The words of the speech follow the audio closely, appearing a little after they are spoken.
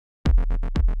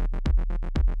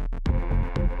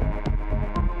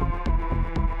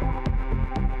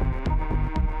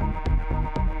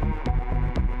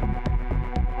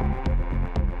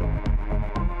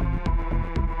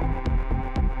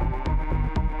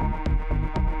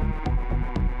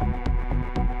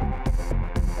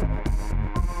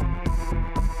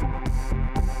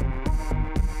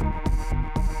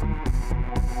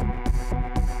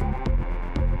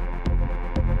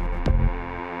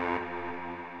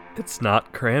It's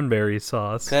not cranberry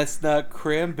sauce. That's not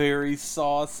cranberry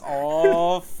sauce.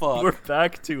 Oh, fuck. We're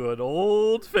back to an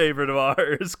old favorite of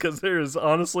ours, because there is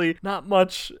honestly not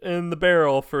much in the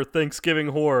barrel for Thanksgiving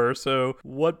horror, so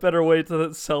what better way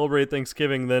to celebrate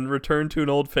Thanksgiving than return to an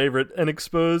old favorite and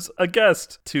expose a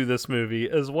guest to this movie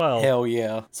as well? Hell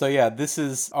yeah. So yeah, this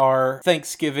is our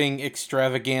Thanksgiving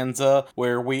extravaganza,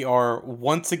 where we are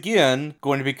once again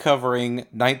going to be covering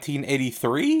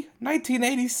 1983?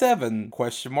 1987?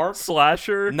 Question mark.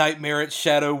 Slasher? Nightmare at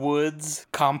Shadow Woods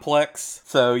complex.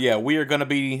 So yeah, we are going to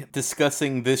be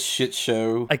discussing this shit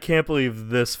show. I can't believe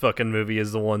this fucking movie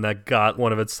is the one that got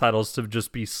one of its titles to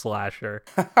just be Slasher.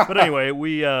 But anyway,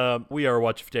 we are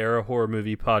Watch of Terror, a horror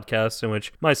movie podcast in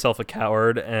which myself, a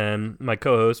coward, and my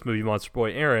co-host, Movie Monster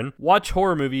Boy Aaron, watch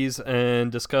horror movies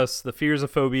and discuss the fears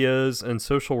and phobias and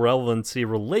social relevancy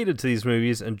related to these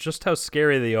movies and just how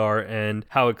scary they are and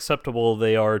how acceptable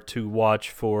they are to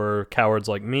watch for cowards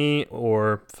like me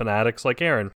or fanatics like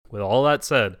Aaron. With all that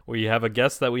said, we have a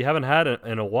guest that we haven't had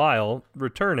in a while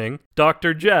returning,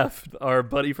 Dr. Jeff, our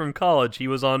buddy from college. He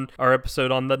was on our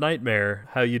episode on The Nightmare.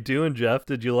 How you doing, Jeff?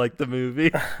 Did you like the movie?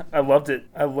 I loved it.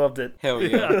 Hell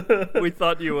yeah. We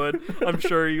thought you would. I'm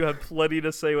sure you have plenty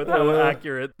to say with how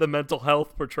accurate the mental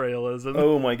health portrayal is.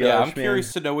 Oh my gosh, yeah, I'm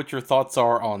curious to know what your thoughts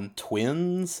are on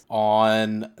twins,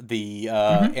 on the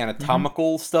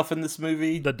anatomical stuff in this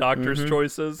movie. The doctor's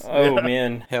choices. Oh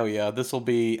man. Hell yeah, this will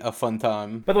be a fun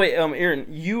time. By the way, Aaron,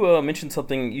 you mentioned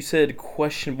something. You said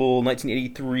questionable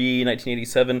 1983,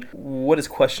 1987. What is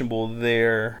questionable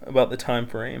there about the time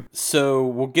frame? So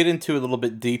we'll get into it a little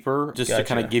bit deeper just to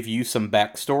kind of give you some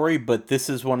backstory, but this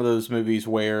is one of those movies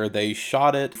where they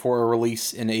shot it for a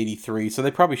release in 83. So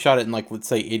they probably shot it in, like, let's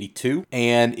say 82,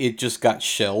 and it just got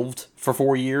shelved for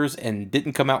 4 years and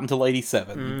didn't come out until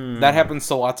 87. That happens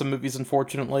to lots of movies,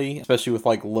 unfortunately, especially with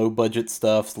like low budget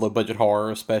stuff, low budget horror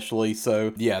especially.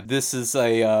 So yeah, this is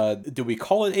a do we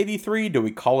call it 83? Do we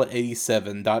call it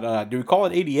 87? Do we call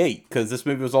it 88? Because this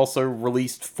movie was also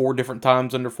released 4 different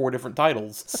times under 4 different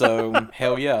titles. So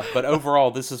hell yeah. But overall,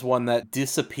 this is one that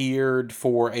disappeared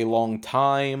for a long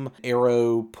time.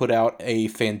 Arrow put out a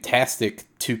fantastic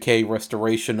 2K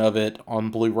restoration of it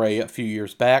on Blu-ray a few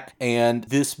years back, and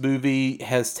this movie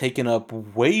has taken up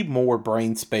way more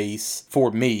brain space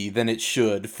for me than it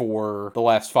should for the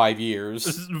last 5 years.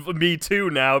 This is me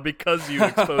too now, because you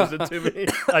exposed it to me.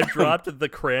 I dropped the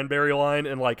cranberry line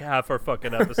in like half our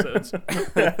fucking episodes.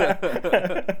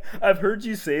 I've heard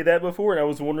you say that before, and I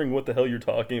was wondering what the hell you're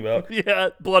talking about. Yeah,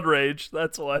 blood rage,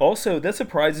 that's why. Also, that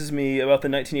surprises me about the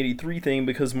 1983 thing,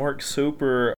 because Mark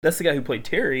Soper, that's the guy who played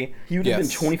Terry, he would have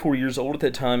been 24 years old at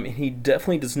that time, and he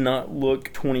definitely does not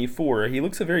look 24. He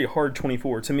looks a very hard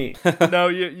 24 to me. No,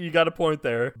 you got a point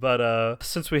there. But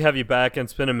since we have you back, and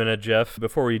it's been a minute, Jeff,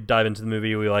 before we dive into the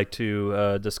movie, we like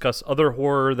to discuss other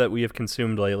horror that we have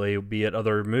consumed lately, be it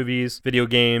other movies, video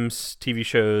games, TV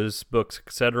shows, books,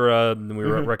 etc. We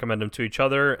recommend them to each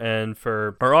other and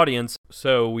for our audience.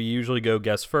 So we usually go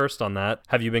guest first on that.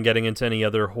 Have you been getting into any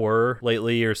other horror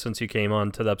lately, or since you came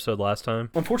on to the episode last time?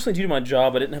 Unfortunately, due to my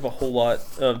job, I didn't have a whole lot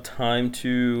of time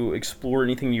to explore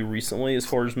anything new recently as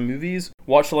far as movies.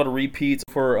 Watched a lot of repeats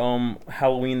for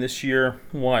Halloween this year.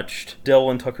 Watched Dell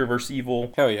and Tucker vs.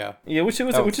 Evil. Hell yeah. Yeah, which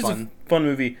is a fun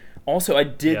movie. Also, I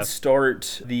did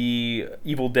start the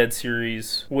Evil Dead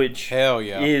series, which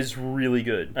is really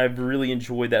good. I've really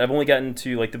enjoyed that. I've only gotten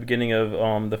to like the beginning of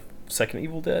the second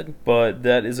Evil Dead, but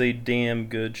that is a damn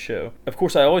good show. Of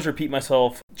course, I always repeat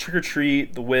myself. Trick or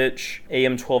Treat, The Witch,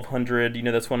 AM 1200,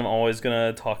 that's one I'm always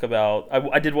gonna talk about.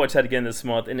 I did watch that again this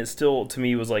month, and it still, to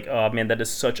me, was like, oh man, that is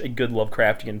such a good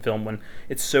Lovecraftian film. When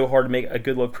it's so hard to make a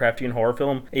good Lovecraftian horror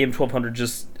film, AM 1200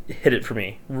 just hit it for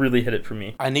me. Really hit it for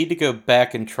me. I need to go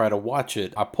back and try to watch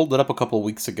it. I pulled it up a couple of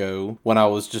weeks ago when I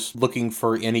was just looking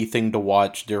for anything to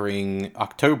watch during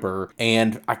October,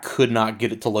 and I could not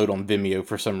get it to load on Vimeo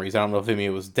for some reason. I don't know if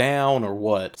Vimeo was down or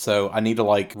what, so I need to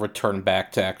like return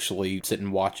back to actually sit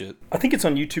and watch it. I think it's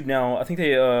on YouTube now. I think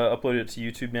they uploaded it to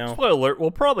YouTube now. Spoiler alert,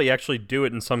 we'll probably actually do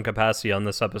it in some capacity on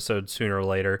this episode sooner or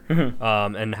later,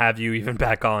 and have you even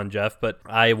back on, Jeff. But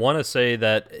I want to say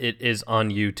that it is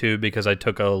on YouTube because I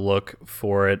took a look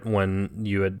for it when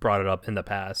you had brought it up in the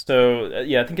past. So,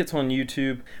 yeah, I think it's on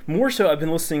YouTube. More so, I've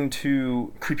been listening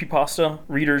to creepypasta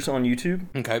readers on YouTube.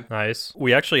 Okay. Nice.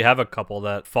 We actually have a couple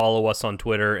that follow us on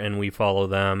Twitter, and we follow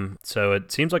them. So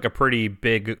it seems like a pretty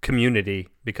big community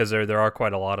because there are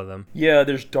quite a lot of them. Yeah,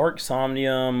 there's Dark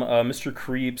Somnium, Mr.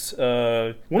 Creeps.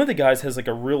 One of the guys has like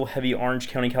a real heavy Orange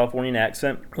County, Californian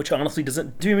accent, which honestly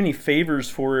doesn't do any favors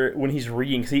for it when he's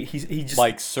reading. Cause he just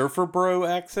like Surfer Bro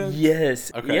accent.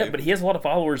 Yes. Okay. Yeah, but he has a lot of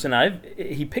followers, and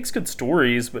he picks good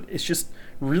stories, but it's just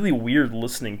really weird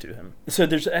listening to him. So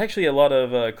there's actually a lot of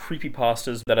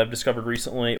creepypastas that I've discovered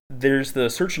recently. There's the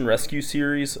Search and Rescue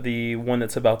series, the one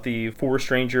that's about the forest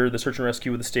ranger, the Search and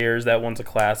Rescue with the Stairs. That one's a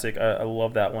classic. I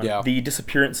love that one. Yeah. The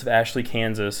Disappearance of Ashley,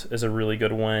 Kansas is a really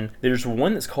good one. There's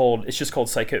one it's just called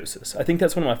Psychosis. I think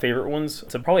that's one of my favorite ones.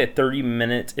 It's probably a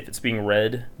 30-minute if it's being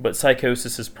read, but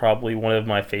Psychosis is probably one of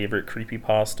my favorite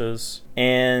creepypastas.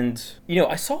 And,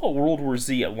 I saw World War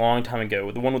Z a long time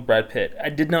ago, the one with Brad Pitt. I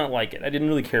did not like it. I didn't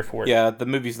really care for it. Yeah, the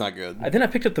movie's not good. Then I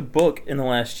picked up the book in the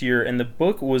last year, and the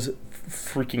book was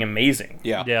freaking amazing.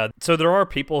 Yeah. So there are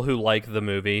people wwho like the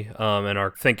movie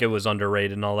and think it was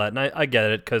underrated and all that. And I get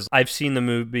it, because I've seen the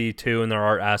movie too, and there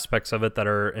are aspects of it that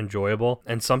are enjoyable.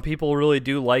 And some people really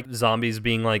do like zombies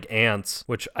being like ants,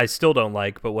 which I still don't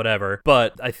like, but whatever.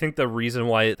 But I think the reason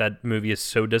why that movie is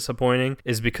so disappointing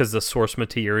is because the source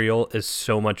material is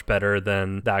so much better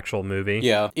than the actual movie.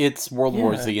 Yeah, it's World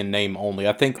War Z in name only.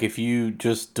 I think if you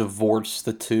just divorce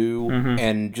the two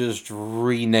and just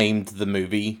renamed the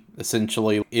movie,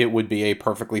 essentially, it would be a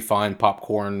perfectly fine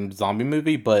popcorn zombie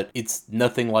movie, but it's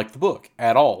nothing like the book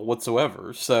at all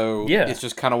whatsoever. So it's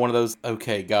just kind of one of those,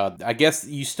 okay, God, I guess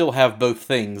you still have both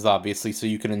things, obviously, so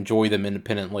you can enjoy them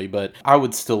independently, but I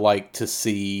would still like to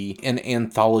see an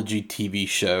anthology TV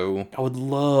show. I would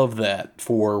love that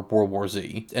for World War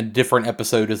Z. A different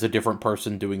episode is a different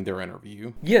person doing their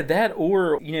interview. Yeah, that,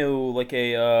 or, like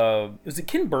is it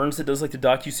Ken Burns that does like the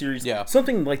docuseries? Yeah.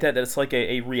 Something like that, that's like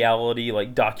a reality,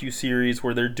 like docuseries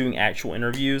where they're doing actual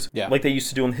interviews, like they used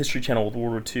to do on the History Channel with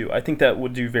World War II. I think that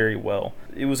would do very well.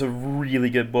 It was a really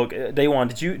good book. Daywan,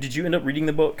 did you end up reading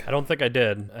the book? I don't think I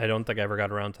did. I don't think I ever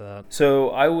got around to that. So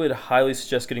I would highly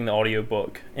suggest getting the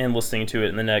audiobook and listening to it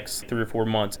in the next 3 or 4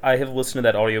 months. I have listened to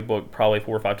that audiobook probably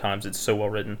 4 or 5 times. It's so well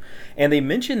written. And they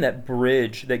mentioned that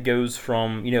bridge that goes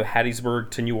from,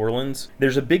 Hattiesburg to New Orleans.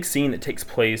 There's a big scene that takes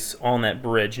place on that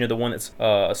bridge. The one that's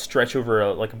a stretch over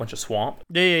a bunch of swamp.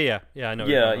 Yeah, I know.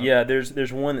 Yeah,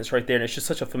 there's one that's right there, and it's just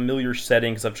such a familiar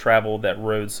setting because I've traveled that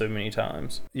road so many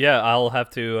times. Yeah, I'll have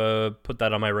to put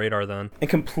that on my radar then. And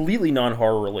completely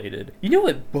non-horror related. You know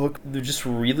what book that just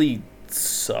really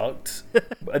sucked?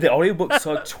 The audiobook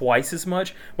sucked twice as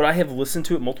much, but I have listened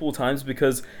to it multiple times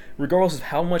because regardless of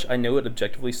how much I know it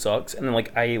objectively sucks, and then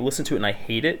I listen to it and I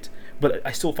hate it, but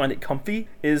I still find it comfy,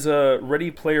 is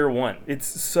Ready Player One. It's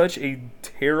such a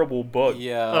terrible book.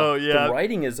 Yeah. Oh, yeah. The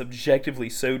writing is objectively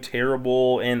so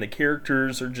terrible, and the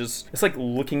characters are just, it's like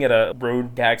looking at a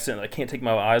road accident I can't take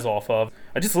my eyes off of.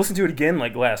 I just listened to it again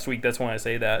last week. That's why I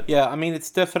say that. Yeah, I mean,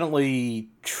 it's definitely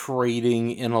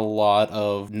trading in a lot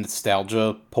of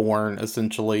nostalgia porn,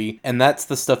 essentially. And that's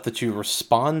the stuff that you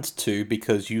respond to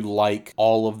because you like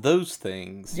all of those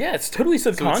things. Yeah, it's totally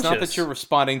subconscious. So it's not that you're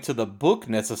responding to the book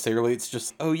necessarily. It's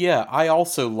just, oh yeah, I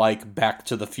also like Back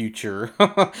to the Future.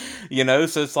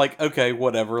 So it's like, okay,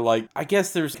 whatever. I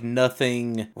guess there's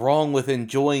nothing wrong with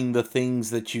enjoying the things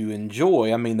that you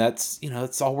enjoy. I mean, that's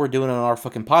all we're doing on our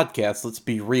fucking podcast. Let's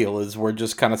be real, is we're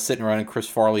just kind of sitting around and Chris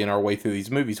Farley in our way through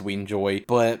these movies we enjoy.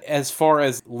 But as far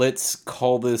as let's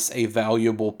call this a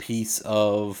valuable piece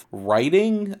of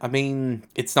writing, I mean,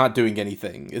 it's not doing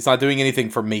anything. It's not doing anything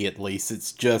for me, at least.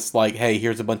 It's just like, hey,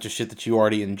 here's a bunch of shit that you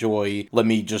already enjoy. Let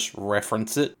me just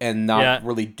reference it and not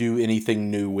really do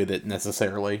anything new with it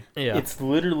necessarily. Yeah. It's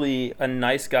literally a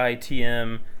nice guy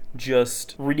TM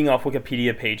just reading off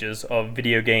Wikipedia pages of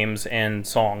video games and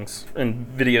songs and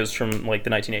videos from the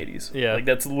 1980s. Yeah.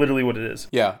 That's literally what it is.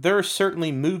 Yeah. There are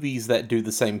certainly movies that do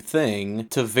the same thing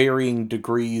to varying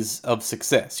degrees of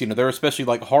success. There are especially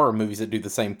horror movies that do the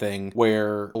same thing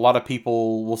where a lot of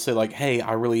people will say hey,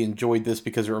 I really enjoyed this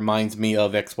because it reminds me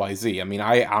of XYZ. I mean,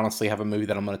 I honestly have a movie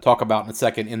that I'm going to talk about in a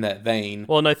second in that vein.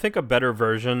 Well, and I think a better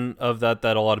version of that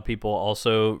a lot of people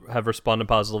also have responded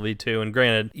positively to, and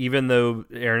granted, even though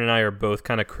Aaron and I are both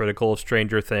kind of critical of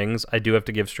Stranger Things, I do have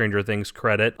to give Stranger Things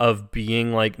credit of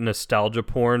being nostalgia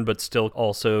porn, but still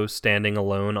also standing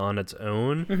alone on its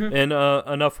own in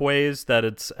enough ways that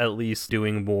it's at least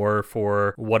doing more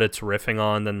for what it's riffing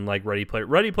on than Ready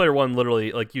Player One.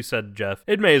 Literally, like you said, Jeff,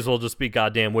 it may as well just be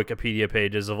goddamn Wikipedia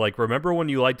pages of remember when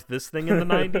you liked this thing in the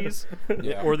 90s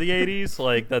or the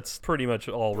 80s? That's pretty much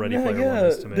all Ready Player One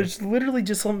is to me. There's literally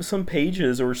just some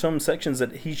pages or some sections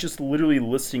that he's just literally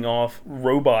listing off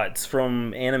robots robots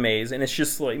from animes, and it's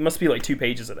just like, it must be like 2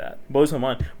 pages of that. Blows my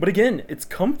mind. But again, it's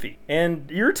comfy and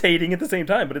irritating at the same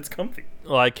time, but it's comfy.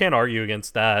 Well, I can't argue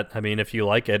against that. I mean, if you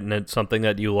like it and it's something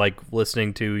that you like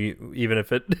listening to, even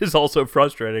if it is also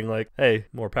frustrating, like, hey,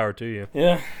 more power to you.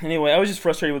 Yeah. Anyway, I was just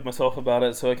frustrated with myself about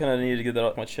it, so I kind of needed to get that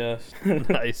off my chest.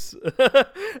 Nice.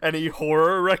 Any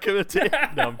horror recommendation?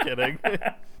 No, I'm kidding.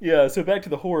 Yeah, so back to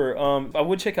the horror. I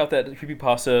would check out that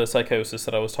creepypasta Psychosis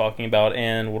that I was talking about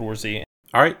and World War Z.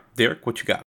 All right, Derek, what you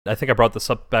got? I think I brought this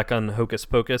up back on Hocus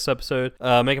Pocus episode.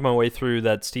 Making my way through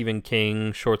that Stephen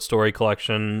King short story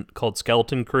collection called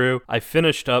Skeleton Crew. I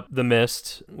finished up The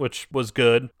Mist, which was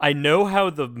good. I know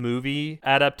how the movie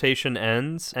adaptation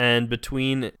ends, and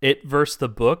between it versus the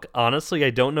book, honestly, I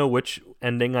don't know which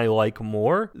ending I like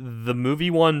more. The movie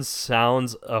one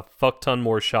sounds a fuck ton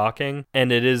more shocking,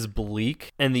 and it is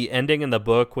bleak. And the ending in the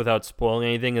book, without spoiling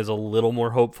anything, is a little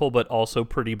more hopeful, but also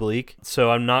pretty bleak. So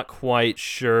I'm not quite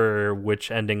sure which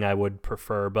ending I would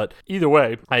prefer, but either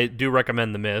way, I do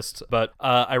recommend The Mist. But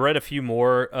I read a few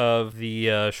more of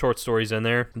the short stories in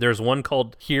there. There's one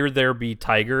called Here There Be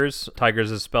Tigers.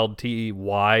 Tigers is spelled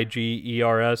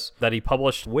Tygers, that he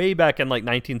published way back in like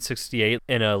 1968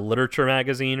 in a literature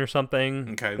magazine or something.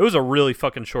 Okay. It was a really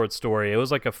fucking short story. It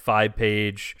was like a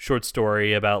 5-page short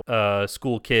story about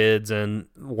school kids, and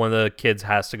one of the kids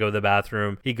has to go to the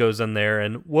bathroom. He goes in there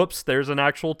and whoops, there's an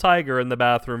actual tiger in the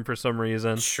bathroom for some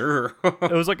reason. Sure.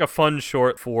 It was like a fun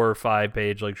short 4 or 5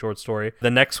 page like short story. The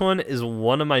next one is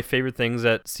one of my favorite things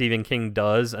that Stephen King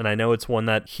does, and I know it's one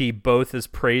that he both is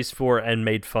praised for and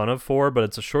made fun of for, but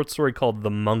it's a short story called The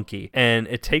Monkey, and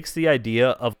it takes the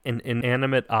idea of an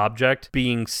inanimate object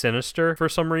being sinister for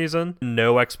some reason.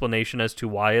 No explanation as to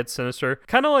why it's sinister.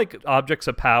 Kind of like Objects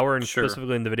of Power, and sure,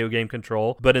 specifically in the video game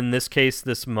Control. But in this case,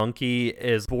 this monkey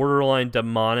is borderline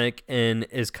demonic and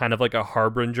is kind of like a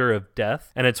harbinger of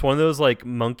death. And it's one of those like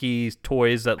monkey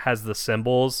toys that has the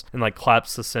symbols and like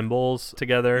claps the symbols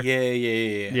together.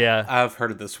 Yeah. I've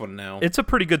heard of this one now. It's a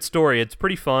pretty good story. It's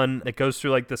pretty fun. It goes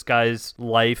through like this guy's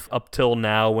life up till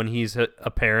now when he's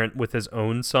a parent with his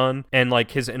own son, and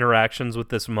like his interactions with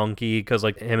this monkey, because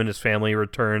like him and his family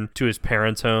return to his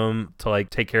parents' home to like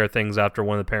take care of things after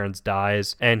one of the parents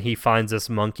dies, and he finds this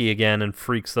monkey again and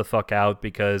freaks the fuck out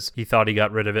because he thought he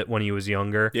got rid of it when he was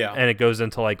younger. Yeah. And it goes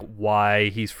into like why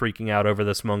he's freaking out over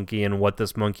this monkey and what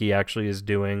this monkey actually is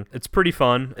doing. It's pretty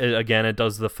fun. It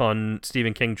does the fun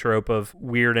Stephen King trope of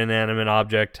weird inanimate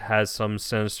object has some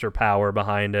sinister power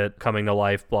behind it coming to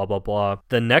life, blah blah blah.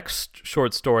 The next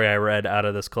short story I read out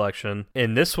of this collection,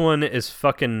 and this one is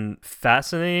fucking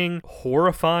fascinating,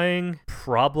 horrifying,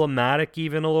 problematic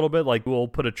even a little bit. Like, we'll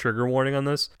put a trigger warning on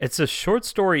this. It's a short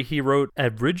story he wrote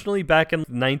originally back in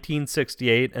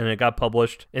 1968, and it got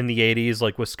published in the 80s,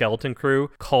 like with Skeleton Crew,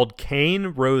 called Cain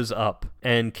Rose Up.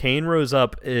 And Cain Rose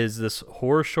Up is this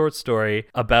horror short story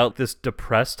about this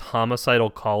depressed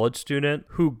homicidal college student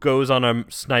who goes on a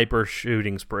sniper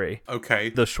shooting spree.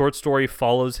 Okay. The short story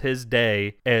follows his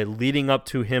day leading up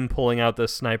to him pulling out the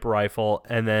sniper rifle,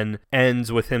 and then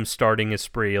ends with him starting his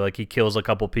spree. Like, he kills a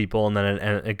couple people, and then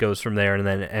it goes from there, and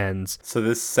then it ends. So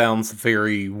this sounds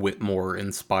very Whitmore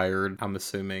inspired, I'm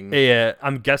assuming. Yeah,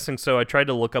 I'm guessing so. I tried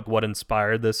to look up what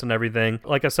inspired this and everything.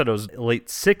 Like I said, it was late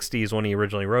 60s when he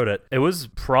originally wrote it. It was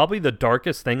probably the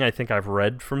darkest thing I think I've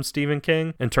read from Stephen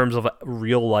King in terms of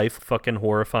real life fucking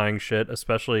horrifying shit,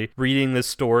 especially reading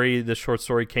this short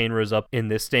story Cain Rose Up in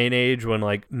this day and age when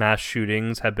like mass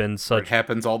shootings have been such... It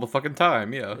happens all the fucking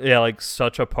time, yeah. Yeah, like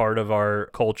such a part of our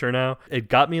culture now. It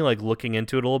got me like looking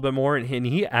into it a little bit more, and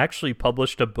he actually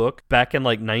published a book back in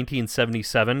like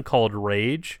 1977 called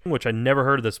Rage, which I never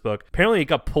heard of this book. Apparently it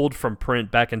got pulled from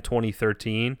print back in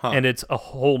 2013, and it's a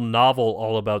whole novel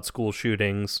all about school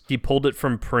shootings. He pulled it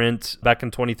from print back in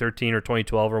 2013 or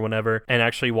 2012 or whenever, and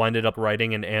actually winded up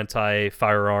writing an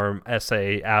anti-firearm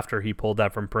essay after he pulled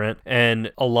that from print.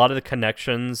 And a lot of the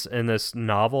connections in this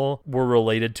novel were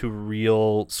related to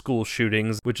real school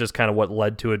shootings, which is kind of what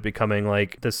led to it becoming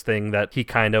like this thing that he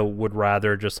kind of would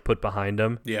rather just put behind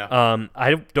him. Yeah.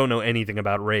 I don't know anything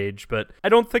about Rage, but I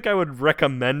don't think I would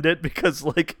recommend it because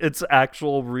like it's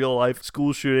actual real life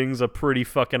school shootings, a pretty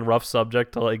fucking rough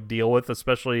subject to like deal with,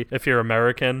 especially if you're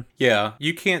American. Yeah,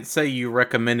 you can't say you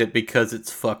recommend it because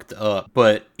it's fucked up,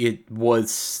 but it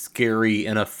was scary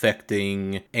and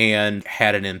affecting and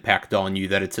had an impact on you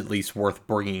that it's at least worth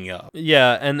bringing up.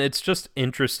 Yeah, and it's just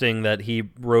interesting that he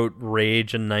wrote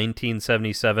Rage in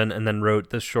 1977 and then wrote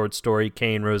this short story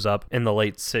Cain Rose Up in the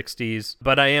late 60s.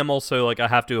 But I am also like, I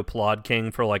have to applaud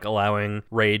King for like allowing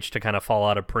Rage to kind of fall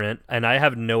out of print. And I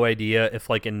have no idea if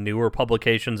like in newer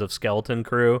publications of Skeleton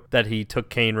Crew that he took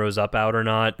Cain Rose Up out or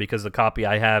not, because the copy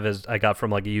I have is I got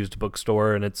from like a used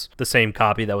bookstore, and it's the same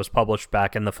copy that was published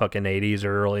back in the fucking 80s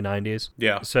or early 90s.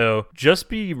 Yeah. So just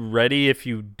be ready if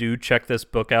you do check this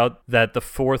book out that the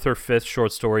 4th or 5th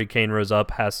short story, Cain Rose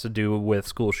Up, has to do with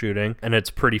school shooting, and it's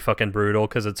pretty fucking brutal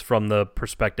because it's from the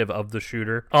perspective of the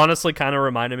shooter. Honestly, kind of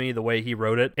reminded me the way he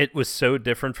wrote it. It was so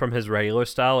different from his regular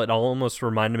style. It almost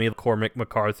reminded me of Cormac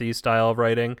McCarthy's style of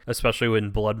writing, especially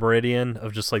in Blood Meridian,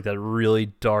 of just like that really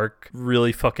dark,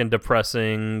 really fucking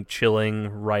depressing, chilling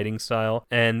writing style.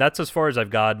 And that's as far as I've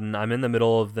gotten. I'm in the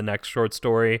middle of the next short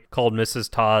story called Mrs.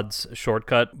 Todd's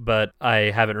Shortcut, but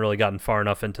I haven't really gotten far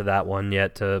enough into that one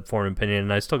yet to form an opinion.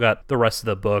 And I still got the rest of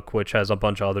the book, which has a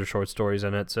bunch of other short stories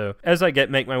in it. So as I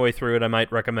make my way through it, I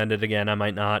might recommend it again. I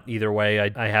might not. Either way,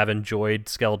 I have enjoyed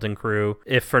Skeleton Crew,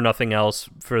 if for nothing else,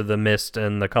 for the mist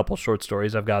and the couple short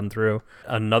stories I've gotten through.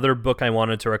 Another book I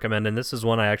wanted to recommend, and this is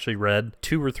one I actually read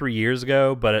 2 or 3 years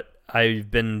ago, but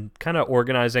I've been kind of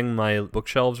organizing my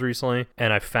bookshelves recently,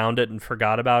 and I found it and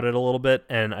forgot about it a little bit,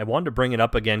 and I wanted to bring it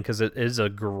up again because it is a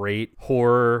great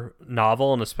horror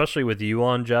novel, and especially with you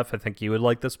on, Jeff, I think you would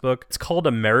like this book. It's called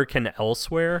American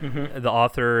Elsewhere. Mm-hmm. The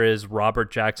author is Robert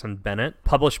Jackson Bennett,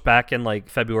 published back in like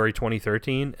February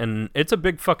 2013, and it's a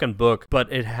big fucking book,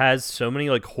 but it has so many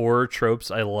like horror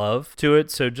tropes I love to it.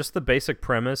 So just the basic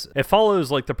premise, it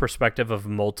follows like the perspective of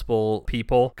multiple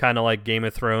people, kind of like Game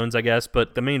of Thrones, I guess,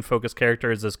 but the main focus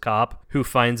character is this cop who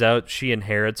finds out she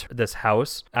inherits this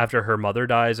house after her mother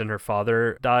dies and her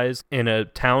father dies in a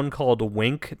town called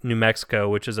Wink, New Mexico,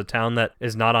 which is a town that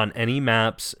is not on any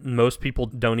maps. Most people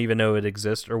don't even know it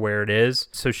exists or where it is.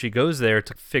 So she goes there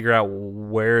to figure out,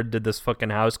 where did this fucking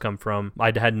house come from?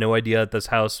 I had no idea that this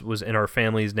house was in our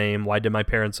family's name. Why did my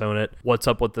parents own it? What's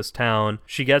up with this town?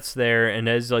 She gets there, and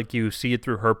as like you see it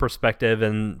through her perspective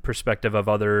and perspective of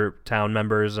other town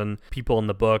members and people in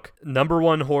the book. Number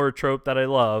one horror trope that I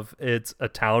love, it's a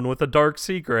town with a dark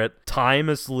secret. Time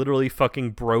is literally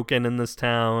fucking broken in this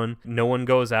town. No one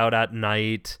goes out at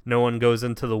night. No one goes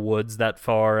into the woods that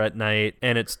far at night.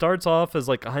 And it starts off as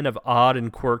like kind of odd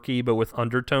and quirky, but with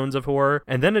undertones of horror.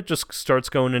 And then it just starts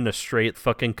going into straight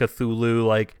fucking Cthulhu,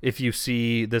 like if you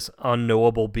see this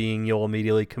unknowable being, you'll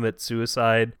immediately commit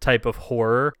suicide type of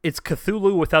horror. It's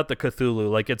Cthulhu without the Cthulhu.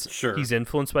 Like he's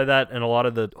influenced by that, and a lot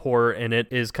of the horror in it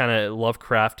is kind of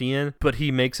Lovecraftian, but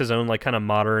he makes his own like kind of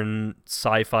modern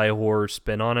sci-fi horror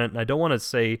spin on it. And I don't want to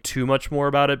say too much more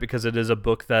about it because it is a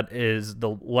book that is,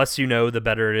 the less you know, the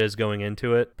better it is going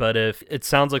into it. But if it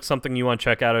sounds like something you want to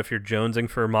check out, if you're jonesing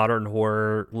for modern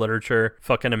horror literature,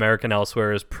 fucking American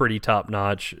Elsewhere is pretty top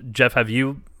notch. Jeff, have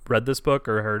you read this book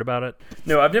or heard about it?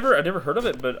 No, I've never heard of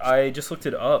it, but I just looked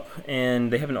it up,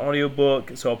 and they have an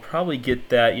audiobook, so I'll probably get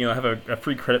that. I have a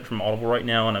free credit from Audible right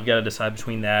now, and I've got to decide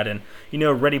between that and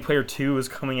Ready Player 2 is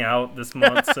coming out this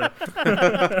month,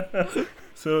 so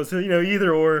So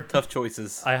either or. Tough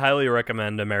choices. I highly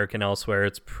recommend American Elsewhere.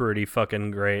 It's pretty fucking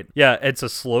great. Yeah, it's a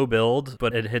slow build,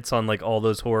 but it hits on like all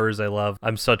those horrors I love.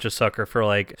 I'm such a sucker for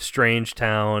like strange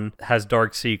town, has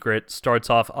dark secret, starts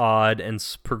off odd and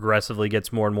progressively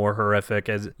gets more and more horrific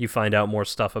as you find out more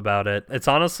stuff about it. It's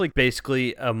honestly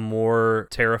basically a more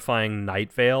terrifying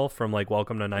Night Vale from like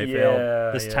Welcome to Night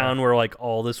Vale. This town where like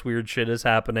all this weird shit is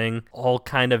happening, all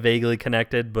kind of vaguely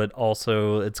connected, but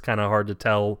also it's kind of hard to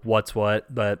tell what's what.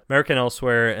 But American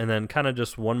Elsewhere, and then kind of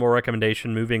just one more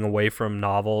recommendation, moving away from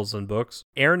novels and books.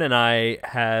 Aaron and I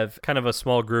have kind of a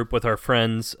small group with our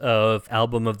friends of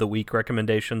Album of the Week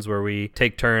recommendations, where we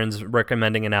take turns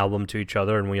recommending an album to each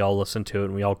other, and we all listen to it,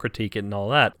 and we all critique it and all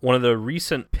that. One of the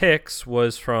recent picks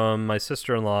was from my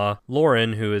sister-in-law,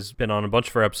 Lauren, who has been on a bunch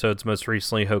of our episodes, most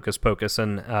recently Hocus Pocus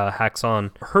and Hacks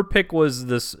On. Her pick was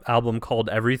this album called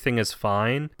Everything Is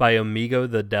Fine by Amigo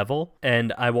the Devil,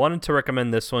 and I wanted to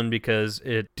recommend this one because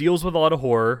it deals with a lot of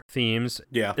horror themes.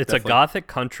 Yeah, it's definitely a gothic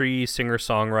country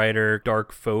singer-songwriter,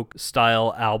 dark folk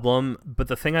style album. But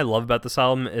the thing I love about this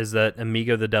album is that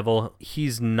Amigo the Devil,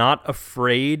 he's not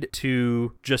afraid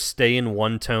to just stay in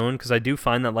one tone, because I do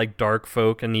find that like dark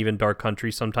folk and even dark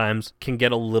country sometimes can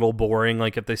get a little boring,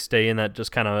 like if they stay in that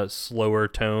just kind of slower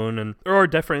tone. And there are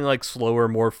definitely like slower,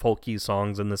 more folky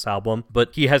songs in this album,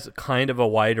 but he has kind of a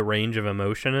wide range of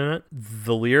emotion in it.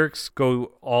 The lyrics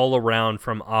go all around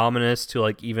from ominous to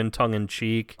like even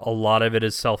tongue-in-cheek. A lot of it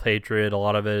is self-hatred, a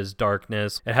lot of it is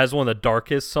darkness. It has one of the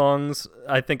darkest songs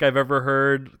I think I've ever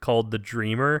heard, called The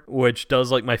Dreamer, which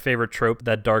does like my favorite trope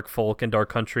that dark folk and dark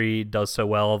country does so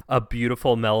well. A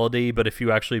beautiful melody, but if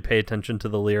you actually pay attention to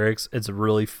the lyrics, it's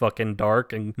really fucking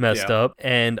dark and messed up.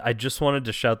 And I just wanted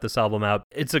to shout this album out.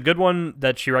 It's a good one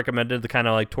that she recommended kind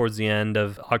of like towards the end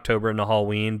of October into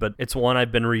Halloween, but it's one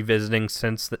I've been revisiting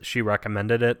since that she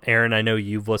recommended it. Aaron, I know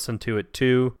you've listened to it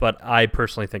too, but I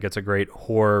personally think it's a great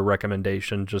horror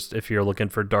recommendation, just if you're looking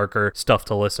for darker stuff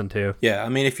to listen to. Yeah, I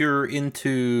mean, if you're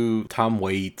into Tom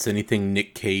Waits, anything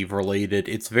Nick Cave related,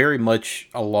 it's very much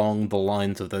along the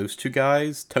lines of those two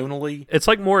guys, tonally. It's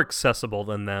like more accessible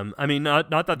than them. I mean, not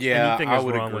that anything is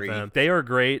wrong with them. They are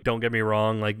great, don't get me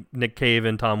wrong. Like, Nick Cave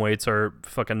and Tom Waits are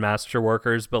fucking master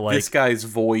workers, but like... This guy's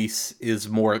voice is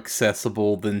more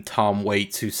accessible than Tom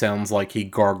Waits, who sounds like he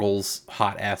gargles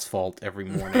hot asphalt every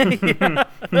morning.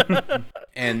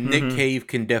 And Nick Cave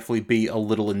can definitely be a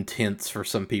little intense for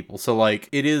some people. So, like,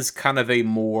 it is kind of a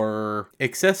more...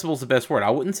 Accessible is the best word. I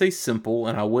wouldn't say simple,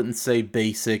 and I wouldn't say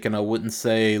basic, and I wouldn't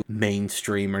say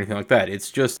mainstream or anything like that.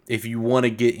 It's just, if you want to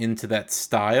get into that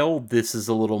style, this is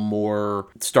a little more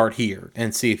start here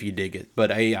and see if you dig it.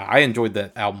 But I enjoyed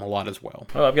that album a lot as well.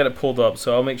 Oh, I've got it pulled up,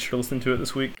 so I'll make sure to listen to it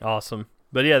this week. Awesome.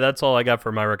 But yeah, that's all I got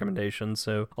for my recommendations,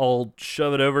 so I'll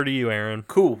shove it over to you, Aaron.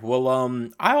 Cool. Well,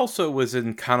 I also was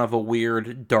in kind of a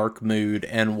weird, dark mood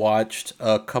and watched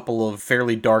a couple of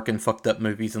fairly dark and fucked up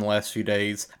movies in the last few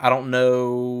days. I don't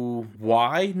know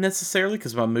why necessarily,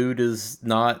 because my mood is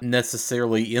not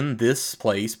necessarily in this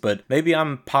place, but maybe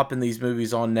I'm popping these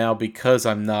movies on now because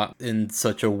I'm not in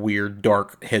such a weird,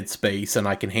 dark headspace, and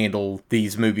I can handle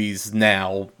these movies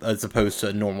now as opposed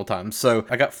to normal times. So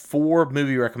I got 4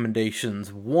 movie recommendations.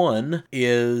 One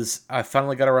is I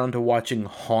finally got around to watching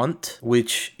Haunt,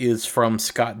 which is from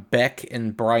Scott Beck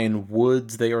and Brian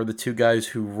Woods. They are the two guys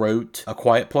who wrote A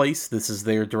Quiet Place. This is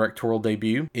their directorial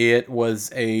debut. It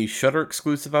was a Shudder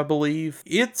exclusive, I believe.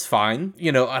 It's fine.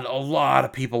 You know, a lot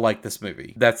of people like this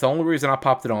movie. That's the only reason I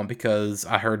popped it on, because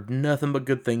I heard nothing but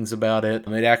good things about it.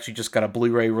 It actually just got a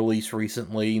Blu-ray release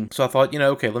recently. So I thought,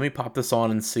 okay, let me pop this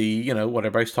on and see, what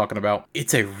everybody's talking about.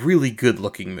 It's a really good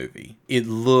looking movie. It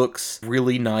looks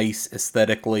really nice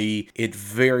aesthetically. It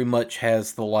very much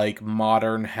has the like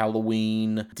modern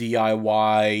Halloween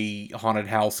DIY haunted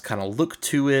house kind of look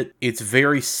to it. It's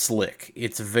very slick.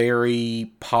 It's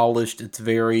very polished. It's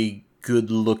very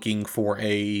good looking for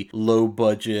a low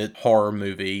budget horror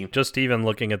movie. Just even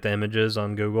looking at the images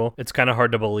on Google, it's kind of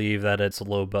hard to believe that it's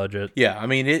low budget. Yeah, I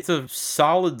mean, it's a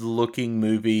solid looking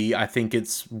movie. I think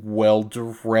it's well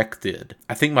directed.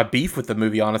 I think my beef with the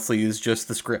movie, honestly, is just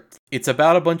the script. It's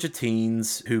about a bunch of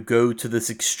teens who go to this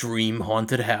extreme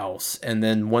haunted house, and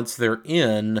then once they're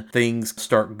in, things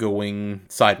start going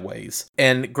sideways.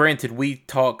 And granted, we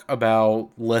talk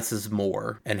about less is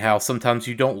more, and how sometimes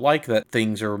you don't like that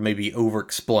things are maybe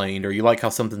over-explained, or you like how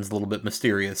something's a little bit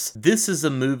mysterious. This is a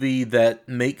movie that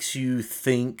makes you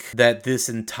think that this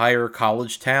entire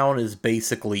college town is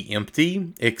basically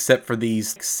empty, except for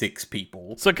these 6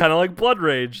 people. So kind of like Blood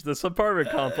Rage, this apartment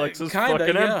complex is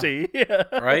fucking empty. Yeah.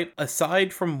 Right?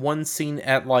 Aside from one scene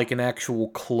at like an actual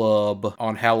club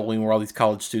on Halloween where all these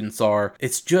college students are,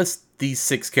 it's just these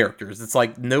 6 characters. It's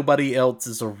like nobody else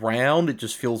is around. It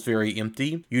just feels very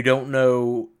empty. You don't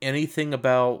know anything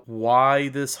about why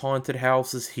this haunted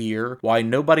house is here, why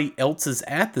nobody else is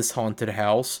at this haunted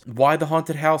house, why the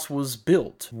haunted house was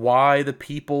built, why the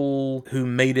people who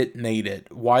made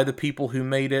it, why the people who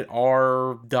made it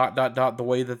are ... the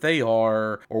way that they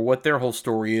are, or what their whole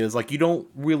story is. Like, you don't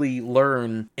really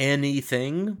learn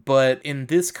anything, but in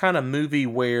this kind of movie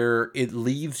where it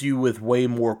leaves you with way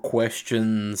more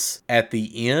questions at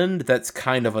the end, that's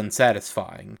kind of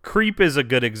unsatisfying. Creep is a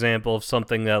good example of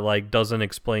something that like doesn't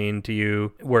explain to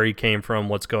you where he came from,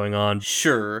 what's going on.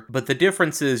 Sure, but the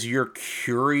difference is you're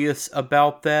curious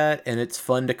about that, and it's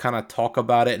fun to kind of talk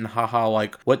about it and haha,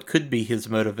 like what could be his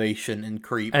motivation in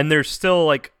Creep. And there's still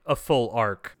like a full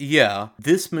arc. Yeah,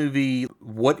 this movie,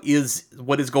 what is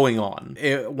going on?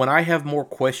 When I have more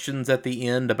questions at the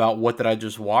end about what did I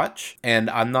just watch, and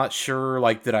I'm not sure,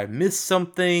 like, did I miss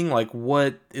something? Like,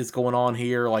 what is going on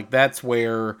here? Like, that's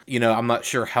where, I'm not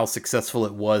sure how successful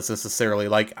it was necessarily.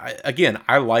 Like,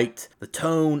 I liked the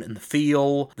tone and the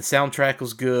feel. The soundtrack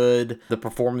was good. The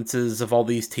performances of all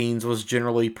these teens was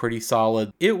generally pretty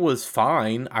solid. It was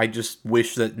fine. I just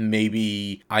wish that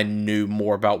maybe I knew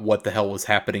more about what the hell was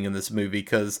happening in this movie,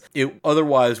 because it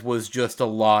otherwise was just a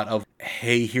lot of,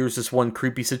 hey, here's this one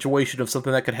creepy situation of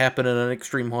something that could happen in an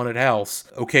extreme haunted house.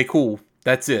 Okay, cool.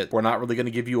 That's it. We're not really going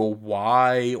to give you a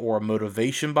why or a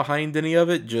motivation behind any of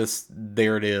it. Just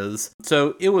there it is.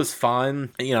 So it was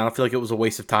fine. I don't feel like it was a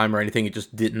waste of time or anything. It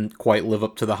just didn't quite live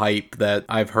up to the hype that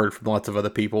I've heard from lots of other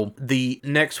people. The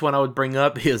next one I would bring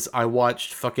up is I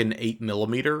watched fucking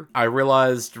 8mm. I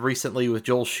realized recently with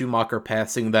Joel Schumacher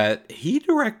passing that he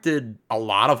directed a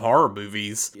lot of horror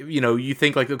movies. You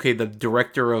think like, okay, the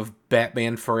director of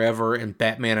Batman Forever and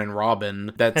Batman and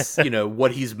Robin, that's,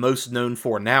 what he's most known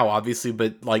for now, obviously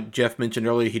obviously, but like Jeff mentioned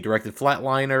earlier, he directed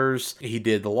Flatliners, he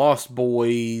did The Lost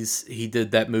Boys, he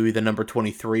did that movie, The Number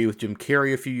 23, with Jim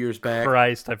Carrey a few years back.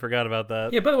 Christ, I forgot about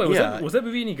that. Yeah, by the way, was that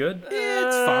movie any good?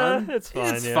 It's fun. It's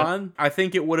fun. It's fun. I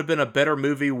think it would have been a better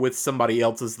movie with somebody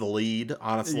else as the lead,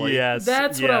 honestly. Yes.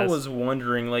 That's what I was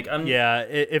wondering. Like,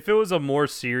 if it was a more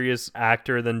serious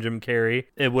actor than Jim Carrey,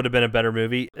 it would have been a better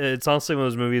movie. It's honestly one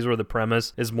of those movies where the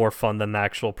premise is more fun than the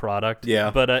actual product.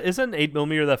 Yeah. But isn't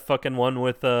 8mm that fucking one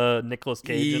with Nicolas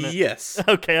Cage in it? Yes.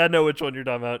 Okay, I know which one you're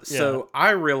talking about. So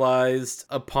I realized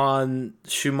upon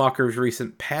Schumacher's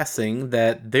recent passing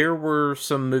that there were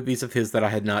some movies of his that I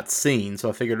had not seen. So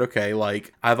I figured, okay,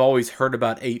 like, I've always heard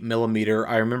about 8mm.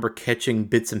 I remember catching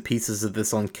bits and pieces of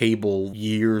this on cable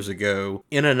years ago.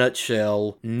 In a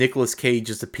nutshell, Nicolas Cage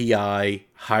is a PI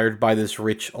hired by this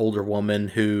rich older woman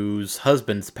whose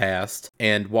husband's passed,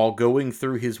 and while going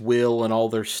through his will and all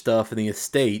their stuff in the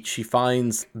estate, she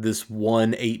finds this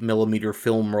one 8mm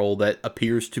film roll that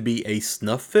appears to be a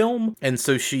snuff film, and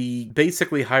so she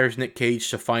basically hires Nick Cage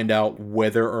to find out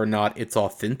whether or not it's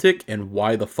authentic and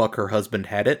why the fuck her husband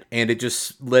had it, and it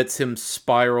just lets him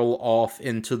spiral off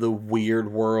into the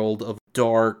weird world of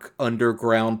dark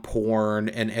underground porn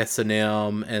and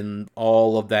S&M and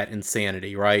all of that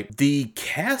insanity, right? The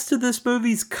cast of this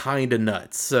movie's kinda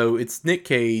nuts. So it's Nick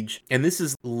Cage, and this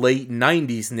is late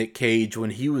 90s Nick Cage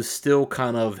when he was still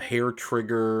kind of hair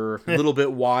trigger, a little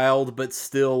bit wild, but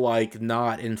still like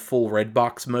not in full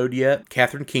Redbox mode yet.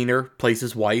 Catherine Keener plays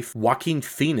his wife. Joaquin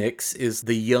Phoenix is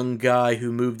the young guy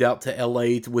who moved out to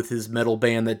LA with his metal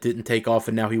band that didn't take off,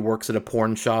 and now he works at a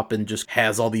porn shop and just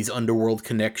has all these underworld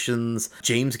connections.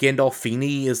 James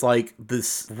Gandolfini is like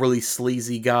this really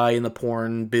sleazy guy in the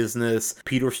porn business.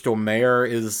 Peter Stormare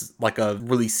is like a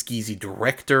really skeezy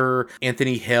director.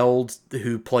 Anthony Held,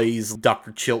 who plays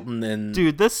Dr. Chilton in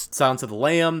Silence of the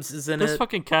Lambs, is in it. This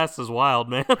fucking cast is wild,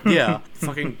 man. Yeah.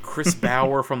 Fucking Chris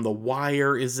Bauer from The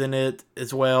Wire is in it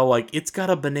as well. Like, it's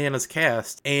got a bananas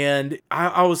cast. And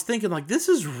I was thinking, like, this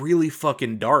is really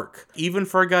fucking dark. Even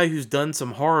for a guy who's done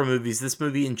some horror movies, this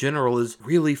movie in general is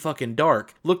really fucking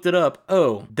dark. Looked it up.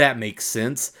 Oh, that makes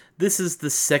sense. This is the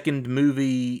second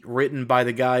movie written by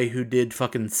the guy who did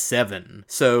fucking Seven.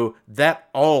 So that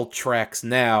all tracks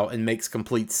now and makes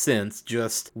complete sense.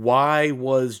 Just why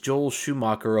was Joel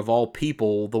Schumacher, of all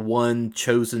people, the one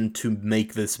chosen to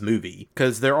make this movie?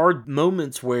 Because there are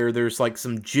moments where there's like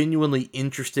some genuinely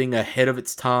interesting, ahead of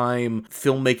its time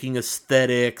filmmaking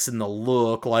aesthetics and the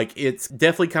look. Like, it's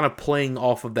definitely kind of playing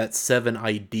off of that Seven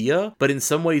idea, but in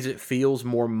some ways it feels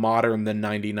more modern than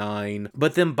 99.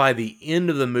 But then by the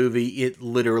end of the movie, it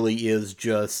literally is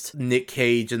just Nick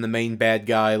Cage and the main bad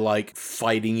guy like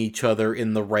fighting each other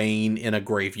in the rain in a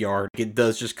graveyard. It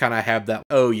does just kind of have that,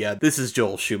 oh yeah, this is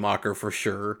Joel Schumacher for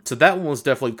sure. So that one was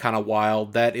definitely kind of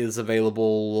wild. That is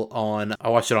available on, I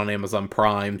watched it on Amazon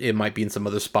Prime. It might be in some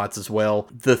other spots as well.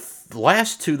 The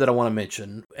last two that I want to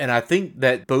mention, and I think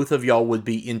that both of y'all would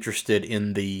be interested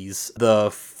in these.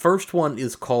 The first one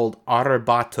is called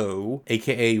Arrebato,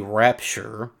 aka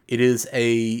Rapture. It is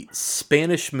a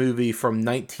Spanish movie from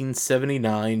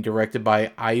 1979 directed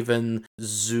by Ivan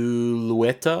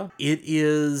Zulueta. It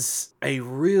is a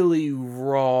really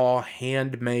raw,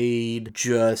 handmade,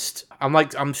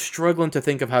 I'm struggling to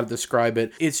think of how to describe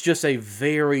it. It's just a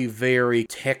very, very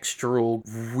textural,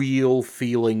 real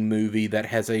feeling movie that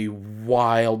has a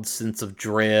wild sense of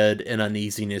dread and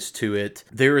uneasiness to it.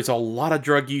 There is a lot of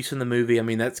drug use in the movie. I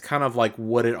mean, that's kind of like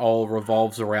what it all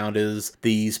revolves around, is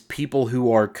these people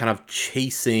who are kind of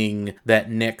chasing that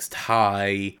next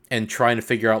high and trying to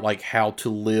figure out like how to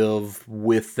live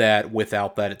with that,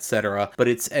 without that, etc. But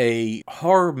it's a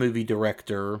horror movie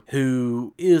director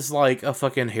who is like a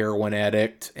fucking heroin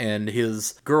addict, and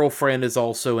his girlfriend is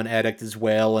also an addict as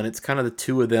well, and it's kind of the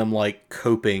two of them like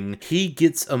coping. He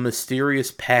gets a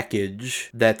mysterious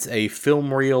package that's a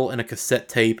film reel and a cassette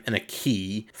tape and a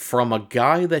key from a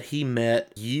guy that he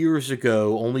met years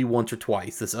ago, only once or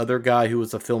twice. This other guy who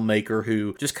was a filmmaker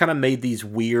who just kind of made these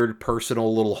weird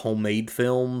personal little homemade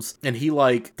films, and he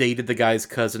like dated the guy's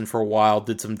cousin for a while,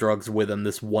 did some drugs with him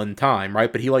this one time,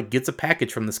 right? But he like gets a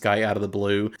package from this guy out of the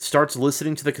blue, starts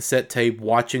listening to the cassette tape,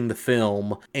 watching the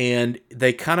film, and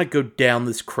they kind of go down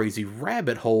this crazy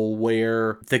rabbit hole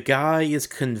where the guy is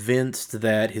convinced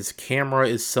that his camera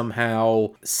is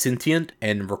somehow sentient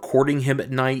and recording him at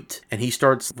night, and he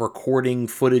starts recording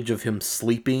footage of him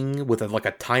sleeping with like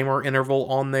a timer interval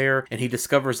on there, and he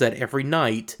discovers that every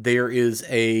night there is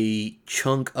a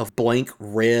chunk of blank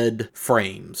red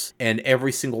frames, and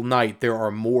every single night there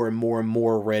are more and more and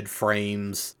more red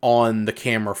frames on the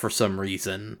camera for some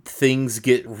reason. Things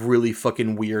get really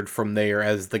fucking weird weird from there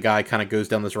as the guy kind of goes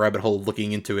down this rabbit hole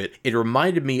looking into it. It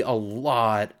reminded me a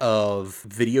lot of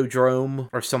Videodrome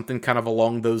or something kind of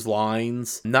along those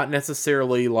lines. Not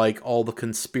necessarily like all the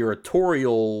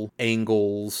conspiratorial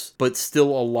angles, but still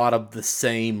a lot of the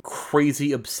same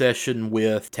crazy obsession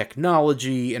with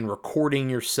technology and recording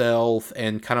yourself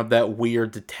and kind of that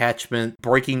weird detachment,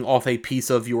 breaking off a piece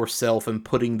of yourself and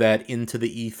putting that into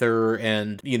the ether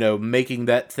and, you know, making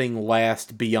that thing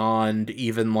last beyond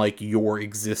even like your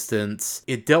existence.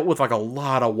 It dealt with like a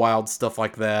lot of wild stuff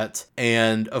like that.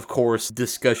 And of course,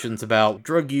 discussions about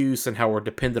drug use and how we're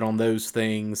dependent on those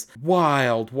things.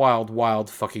 Wild, wild, wild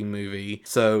fucking movie.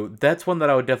 So that's one that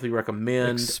I would definitely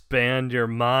recommend. Expand your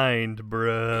mind,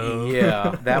 bro.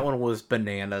 Yeah, that one was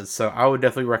bananas. So I would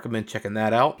definitely recommend checking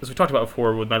that out. As we talked about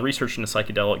before, with my research into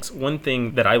psychedelics, one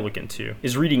thing that I look into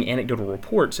is reading anecdotal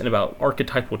reports and about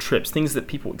archetypal trips, things that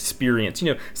people experience.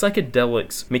 You know,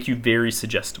 psychedelics make you very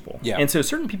suggestible. Yeah. And so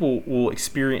certain people will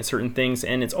experience certain things,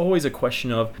 and it's always a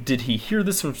question of, did he hear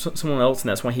this from someone else and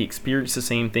that's why he experienced the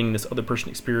same thing this other person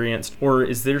experienced? Or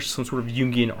is there some sort of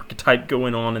Jungian archetype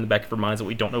going on in the back of our minds that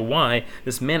we don't know why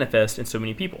this manifests in so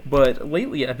many people? But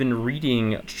lately I've been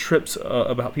reading trips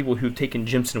about people who've taken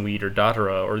Jimson weed or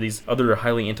Datura or these other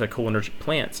highly anticholinergic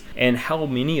plants, and how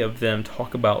many of them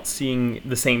talk about seeing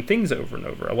the same things over and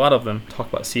over. A lot of them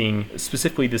talk about seeing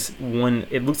specifically this one,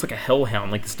 it looks like a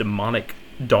hellhound, like this demonic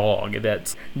dog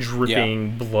that's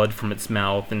dripping blood from its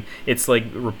mouth, and it's like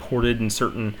reported in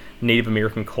certain Native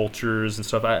American cultures and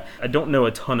stuff. I don't know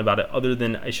a ton about it other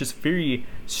than it's just very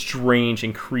strange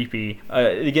and creepy.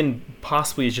 Again,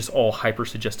 possibly it's just all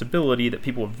hyper-suggestibility that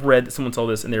people have read that someone saw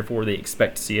this and therefore they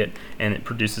expect to see it, and it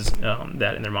produces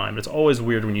that in their mind. But it's always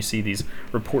weird when you see these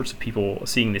reports of people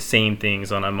seeing the same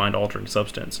things on a mind-altering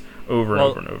substance over and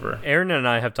over and over. Aaron and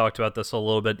I have talked about this a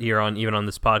little bit here even on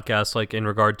this podcast, like in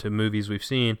regard to movies we've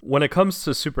seen. When it comes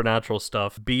to supernatural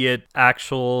stuff, be it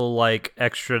actual like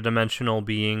extra-dimensional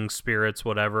beings, spirits,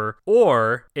 whatever,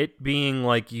 or it being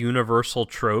like universal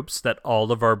tropes that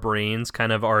all of our brains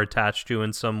kind of are attached to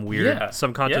in some weird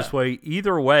subconscious way.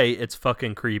 Either way, it's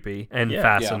fucking creepy and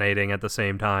fascinating at the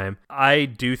same time. I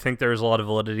do think there's a lot of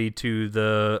validity to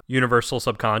the universal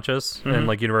subconscious and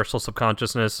like universal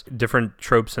subconsciousness, different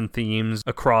tropes and themes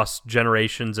across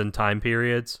generations and time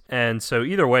periods. And so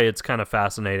either way, it's kind of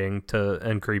fascinating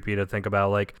and creepy to think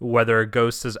about, like whether a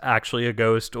ghost is actually a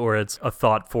ghost or it's a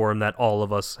thought form that all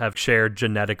of us have shared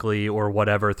genetically or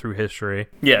whatever through history.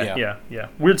 Yeah.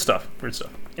 Weird stuff.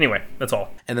 Anyway, that's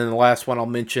all. And then the last one I'll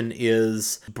mention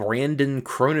is Brandon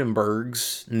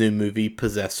Cronenberg's new movie,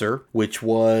 Possessor, which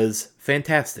was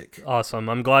fantastic. Awesome.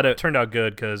 I'm glad it turned out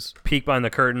good, because peek behind the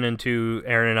curtain into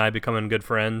Aaron and I becoming good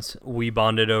friends. We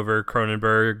bonded over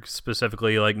Cronenberg,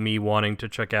 specifically like me wanting to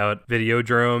check out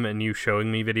Videodrome and you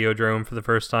showing me Videodrome for the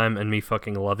first time and me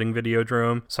fucking loving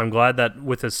Videodrome. So I'm glad that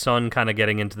with his son kind of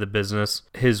getting into the business,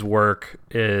 his work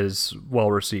is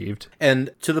well received.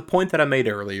 And to the point that I made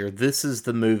earlier, this is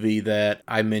the movie that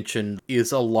I mentioned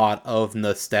is a lot of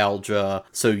nostalgia.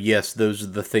 So yes, those are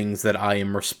the things that I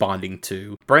am responding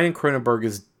to. Brandon Cronenberg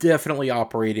is definitely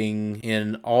operating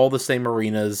in all the same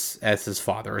arenas as his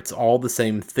father. It's all the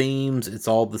same themes. It's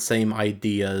all the same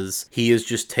ideas. He is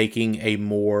just taking a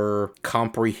more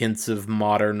comprehensive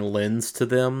modern lens to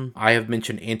them. I have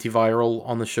mentioned Antiviral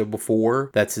on the show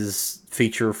before. That's his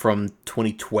feature from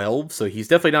 2012, so he's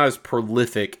definitely not as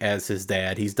prolific as his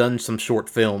dad. He's done some short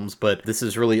films, but this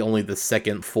is really only the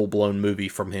second full-blown movie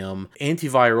from him.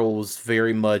 Antiviral was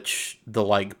very much the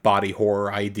like body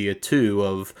horror idea too,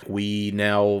 of we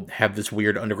now have this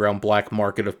weird underground black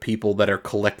market of people that are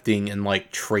collecting and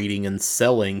like trading and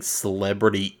selling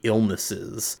celebrity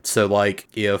illnesses. So like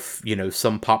if, you know,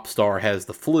 some pop star has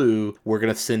the flu, we're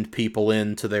gonna send people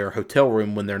into their hotel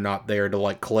room when they're not there to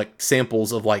like collect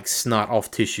samples of like snot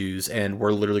off tissues, and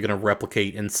we're literally going to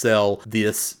replicate and sell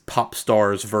this pop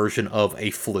star's version of a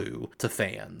flu to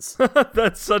fans.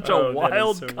 That's such a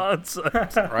wild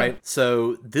concept. Right?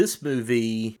 So this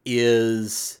movie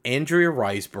is Andrea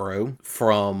Riseborough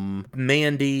from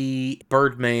Mandy,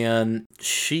 Birdman.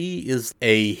 She is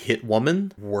a hit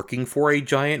woman working for a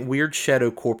giant weird shadow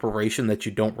corporation that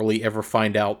you don't really ever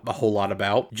find out a whole lot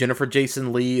about. Jennifer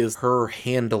Jason Leigh is her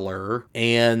handler,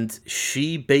 and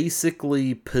she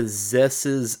basically possesses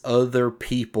other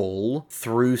people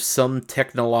through some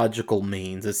technological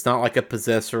means. It's not like a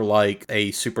possessor like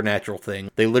a supernatural thing.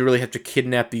 They literally have to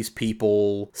kidnap these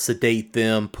people, sedate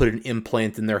them, put an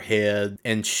implant in their head,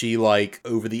 and she like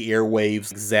over the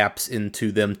airwaves zaps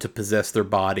into them to possess their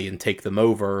body and take them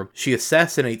over. She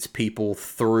assassinates people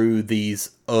through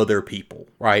these other people,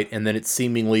 right? And then it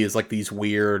seemingly is like these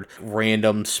weird,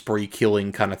 random,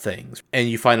 spree-killing kind of things. And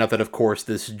you find out that, of course,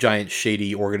 this giant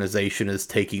shady organization is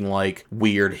taking like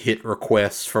weird hit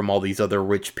requests from all these other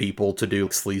rich people to do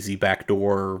sleazy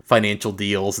backdoor financial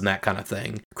deals and that kind of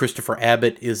thing. Christopher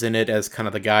Abbott is in it as kind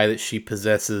of the guy that she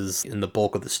possesses in the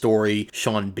bulk of the story.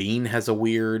 Sean Bean has a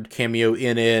weird cameo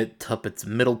in it. Tuppence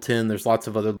Middleton. There's lots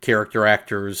of other character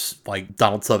actors, like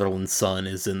Donald Sutherland's son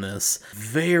is in this.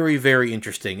 Very, very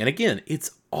interesting. And again,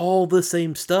 it's all the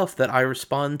same stuff that I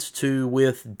respond to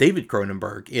with David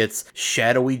Cronenberg. It's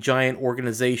shadowy giant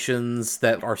organizations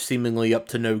that are seemingly up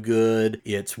to no good.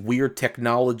 It's weird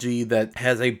technology that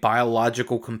has a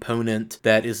biological component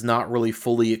that is not really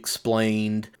fully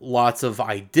explained. Lots of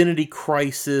identity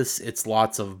crisis. It's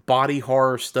lots of body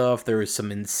horror stuff. There is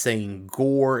some insane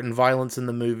gore and violence in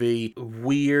the movie.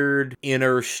 Weird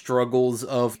inner struggles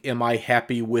of, am I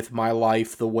happy with my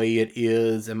life the way it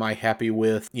is? Am I happy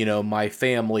with, my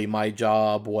family, my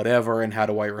job, whatever, and how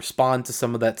do I respond to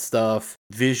some of that stuff?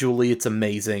 Visually, it's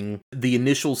amazing. The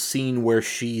initial scene where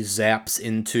she zaps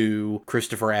into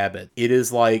Christopher Abbott, it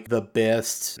is like the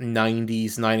best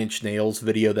 90s Nine Inch Nails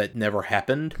video that never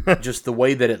happened. Just the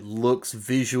way that it looks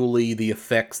visually, the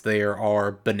effects there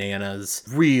are bananas.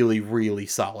 Really, really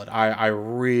solid. I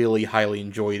really highly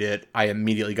enjoyed it. I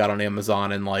immediately got on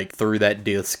Amazon and threw that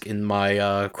disc in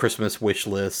my Christmas wish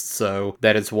list, so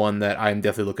that is one that I'm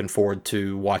definitely looking forward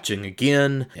to watching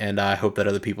again, and I hope that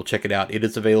other people check it out. It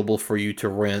is available for you to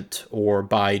rent or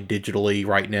buy digitally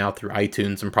right now through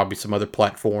iTunes and probably some other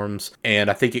platforms, and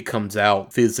I think it comes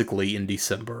out physically in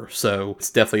December, so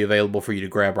it's definitely available for you to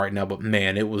grab right now. But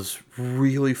man, it was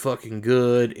really fucking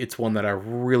good. It's one that I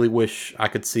really wish I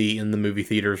could see in the movie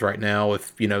theaters right now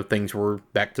if, things were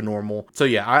back to normal. So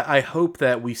yeah, I hope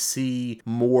that we see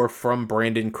more from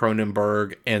Brandon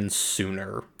Cronenberg and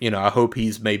sooner. I hope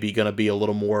he's maybe going to be a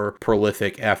little more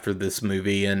prolific after this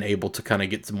movie and able to kind of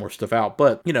get some more stuff out.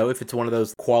 But, if it's one of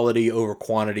those quality over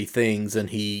quantity things and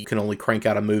he can only crank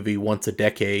out a movie once a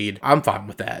decade, I'm fine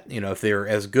with that. If they're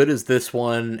as good as this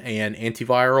one and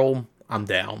Antiviral, I'm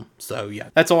down. So yeah,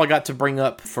 that's all I got to bring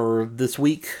up for this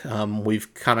week.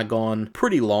 We've kind of gone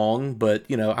pretty long, but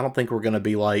I don't think we're going to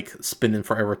be spending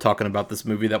forever talking about this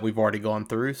movie that we've already gone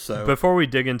through. So before we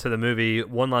dig into the movie,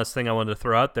 one last thing I wanted to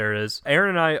throw out there is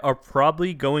Aaron and I are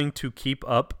probably going to keep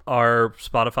up our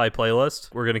Spotify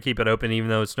playlist. We're going to keep it open even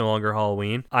though it's no longer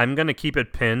Halloween. I'm going to keep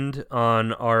it pinned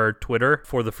on our Twitter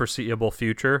for the foreseeable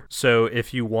future. So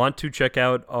if you want to check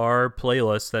out our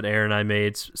playlist that Aaron and I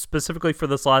made specifically for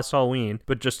this last Halloween,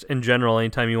 but just in general,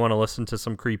 anytime you want to listen to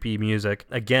some creepy music,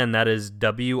 again, that is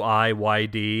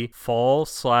WIYD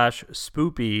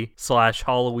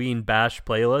fall/spoopy/Halloween bash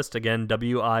playlist. Again,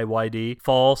 WIYD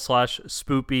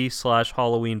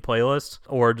fall/spoopy/Halloween playlist,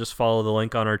 or just follow the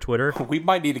link on our Twitter. We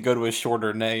might need to go to a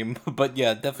shorter name, but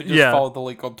yeah, definitely just follow the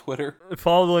link on Twitter.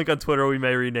 Follow the link on Twitter. We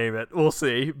may rename it. We'll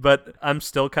see. But I'm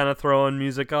still kind of throwing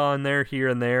music on there here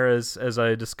and there as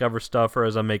I discover stuff or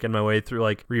as I'm making my way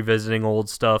through revisiting old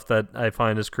stuff that I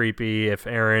find is creepy. If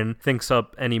Aaron thinks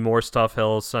up any more stuff,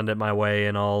 he'll send it my way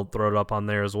and I'll throw it up on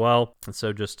there as well. And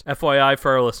so just FYI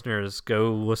for our listeners,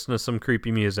 go listen to some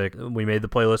creepy music. We made the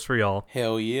playlist for y'all.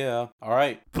 Hell yeah. All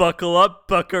right. Buckle up,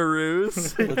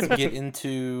 buckaroos. Let's get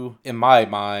into, in my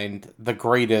mind, the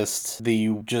greatest,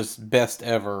 the just best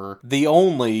ever, the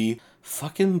only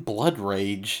fucking Blood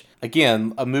Rage.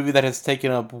 Again, a movie that has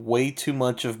taken up way too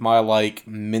much of my,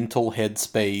 mental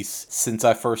headspace since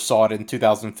I first saw it in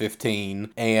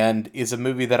 2015, and is a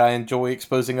movie that I enjoy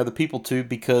exposing other people to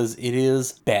because it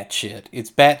is batshit. It's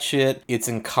batshit, it's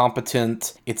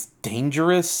incompetent, it's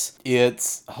dangerous,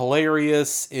 it's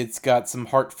hilarious, it's got some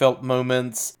heartfelt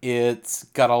moments, it's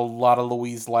got a lot of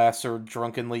Louise Lasser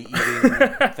drunkenly eating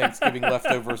Thanksgiving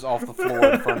leftovers off the floor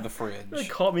in front of the fridge. It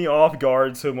caught me off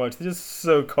guard so much. It just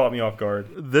so caught me off guard.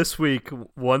 This week,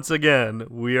 once again,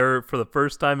 we are, for the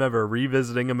first time ever,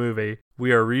 revisiting a movie.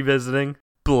 We are revisiting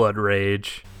Blood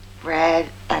Rage. Brad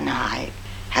and I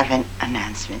have an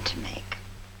announcement to make.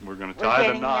 We're going to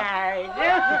tie the knot.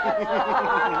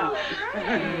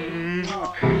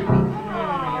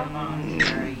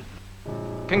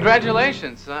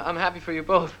 Congratulations. I'm happy for you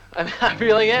both. I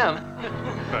really am.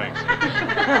 Thanks.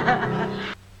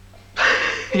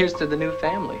 Here's to the new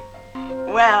family.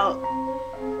 Well,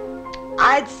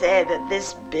 I'd say that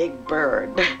this big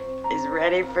bird is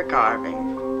ready for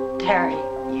carving. Terry,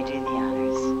 you do the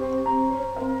honors.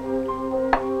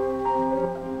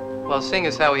 Well, seeing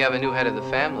as how we have a new head of the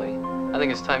family, I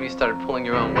think it's time you started pulling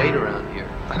your own weight around here.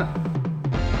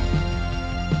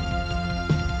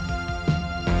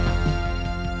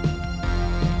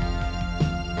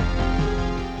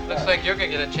 Looks like fact, you're gonna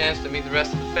get a chance to meet the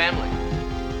rest of the family.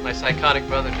 My psychotic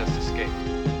brother just escaped.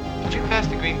 Could you pass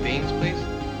the green beans, please?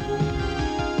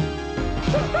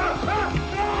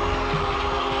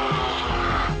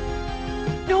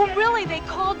 No, really, they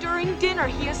called during dinner.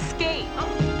 He escaped.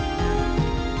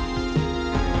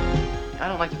 I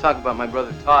don't like to talk about my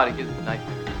brother Todd. He gives me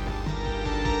nightmares.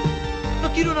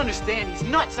 Look, you don't understand. He's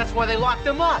nuts. That's why they locked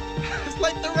him up. It's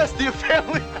like the rest of your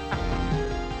family.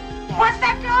 What's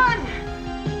that gun?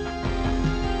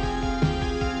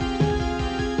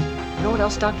 You know what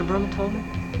else Dr. Berman told me?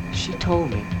 She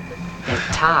told me that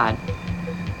Todd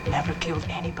never killed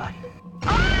anybody.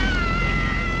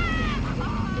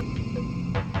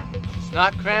 It's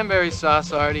not cranberry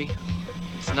sauce, Artie.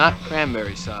 It's not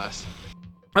cranberry sauce.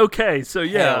 Okay, so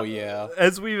yeah, Hell yeah.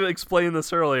 As we explained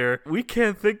this earlier, we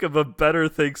can't think of a better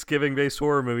Thanksgiving-based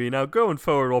horror movie. Now, going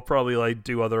forward, we'll probably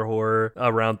do other horror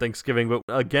around Thanksgiving, but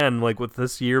again, with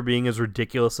this year being as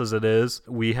ridiculous as it is,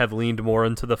 we have leaned more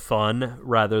into the fun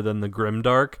rather than the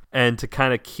grimdark, and to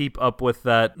kind of keep up with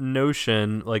that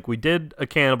notion, we did a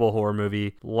cannibal horror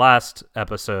movie last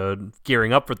episode,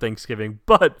 gearing up for Thanksgiving,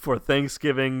 but for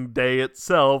Thanksgiving Day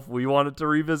itself, we wanted to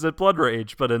revisit Blood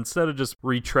Rage, but instead of just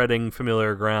retreading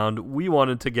familiar ground, we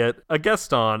wanted to get a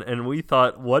guest on, and we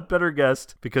thought, what better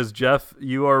guest, because Jeff,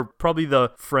 you are probably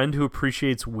the friend who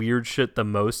appreciates weird shit the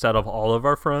most out of all of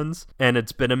our friends, and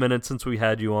it's been a minute since we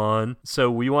had you on,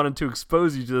 so we wanted to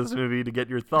expose you to this movie to get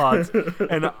your thoughts.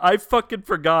 And I fucking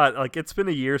forgot, it's been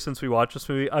a year since we watched this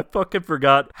movie, I fucking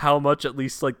forgot how much at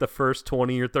least the first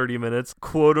 20 or 30 minutes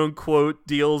quote unquote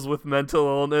deals with mental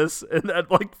illness in that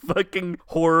fucking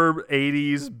horror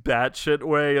 80s batshit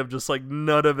way of just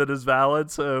none of it is valid.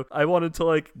 So I wanted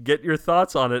to get your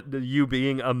thoughts on it, you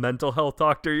being a mental health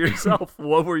doctor yourself.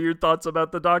 What were your thoughts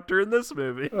about the doctor in this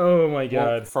movie? Oh my god.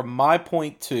 Well, from my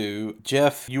point too,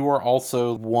 Jeff, you are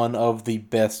also one of the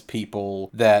best people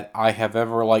that I have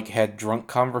ever had drunk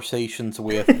conversations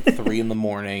with at 3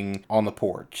 a.m. on the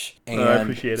porch. And I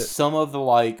appreciate it. Some of the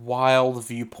wild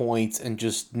viewpoints and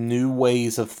just new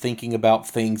ways of thinking about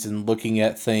things and looking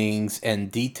at things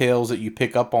and details that you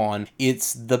pick up on,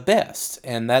 it's the best.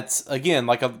 And that's, again,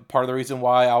 a part of the reason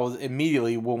why I was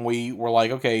immediately, when we were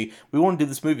okay, we want to do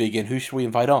this movie again, who should we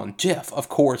invite on? Jeff, of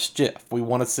course, Jeff. We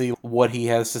want to see what he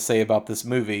has to say about this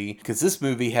movie, because this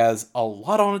movie has a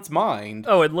lot on its mind.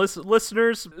 Oh, and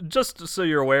listeners, just so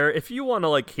you're aware, if you want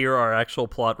to hear our actual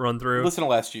plot run through, listen to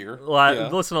last year.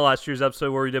 Listen to last year's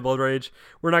episode where we did Blood Rage.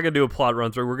 We're not going to do a plot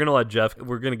run through. We're going to let Jeff,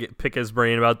 we're going to pick his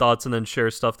brain about thoughts and then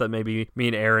share stuff that maybe me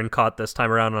and Aaron caught this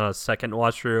time around on a second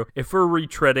watch through. If we're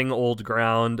retreading old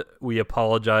ground, we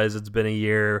apologize. It's been a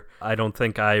year. I don't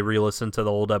think I re-listened to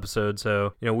the old episode,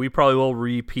 so we probably will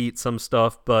repeat some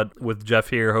stuff, but with Jeff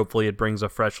here, hopefully it brings a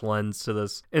fresh lens to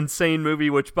this insane movie,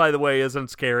 which, by the way, isn't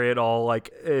scary at all.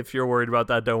 If you're worried about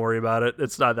that, don't worry about it.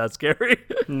 It's not that scary.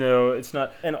 No, it's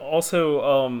not. And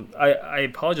also, I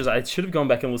apologize. I should have gone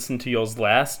back and listened to y'all's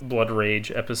last Blood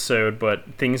Rage episode,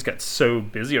 but things got so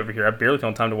busy over here. I barely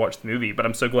found time to watch the movie, but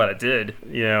I'm so glad I did.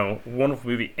 Wonderful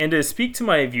movie. And to speak to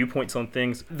my viewpoints on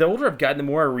things, the older I've gotten, the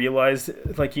more I realized,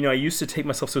 I used to take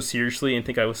myself so seriously and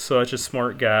think I was such a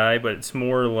smart guy, but it's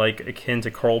more akin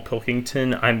to Carl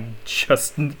Pilkington. I'm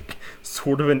just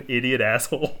sort of an idiot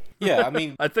asshole. Yeah, I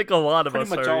mean, I think a lot of us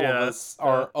pretty much all of us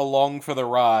are along for the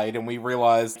ride, and we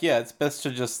realize, it's best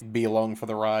to just be along for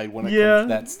the ride when it comes to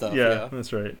that stuff. Yeah,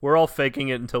 that's right. We're all faking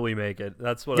it until we make it.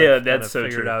 That's what I've kind of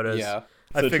figured out as. Yeah.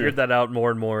 I figured that out more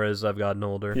and more as I've gotten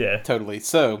older. Yeah. Totally.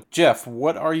 So, Jeff,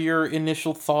 what are your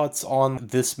initial thoughts on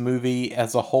this movie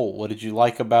as a whole? What did you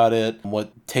like about it?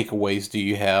 What takeaways do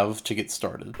you have to get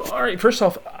started? All right, first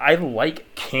off, I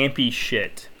like campy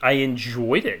shit. I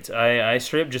enjoyed it. I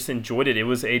straight up just enjoyed it. It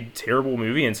was a terrible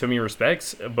movie in so many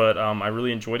respects, but I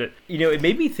really enjoyed it. It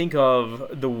made me think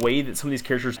of the way that some of these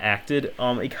characters acted.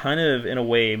 It kind of, in a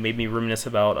way, made me reminisce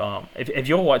about... Have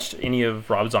y'all watched any of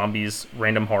Rob Zombie's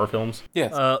random horror films?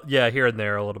 Yes. Yeah, here and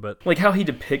there a little bit. How he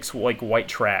depicts, white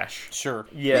trash. Sure.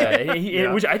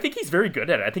 Yeah, which I think he's very good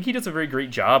at it. I think he does a very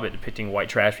great job at depicting white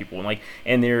trash people.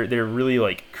 And they're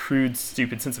really, crude,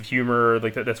 stupid sense of humor,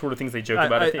 that sort of things they joke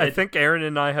about. I think Aaron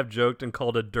and I have joked and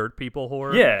called it dirt people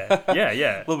horror. Yeah.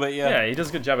 A little bit, yeah. Yeah, he does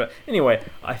a good job of it. Anyway,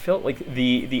 I felt like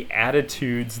the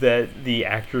attitudes that the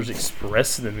actors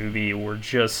expressed in the movie were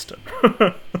just...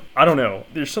 I don't know.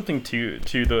 There's something to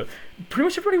pretty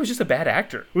much everybody was just a bad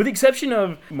actor. With the exception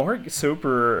of Mark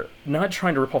Soper, not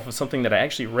trying to rip off of something that I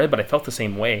actually read, but I felt the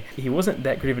same way. He wasn't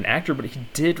that great of an actor, but he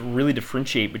did really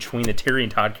differentiate between the Terry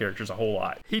and Todd characters a whole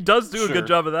lot. He does do a good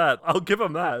job of that. I'll give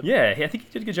him that. Yeah, I think he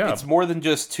did a good job. It's more than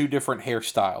just two different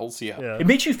hairstyles, yeah. It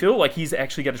makes you feel like he's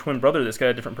actually got a twin brother that's got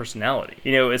a different personality.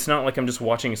 You know, it's not like I'm just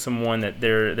watching someone that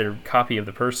their copy of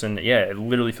the person. Yeah, it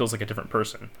literally feels like a different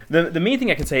person. The main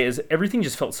thing I can say is everything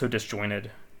just felt so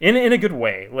disjointed. In a good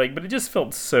way, but it just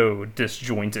felt so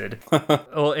disjointed.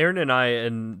 Well, Aaron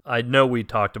and I know we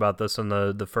talked about this in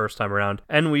the first time around,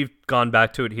 and we've gone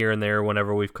back to it here and there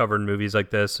whenever we've covered movies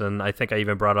like this, and I think I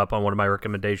even brought up on one of my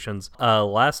recommendations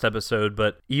last episode,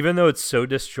 but even though it's so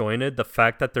disjointed, the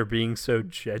fact that they're being so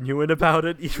genuine about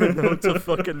it, even though it's a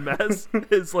fucking mess,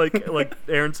 is like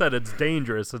Aaron said, it's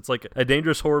dangerous. It's like a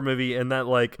dangerous horror movie in that,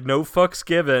 no fucks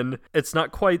given. It's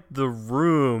not quite The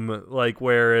Room,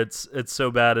 where it's so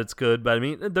bad it's good, but I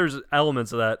mean, there's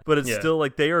elements of that, but it's still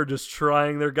they are just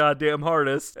trying their goddamn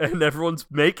hardest, and everyone's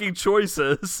making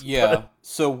choices. Yeah.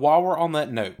 So while we're on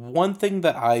that note, one thing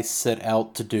that I set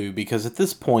out to do, because at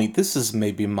this point, this is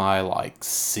maybe my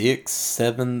 6th,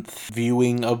 7th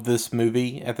viewing of this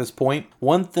movie at this point.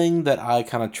 One thing that I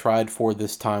kind of tried for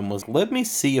this time was, let me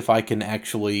see if I can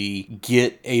actually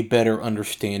get a better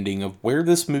understanding of where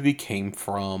this movie came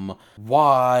from,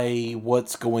 why,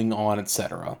 what's going on,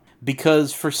 etc.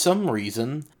 Because for some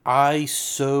reason, I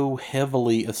so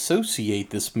heavily associate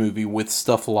this movie with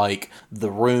stuff like The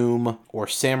Room, or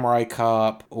Samurai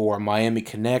Cop, or Miami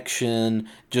Connection,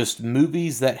 just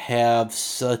movies that have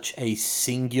such a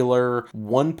singular,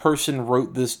 one person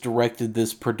wrote this, directed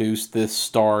this, produced this,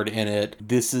 starred in it.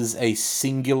 This is a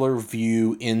singular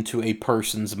view into a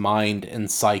person's mind and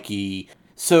psyche.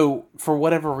 So, for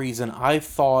whatever reason, I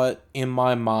thought in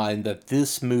my mind that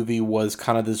this movie was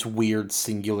kind of this weird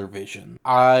singular vision.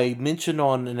 I mentioned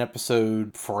on an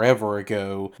episode forever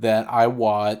ago that I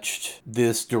watched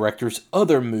this director's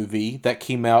other movie that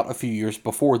came out a few years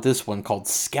before this one called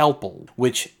Scalpel,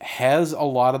 which has a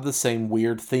lot of the same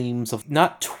weird themes of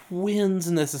not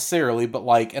twins necessarily, but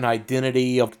an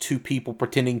identity of two people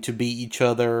pretending to be each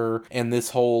other, and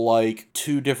this whole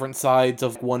two different sides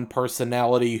of one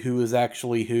personality who is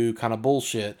actually who kind of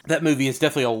bullshit. That movie is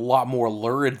definitely a lot more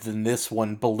lurid than this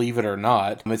one, believe it or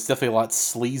not. It's definitely a lot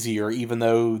sleazier, even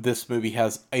though this movie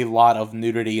has a lot of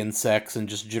nudity and sex and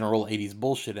just general 80s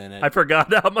bullshit in it. I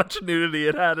forgot how much nudity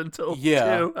it had until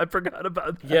 2. I forgot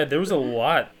about that. Yeah, there was a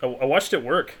lot. I watched it at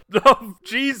work. Oh,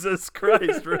 Jesus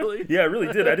Christ, really? Yeah, I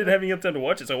really did. I didn't have any time to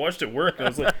watch it, so I watched it at work. And I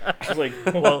was like,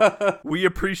 well, we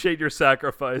appreciate your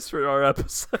sacrifice for our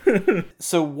episode.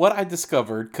 So what I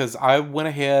discovered, because I went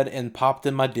ahead and popped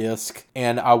in my disc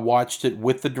and I watched it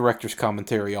with the director's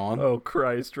commentary on. Oh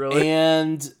Christ, really?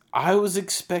 And I was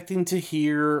expecting to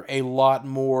hear a lot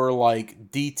more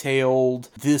detailed,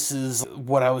 this is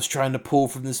what I was trying to pull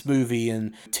from this movie,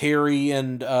 and Terry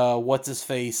and what's his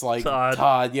face,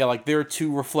 Todd, yeah, they're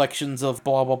two reflections of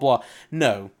blah blah blah.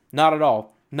 No, not at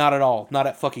all. Not at all. Not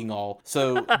at fucking all.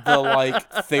 So the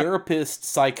therapist,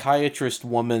 psychiatrist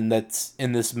woman that's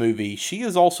in this movie, she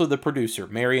is also the producer,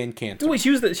 Marianne Cantor. Oh, wait, she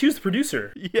was the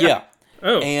producer. Yeah.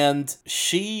 Oh. And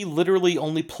she literally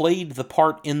only played the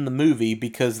part in the movie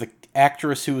because the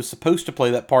actress who was supposed to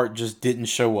play that part just didn't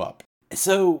show up.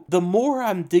 So, the more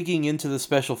I'm digging into the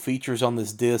special features on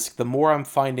this disc, the more I'm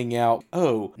finding out,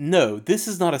 oh, no, this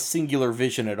is not a singular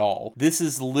vision at all. This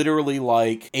is literally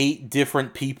 8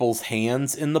 different people's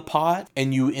hands in the pot,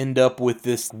 and you end up with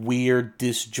this weird,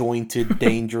 disjointed,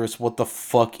 dangerous, what the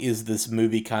fuck is this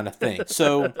movie kind of thing.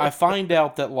 So, I find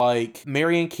out that,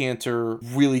 Marianne Cantor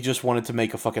really just wanted to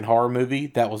make a fucking horror movie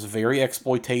that was very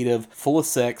exploitative, full of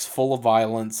sex, full of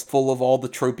violence, full of all the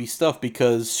tropey stuff,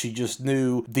 because she just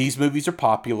knew these movies are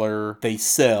popular, they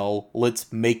sell,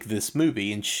 let's make this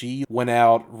movie. And she went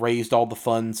out, raised all the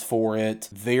funds for it,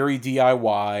 very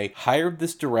DIY, hired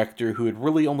this director who had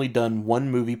really only done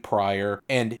one movie prior,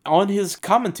 and on his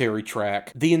commentary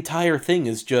track, the entire thing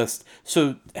is just,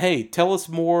 so, hey, tell us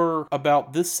more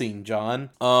about this scene,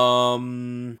 John.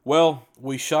 Well,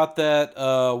 we shot that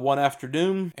one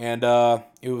afternoon, and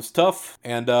it was tough,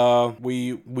 and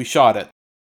we shot it.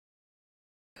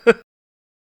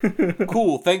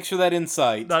 Cool, thanks for that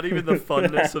insight. Not even the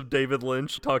funness of David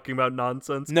Lynch talking about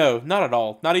nonsense. No, not at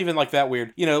all. Not even that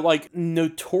weird.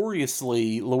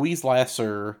 Notoriously, Louise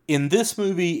Lasser, in this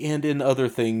movie and in other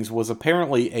things, was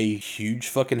apparently a huge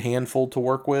fucking handful to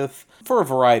work with for a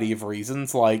variety of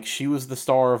reasons. She was the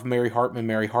star of Mary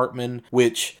Hartman,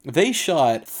 which they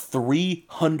shot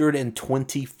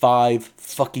 325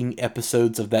 fucking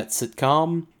episodes of that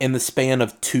sitcom in the span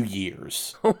of 2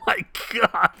 years. Oh my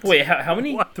God. Wait, how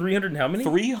many? What? 300 and how many?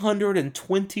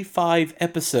 325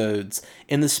 episodes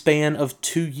in the span of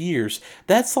 2 years.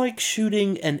 That's like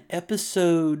shooting an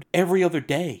episode every other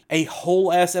day. A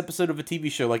whole ass episode of a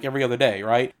TV show like every other day,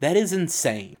 right? That is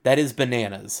insane. That is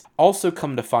bananas. Also,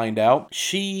 come to find out,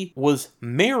 she was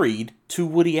married to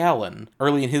Woody Allen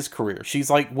early in his career. She's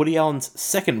like Woody Allen's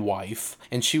second wife,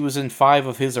 and she was in 5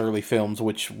 of his early films,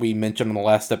 which we mentioned in the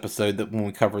last episode that when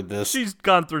we covered this. She's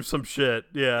gone through some shit,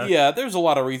 yeah. Yeah, there's a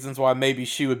lot of reasons why maybe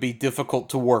she would be difficult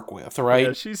to work with, right?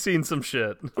 Yeah, she's seen some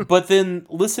shit. But then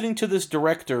listening to this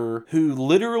director who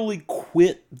literally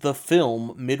quit the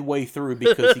film midway through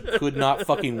because he could not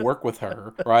fucking work with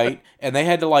her, right? And they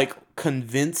had to like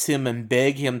convince him and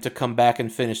beg him to come back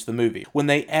and finish the movie. When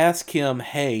they asked him,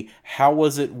 hey, how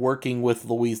was it working with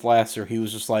Louise Lasser? He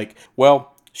was just like,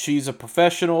 well, she's a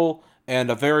professional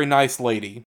and a very nice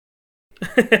lady.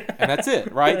 And that's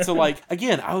it, right? So, like,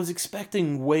 again, I was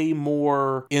expecting way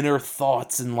more inner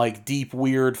thoughts and, like, deep,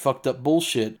 weird, fucked up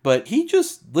bullshit, but he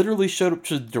just literally showed up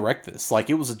to direct this. Like,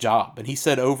 it was a job. And he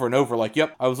said over and over, like,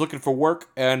 yep, I was looking for work,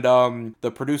 and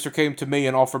the producer came to me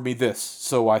and offered me this.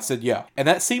 So I said, yeah. And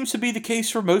that seems to be the case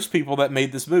for most people that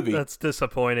made this movie. That's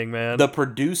disappointing, man. The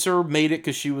producer made it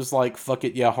because she was like, fuck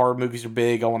it, yeah, horror movies are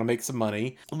big, I want to make some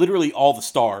money. Literally all the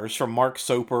stars, from Mark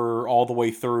Soper all the way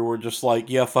through, were just like,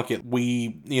 yeah, fuck it, we're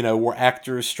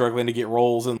actors struggling to get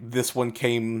roles, and this one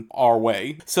came our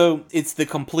way. So it's the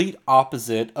complete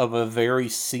opposite of a very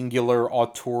singular,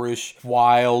 auteurish,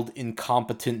 wild,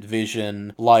 incompetent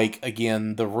vision, like,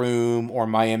 again, The Room or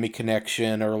Miami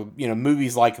Connection or,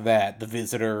 movies like that, The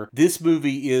Visitor. This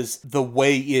movie is the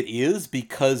way it is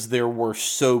because there were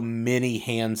so many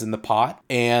hands in the pot,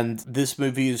 and this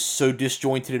movie is so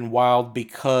disjointed and wild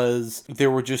because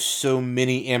there were just so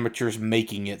many amateurs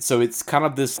making it. So it's kind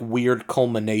of this weird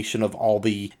culmination of all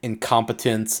the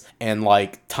incompetence and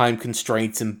like time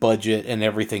constraints and budget and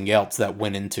everything else that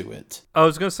went into it. I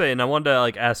was gonna say, and I wanted to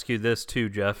like ask you this too,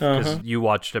 Jeff, because you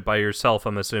watched it by yourself,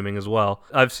 I'm assuming, as well.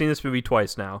 I've seen this movie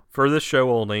twice now for this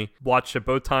show only. Watched it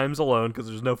both times alone because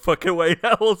there's no fucking way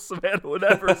else Savannah would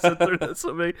ever sit through this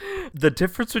with me. The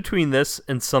difference between this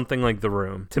and something like The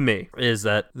Room, to me, is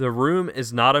that The Room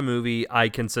is not a movie I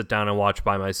can sit down and watch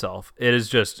by myself. It is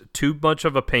just too much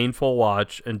of a painful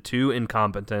watch and too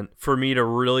incompetent for me to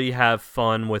really have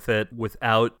fun with it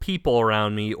without people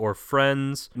around me or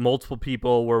friends, multiple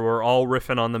people where we're all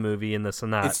riffing on the movie and this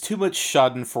and that. It's too much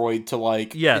Schadenfreude to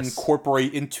like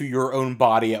incorporate into your own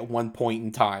body at one point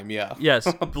in time, yeah.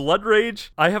 Yes, Blood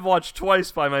Rage, I have watched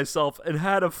twice by myself and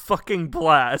had a fucking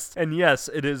blast. And yes,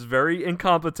 it is very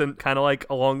incompetent, kind of like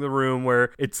Along the Room,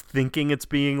 where it's thinking it's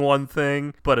being one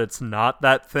thing, but it's not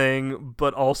that thing.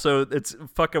 But also, it's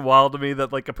fucking wild to me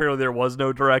that like apparently there was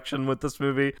no direction with this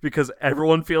movie because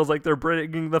everyone feels like they're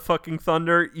bringing the fucking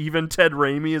thunder. Even Ted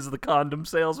Raimi is the condom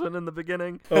salesman in the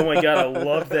beginning. Oh my god, I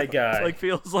love that guy. Like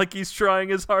feels like he's trying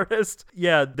his hardest.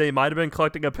 Yeah, they might have been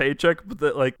collecting a paycheck, but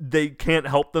that like they can't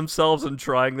help themselves in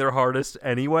trying their hardest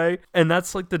anyway. And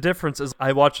that's like the difference is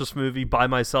I watched this movie by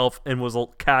myself and was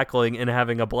cackling and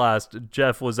having a blast.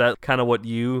 Jeff, was that kind of what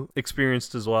you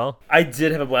experienced as well? I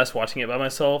did have a blast watching it by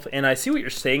myself, and I see what you're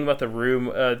saying about The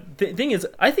Room. Thing is,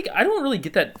 I think I don't really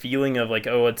get that feeling of like,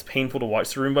 oh, it's painful to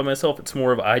watch The Room by myself. It's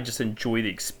more of I just enjoy the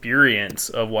experience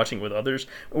of watching it with others.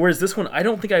 Whereas this one, I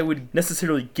don't think I would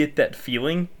necessarily get that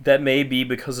feeling. That may be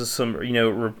because of some,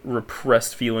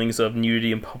 repressed feelings of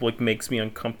nudity in public makes me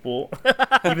uncomfortable.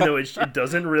 Even though it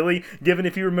doesn't really. Given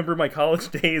if you remember my college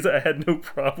days, I had no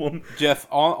problem. Jeff,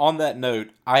 on that note,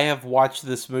 I have watched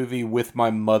this movie with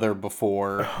my mother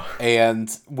before,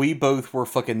 and we both were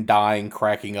fucking dying,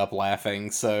 cracking up,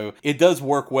 laughing. So it does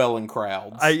work well in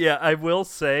crowds. I will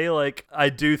say, like, I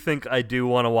do think I do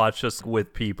want to watch this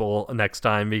with people next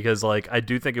time because, like, I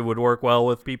do think it would work well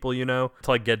with people, to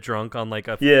like get drunk on like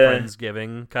a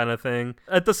Friendsgiving kind of thing.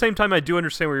 At the same time, I do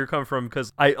understand where you're coming from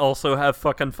because I also have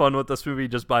fucking fun with this movie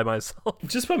just by myself.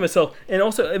 Just by myself, and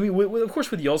also, I mean, of course,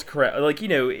 with y'all's crowd, like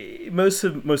most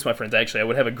of my friends actually, I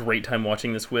would have a great time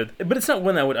watching this with. But it's not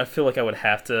one I feel like I would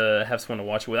have to have someone to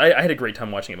watch it with. I had a great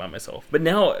time watching it by myself. But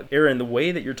now, Aaron, the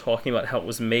way that you're talking about how it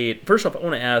was made, first off, I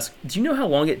want to ask, do you know how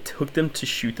long it took them to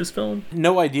shoot this film?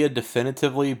 No idea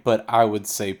definitively, but I would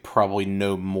say probably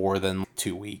no more than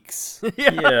 2 weeks.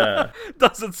 Yeah.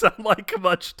 Doesn't sound like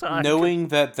much time. Knowing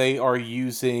that they are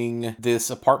using this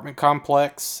apartment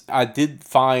complex, I did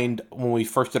find when we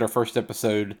first did our first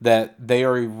episode that they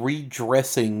are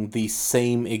redressing the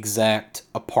same exact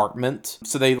apartment.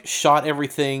 So they shot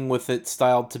everything with it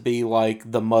styled to be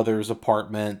like the mother's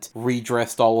apartment,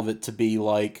 redressed all of it to be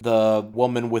like the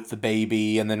woman with the baby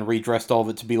be, and then redressed all of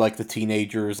it to be like the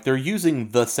teenagers. They're using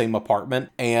the same apartment,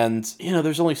 and, you know,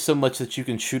 there's only so much that you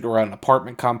can shoot around an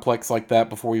apartment complex like that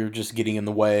before you're just getting in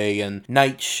the way, and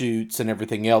night shoots and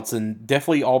everything else, and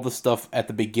definitely all the stuff at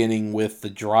the beginning with the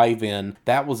drive-in,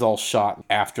 that was all shot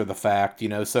after the fact, you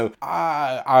know, so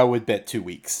I would bet 2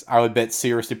 weeks. I would bet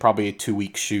seriously probably a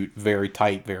 2-week shoot, very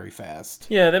tight, very fast.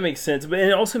 Yeah, that makes sense, but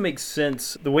it also makes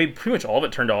sense the way pretty much all of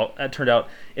it turned out,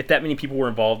 if that many people were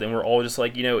involved and we're all just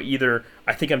like, you know, either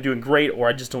I think I'm doing great or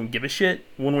I just don't give a shit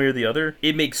one way or the other.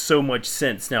 It makes so much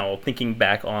sense now thinking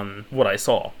back on what I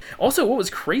saw. Also, what was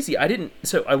crazy, I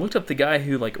looked up the guy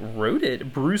who like wrote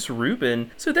it, Bruce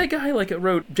Rubin. So that guy like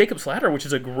wrote Jacob's Ladder, which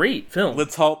is a great film.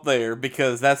 Let's halt there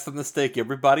because that's the mistake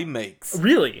everybody makes.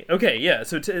 Really? Okay, yeah.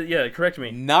 So correct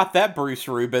me. Not that Bruce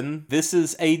Rubin. This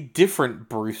is a different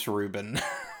Bruce Rubin.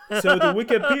 So the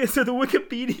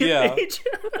Wikipedia page.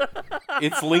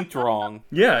 It's linked wrong.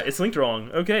 Yeah, it's linked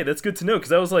wrong. Okay, that's good to know,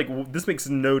 because I was like, this makes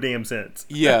no damn sense.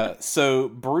 Yeah, so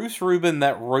Bruce Rubin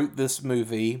that wrote this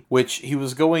movie, which he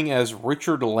was going as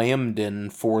Richard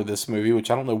Lambden for this movie,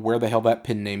 which I don't know where the hell that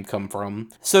pen name come from.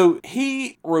 So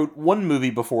he wrote one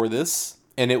movie before this,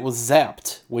 and it was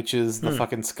Zapped, which is the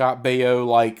fucking Scott Baio,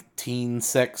 like, teen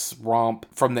sex romp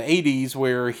from the 80s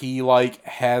where he, like,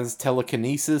 has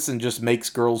telekinesis and just makes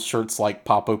girls' shirts, like,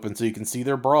 pop open so you can see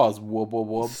their bras. Whoop, whoop,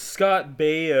 whoop. Scott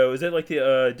Baio. Is that like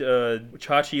the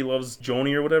Chachi Loves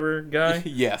Joni or whatever guy?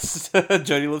 Yes.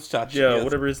 Joni Loves Chachi. Yeah, yes.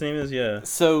 Whatever his name is, yeah.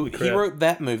 So he wrote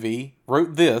that movie,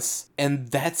 wrote this, and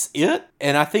that's it?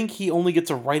 And I think he only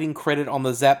gets a writing credit on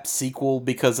the Zapped sequel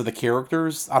because of the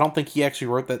characters. I don't think he actually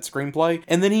wrote that screenplay.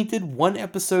 And then he did one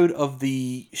episode of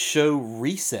the show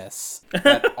Recess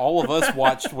that all of us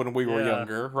watched when we were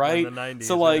younger, right? In the 90s,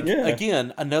 so, like,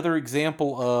 again, another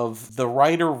example of the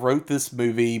writer wrote this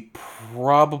movie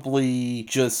probably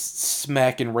just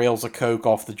smacking rails of coke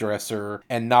off the dresser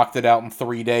and knocked it out in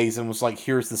 3 days and was like,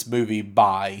 here's this movie,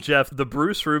 bye. Jeff, the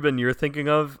Bruce Rubin you're thinking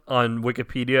of on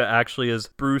Wikipedia actually is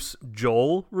Bruce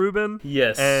Joel Rubin.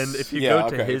 Yes. And if you go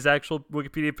to his actual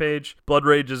Wikipedia page, Blood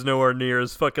Rage is nowhere near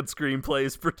as fucking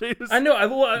screenplays produced. I know. I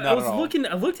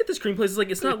looked at the screenplays. It's like,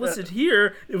 it's not listed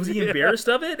here. Was he embarrassed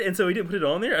of it, and so he didn't put it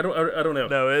on there? I don't know.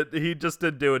 No, he just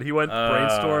didn't do it. He went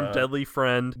Brainstorm, Deadly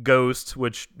Friend, Ghost,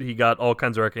 which he got all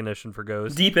kinds of recognition for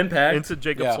Ghost. Deep Impact. Into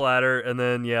Jacob's Ladder, and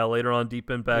then, later on,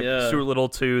 Deep Impact. Yeah. Stuart Little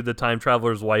 2, The Time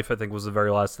Traveler's Wife, I think was the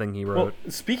very last thing he wrote.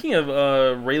 Well, speaking of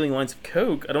railing lines of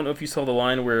coke, I don't know if you saw the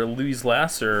line where Louise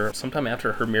Lasser, sometime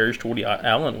after her marriage to Woody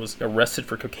Allen, was arrested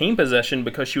for cocaine possession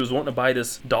because she was wanting to buy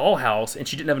this dollhouse, and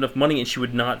she didn't have enough money, and she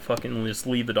would not fucking just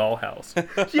leave the dollhouse.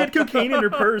 She had cocaine in her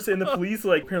purse, and the police,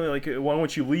 apparently, why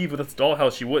won't you leave with this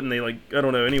dollhouse? She wouldn't. They, I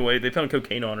don't know. Anyway, they found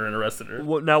cocaine on her and arrested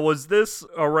her. Now, was this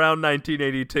around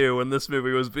 1982 when this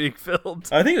movie was being filmed?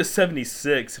 I think it was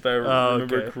 76, if I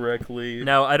remember correctly.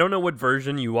 Now, I don't know what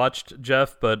version you watched,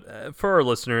 Jeff, but for our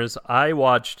listeners, I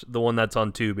watched the one that's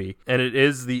on Tubi, and it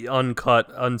is the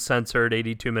uncut, uncensored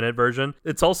 82-minute version.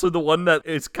 It's also the one that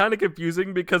is kind of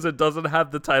confusing because it doesn't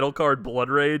have the title card Blood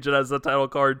Rage. It has the title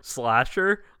card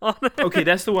Slasher on it. Okay,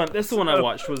 that's the one. That's the one I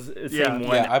watched. Was the same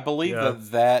one. Yeah, I believe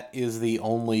that is the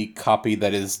only copy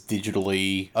that is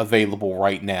digitally available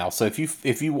right now. So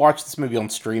if you watch this movie on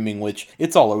streaming, which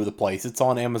it's all over the place, it's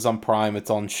on Amazon Prime, it's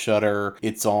on Shudder,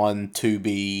 it's on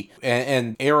Tubi,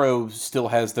 and Arrow still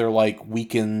has their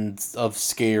weekends of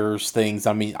scares things.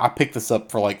 I mean, I picked this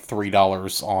up for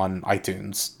 $3 on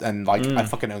iTunes, and I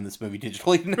fucking own this movie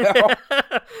digitally now.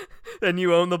 And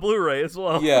you own the Blu-ray as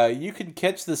well. Yeah, you can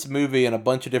catch this movie in a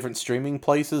bunch of different streaming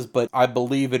places, but I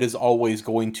believe it is always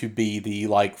going to be the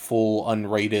full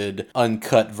unrated,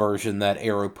 uncut version that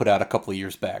Arrow put out a couple of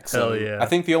years back. So hell yeah. I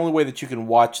think the only way that you can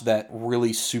watch that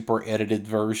really super edited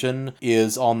version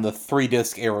is on the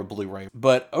 3-disc Arrow Blu-ray.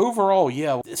 But overall,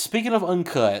 speaking of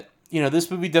uncut,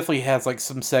 this movie definitely has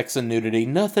some sex and nudity.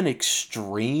 Nothing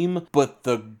extreme, but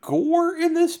the gore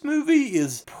in this movie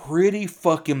is pretty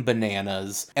fucking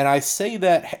bananas. And I say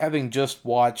that having just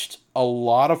watched a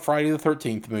lot of Friday the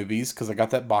 13th movies, because I got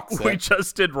that box set. We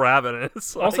just did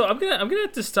Ravenous. Also, I'm gonna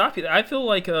have to stop you. I feel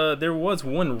like there was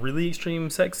one really extreme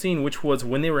sex scene, which was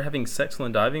when they were having sex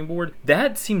on the diving board.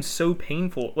 That seems so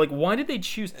painful. Why did they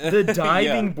choose the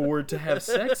diving board to have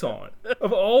sex on?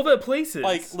 Of all the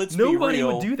places, let's nobody be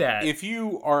real. would do that. If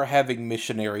you are having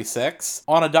missionary sex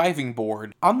on a diving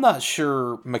board, I'm not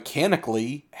sure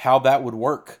mechanically how that would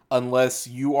work, unless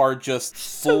you are just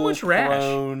so much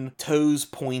rash, toes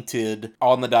pointed lifted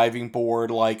on the diving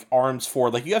board, like arms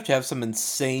forward. Like you have to have some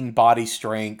insane body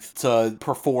strength to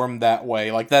perform that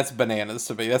way. Like that's bananas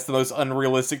to me. That's the most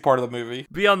unrealistic part of the movie.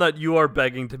 Beyond that, you are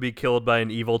begging to be killed by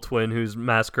an evil twin who's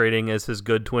masquerading as his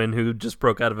good twin who just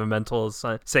broke out of a mental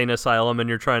insane asylum, and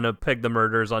you're trying to peg the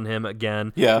murders on him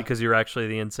again because you're actually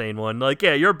the insane one. Like,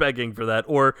 yeah, you're begging for that.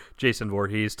 Or Jason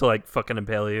Voorhees to like fucking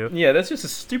impale you. Yeah, that's just a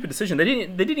stupid decision. They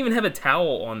didn't even have a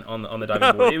towel on the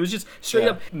diving board. It was just straight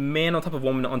up man on top of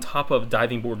woman on top of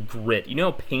diving board grit. You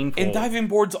know how painful. And diving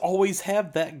boards always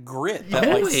have that grit, that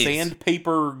like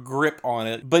sandpaper grip on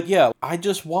it. But yeah, I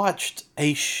just watched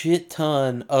a shit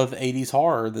ton of 80s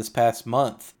horror this past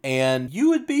month, and you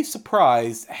would be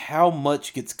surprised how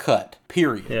much gets cut.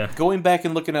 Period. Yeah. Going back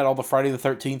and looking at all the Friday the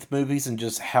 13th movies and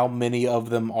just how many of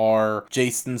them are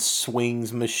Jason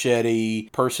swings machete,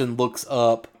 person looks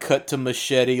up, cut to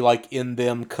machete, like in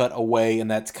them, cut away,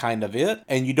 and that's kind of it.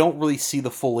 And you don't really see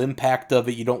the full impact of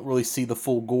it. You don't really see the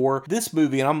full gore. This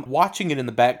movie, and I'm watching it in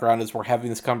the background as we're having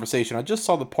this conversation, I just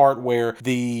saw the part where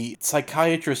the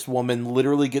psychiatrist woman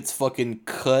literally gets fucking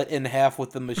cut in half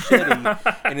with the machete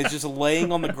and is just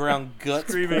laying on the ground,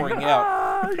 guts pouring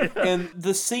out. And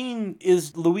the scene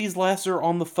is Louise Lasser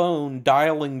on the phone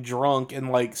dialing drunk and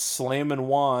like slamming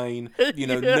wine, you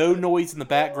know, no noise in the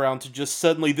background, to just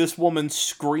suddenly this woman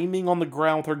screaming on the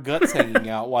ground with her guts hanging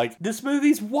out. Like, this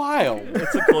movie's wild.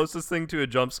 It's the closest thing to a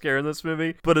jump scare in this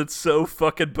movie, but it's so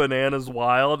fucking bananas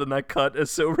wild, and that cut is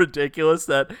so ridiculous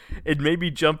that it made me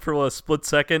jump for a split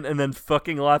second and then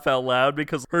fucking laugh out loud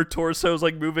because her torso is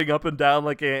like moving up and down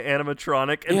like an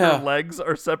animatronic, and her legs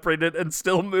are separated and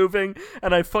still moving.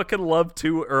 And I fucking loved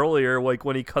too earlier, like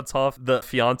when he cuts off the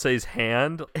fiance's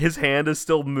hand, his hand is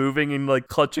still moving and like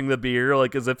clutching the beer,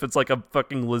 like as if it's like a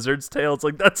fucking lizard's tail. It's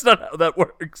like, that's not how that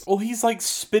works. Well, he's like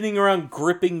spinning around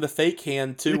gripping the fake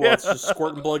hand too, while it's just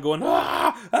squirting blood, going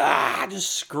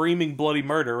just screaming bloody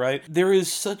murder, right? There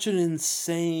is such an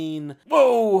insane,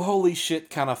 whoa, holy shit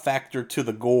kind of factor to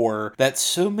the gore that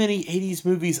so many 80s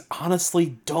movies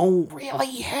honestly don't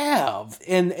really have.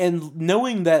 And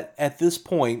knowing that at this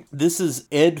point, this is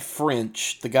Ed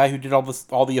French, the guy who did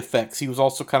all the effects. He was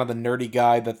also kind of the nerdy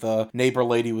guy that the neighbor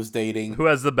lady was dating. Who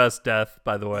has the best death,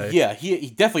 by the way. Yeah, he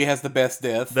definitely has the best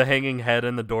death. The hanging head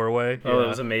in the doorway. Oh, it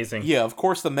was amazing. Yeah, of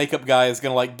course the makeup guy is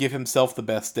going to like give himself the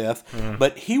best death.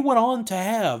 But he went on to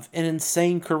have an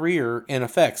insane career in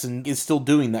effects and is still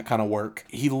doing that kind of work.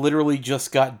 He literally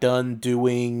just got done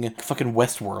doing fucking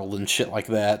Westworld and shit like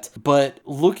that. But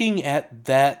looking at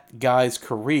that guy's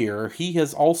career, he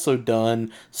has also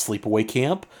done Sleepaway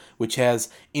Camp, which has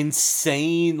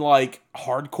insane, like,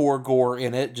 hardcore gore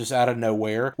in it, just out of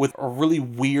nowhere, with a really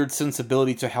weird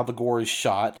sensibility to how the gore is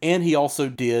shot. And he also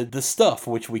did The Stuff,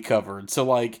 which we covered. So,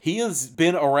 like, he has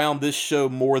been around this show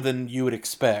more than you would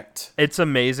expect. It's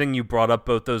amazing you brought up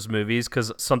both those movies,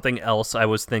 because something else I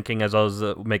was thinking as I was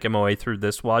making my way through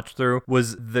this watch through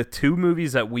was the two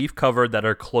movies that we've covered that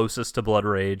are closest to Blood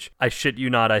Rage. I shit you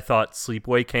not, I thought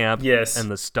Sleepaway Camp and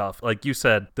The Stuff. Like you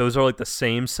said, those are like the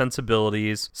same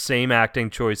sensibilities, same acting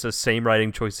choices, same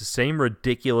writing choices, same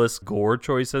ridiculous gore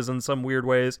choices in some weird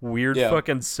ways, weird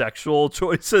fucking sexual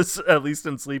choices, at least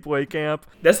in Sleepaway Camp.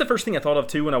 That's the first thing I thought of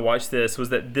too when I watched this, was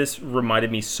that this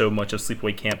reminded me so much of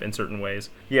Sleepaway Camp in certain ways.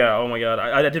 Yeah, oh my god,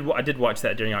 I did watch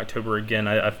that during October again.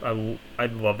 I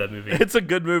love that movie. It's a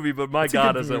good movie, but my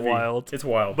god, is it wild. It's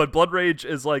wild. But Blood Rage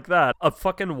is like that. A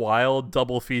fucking wild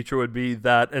double feature would be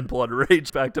that and Blood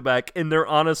Rage back to back, and there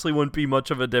honestly wouldn't be much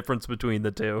of a difference between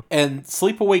the two. And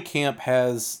Sleepaway Camp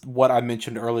has what I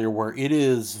mentioned earlier, where it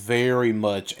is very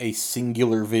much a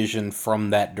singular vision from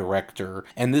that director.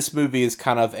 And this movie is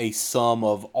kind of a sum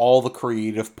of all the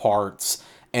creative parts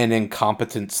and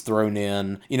incompetence thrown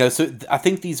in. You know, so I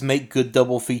think these make good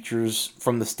double features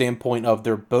from the standpoint of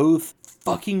they're both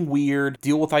fucking weird,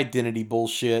 deal with identity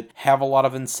bullshit, have a lot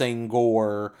of insane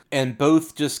gore, and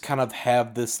both just kind of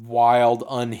have this wild,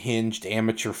 unhinged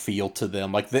amateur feel to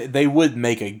them. Like, they would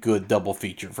make a good double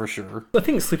feature for sure. I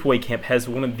think Sleepaway Camp has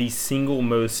one of the single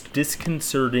most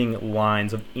disconcerting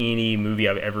lines of any movie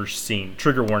I've ever seen.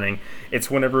 Trigger warning.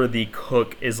 It's whenever the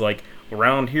cook is like,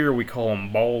 around here we call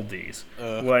them baldies.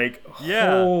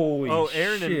 Holy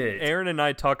shit. Aaron and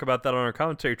I talk about that on our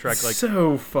commentary track. Like,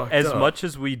 so fucked as up. much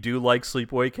as we do like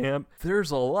Sleepaway Camp, there's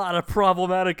a lot of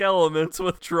problematic elements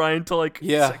with trying to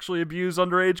sexually abuse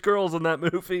underage girls in that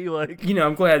movie. Like, you know,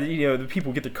 I'm glad the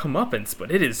people get their comeuppance,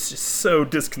 but it is just so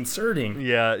disconcerting.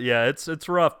 Yeah, it's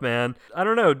rough, man. I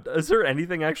don't know. Is there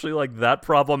anything actually like that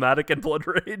problematic in Blood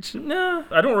Rage? No,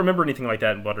 I don't remember anything like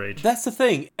that in Blood Rage. That's the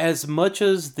thing. As much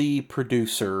as the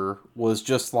producer was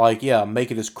just like, yeah,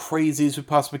 make it as crazy as we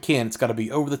possibly can. It's got to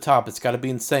be over the top. It's got to be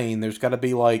insane. There's got to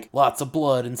be like lots of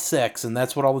blood and sex, and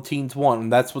that's what all the teens want,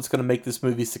 and that's what's going to make this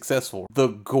movie successful. The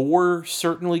gore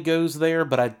certainly goes there,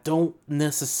 but I don't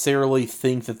necessarily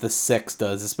think that the sex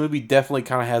does. This movie definitely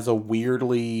kind of has a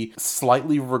weirdly,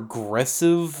 slightly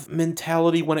regressive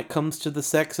mentality when it comes to the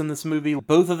sex in this movie.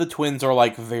 Both of the twins are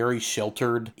like very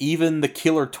sheltered. Even the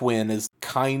killer twin is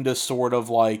kind of sort of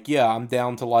like, yeah, I'm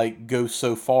down to like go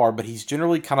so far, but he's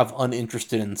generally kind of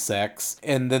uninterested in sex.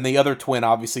 And then the other twin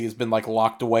obviously has been like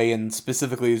locked away and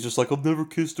specifically is just like, I've never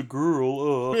kissed a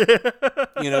girl.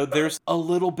 There's a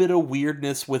little bit of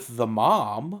weirdness with the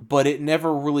mom, but it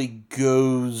never really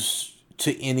goes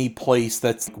to any place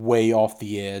that's way off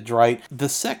the edge, right? The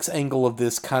sex angle of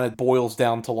this kind of boils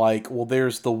down to like, well,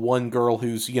 there's the one girl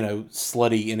who's,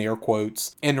 slutty in air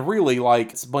quotes, and really like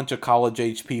it's a bunch of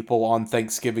college-age people on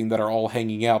Thanksgiving that are all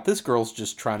hanging out. This girl's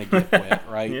just trying to get wet,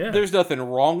 right? Yeah. There's nothing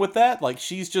wrong with that. Like,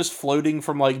 she's just floating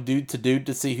from like dude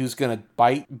to see who's gonna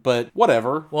bite, but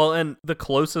whatever. Well, and the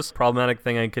closest problematic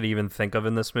thing I could even think of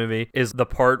in this movie is the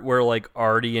part where like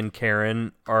Artie and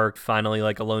Karen are finally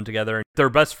like alone together. They're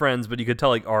best friends, but you could tell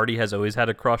like Artie has always had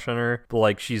a crush on her, but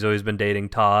like she's always been dating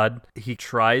Todd. He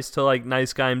tries to like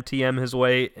nice guy him TM his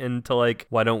way into like,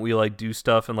 why don't we like do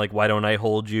stuff, and like, why don't I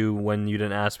hold you when you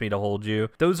didn't ask me to hold you?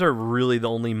 Those are really the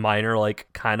only minor like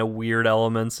kind of weird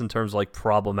elements in terms of like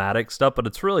problematic stuff, but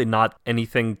it's really not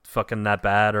anything fucking that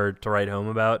bad or to write home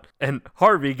about. And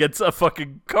Harvey gets a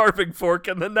fucking carving fork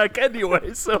in the neck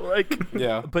anyway, so like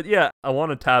yeah. But yeah, I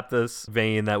want to tap this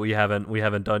vein that we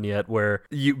haven't done yet, where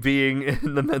you being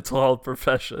in the mental health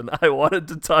profession, I wanted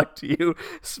to talk to you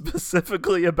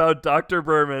specifically about Dr.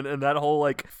 Berman and that whole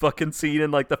like fucking scene in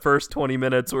like the first 20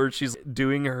 minutes where she's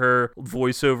doing her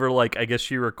voiceover, like I guess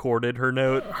she recorded her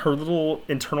note, her little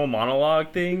internal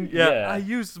monologue thing. Yeah. I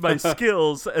used my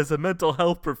skills as a mental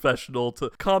health professional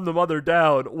to calm the mother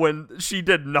down when she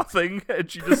did nothing, and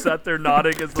she just sat there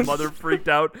nodding as the mother freaked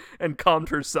out and calmed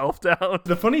herself down.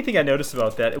 The funny thing I noticed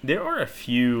about that, there are a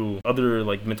few other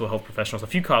like mental health professionals, a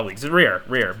few colleagues, rare,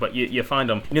 but you find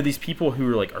them, these people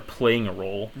who are playing a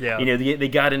role. Yeah. They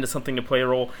got into something to play a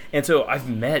role. And so I've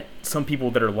met some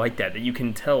people that are like that you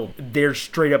can tell they're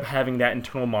straight up having that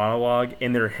internal monologue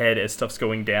in their head as stuff's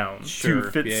going down to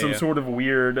fit some sort of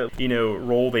weird,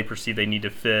 role they perceive they need to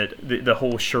fit, the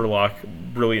whole Sherlock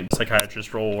brilliant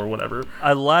psychiatrist role or whatever.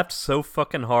 I laughed so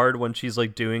fucking hard when she's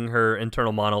like doing her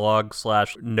internal monologue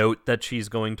 / note that she's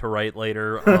going to write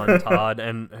later on Todd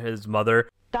and his mother.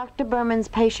 Dr. Berman's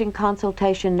patient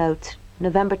consultation notes,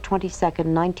 November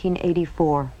 22nd,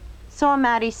 1984. Saw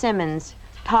Maddie Simmons,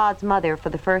 Todd's mother, for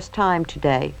the first time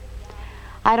today.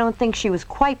 I don't think she was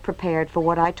quite prepared for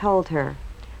what I told her,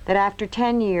 that after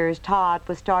 10 years, Todd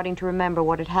was starting to remember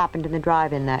what had happened in the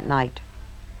drive-in that night.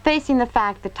 Facing the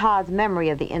fact that Todd's memory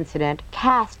of the incident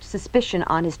cast suspicion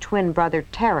on his twin brother,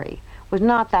 Terry, was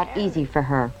not that easy for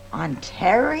her. On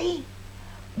Terry?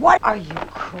 What, are you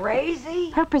crazy?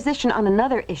 Her position on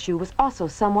another issue was also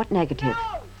somewhat negative.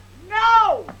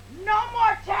 No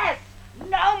more tests!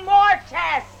 No more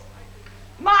tests!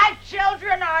 My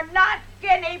children are not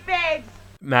guinea pigs!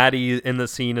 Maddie in the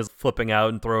scene is flipping out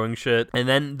and throwing shit, and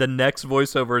then the next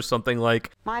voiceover is something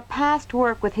like, my past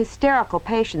work with hysterical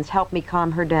patients helped me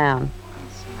calm her down.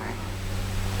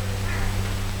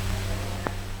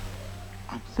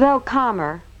 Though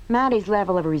calmer, Maddie's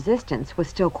level of resistance was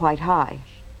still quite high.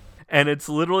 And it's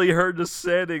literally her just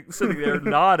sitting there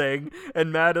nodding,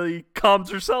 and Maddie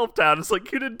calms herself down. It's like,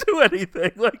 you didn't do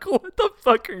anything. Like, what the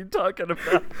fuck are you talking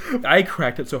about? I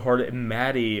cracked it so hard at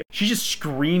Maddie. She's just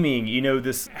screaming,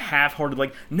 this half-hearted,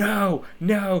 like, no,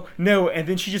 and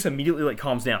then she just immediately, like,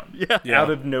 calms down. Yeah. Out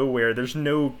of nowhere. There's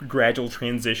no gradual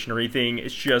transition or anything.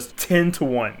 It's just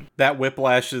 10-1. That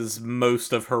whiplash is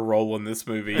most of her role in this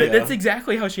movie. That's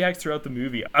exactly how she acts throughout the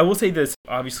movie. I will say this,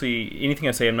 obviously, anything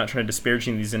I say, I'm not trying to disparage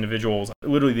these individuals.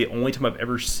 Literally the only time I've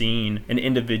ever seen an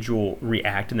individual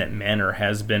react in that manner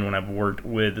has been when I've worked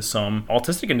with some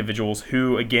autistic individuals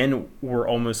who, again, were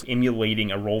almost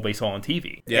emulating a role they saw on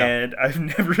TV. Yeah. And I've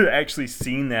never actually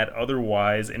seen that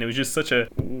otherwise, and it was just such a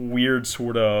weird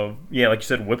sort of, like you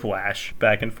said, whiplash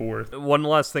back and forth. One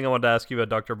last thing I wanted to ask you about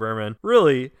Dr. Berman.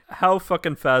 Really, how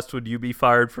fucking fast would you be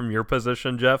fired from your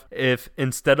position, Jeff, if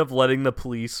instead of letting the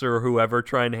police or whoever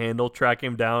try and track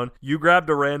him down, you grabbed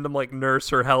a random, like,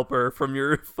 nurse or helper from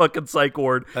your fucking psych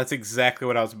ward? That's exactly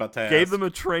what I was about to ask. Gave them a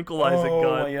tranquilizer tranquilizer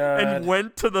gun and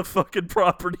went to the fucking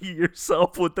property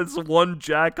yourself with this one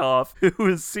jackoff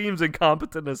who seems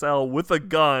incompetent as hell with a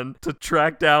gun to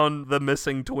track down the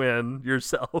missing twin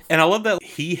yourself. And I love that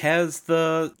he has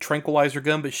the tranquilizer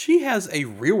gun, but she has a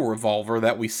real revolver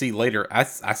that we see later. I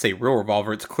say real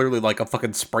revolver. It's clearly like a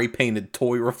fucking spray painted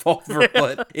toy revolver,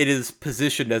 but it is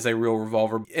positioned as a real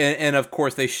revolver. And of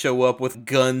course, they show up with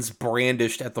guns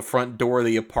brandished at the front door of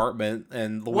the apartment.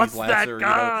 And Louise Lasser,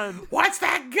 what's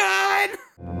that gun?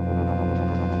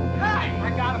 Hey,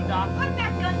 I got him, Doc. Put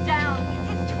that gun down.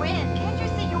 It's his twin. Can't you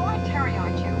see you're Terry,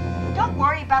 aren't you? Don't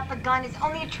worry about the gun. It's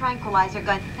only a tranquilizer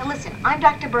gun. Now listen, I'm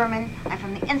Dr. Berman. I'm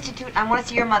from the Institute. I want to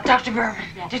see your mother. Dr. Berman,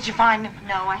 did you find him?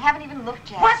 No, I haven't even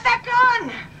looked yet. What's that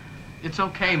gun? It's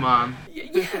okay, Mom.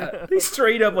 Yeah, they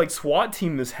straight up like SWAT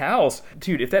team this house.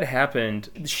 Dude, if that happened,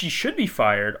 she should be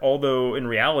fired. Although in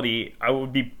reality, I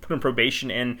would be put on probation,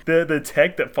 and the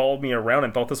tech that followed me around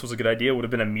and thought this was a good idea would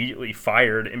have been immediately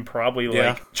fired and probably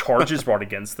like charges brought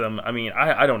against them. I mean,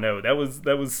 I don't know. That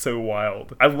was so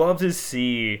wild. I love to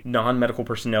see non-medical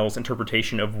personnel's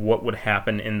interpretation of what would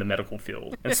happen in the medical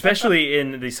field, especially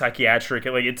in the psychiatric.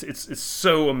 Like it's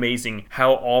so amazing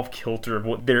how off kilter of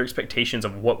what their expectations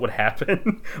of what would happen.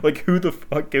 Like, who the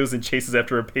fuck goes and chases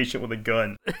after a patient with a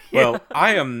gun? Well,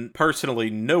 I am personally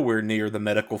nowhere near the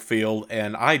medical field,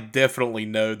 and I definitely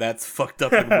know that's fucked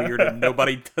up and weird, and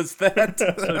nobody does that.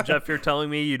 So, Jeff, you're telling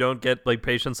me you don't get like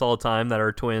patients all the time that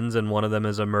are twins, and one of them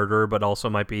is a murderer, but also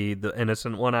might be the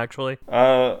innocent one, actually?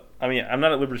 I mean, I'm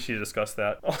not at liberty to discuss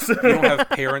that. Also, you don't have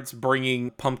parents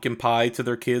bringing pumpkin pie to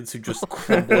their kids who just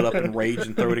crumble it up in rage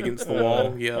and throw it against the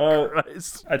wall. Yeah.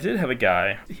 I did have a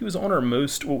guy. He was on our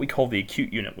most what we call the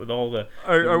acute unit with all the.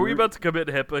 Are we about to commit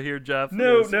HIPAA here, Jeff?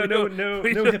 No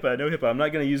HIPAA. I'm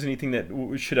not going to use anything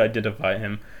that should identify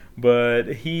him. But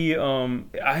he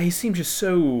seemed just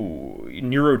so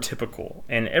neurotypical,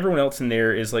 and everyone else in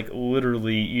there is like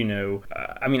literally,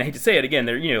 I mean, I hate to say it again,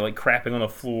 they're, like crapping on the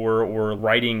floor or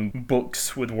writing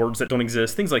books with words that don't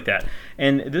exist, things like that.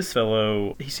 And this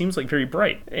fellow, he seems like very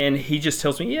bright, and he just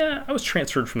tells me, yeah, I was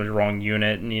transferred from the wrong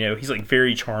unit, and he's like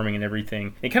very charming and everything.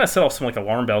 And it kind of set off some like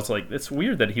alarm bells, like it's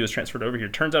weird that he was transferred over here.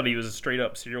 Turns out he was a straight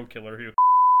up serial killer who,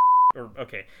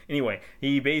 anyway,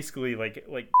 he basically like.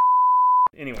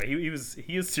 Anyway, he is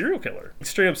a serial killer.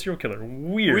 Straight up serial killer.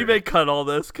 Weird. We may cut all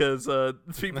this because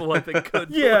people I think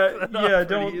could.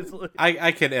 don't. Easily.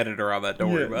 I can edit around that.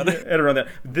 Don't worry about it. Edit around that.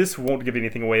 This won't give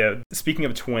anything away. Speaking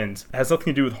of twins, it has nothing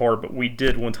to do with horror, but we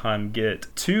did one time get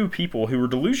two people who were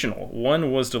delusional.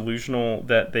 One was delusional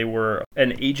that they were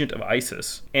an agent of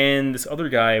ISIS, and this other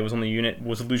guy was on the unit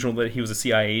was delusional that he was a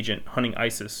CIA agent hunting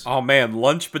ISIS. Oh man,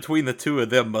 lunch between the two of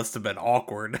them must have been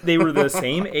awkward. They were the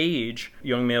same age,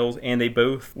 young males, and they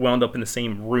both wound up in the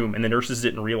same room, and the nurses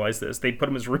didn't realize this. They put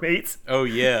them as roommates. Oh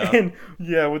yeah. And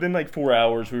within like 4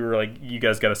 hours we were like, you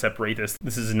guys gotta separate this.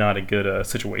 This is not a good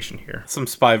situation here. Some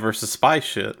spy versus spy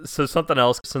shit. So something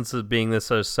else, since it being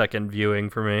this second viewing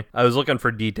for me, I was looking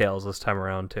for details this time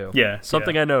around too.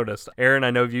 Something I noticed. Aaron, I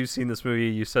know you've seen this movie,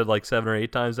 you said like 7 or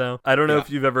 8 times now. I don't know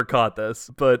if you've ever caught this,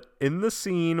 but in the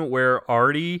scene where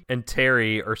Artie and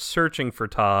Terry are searching for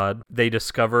Todd, they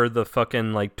discover the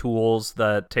fucking like tools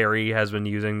that Terry has been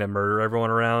using to murder everyone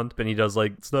around, and he does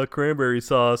like, it's not cranberry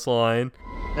sauce line.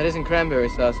 That isn't cranberry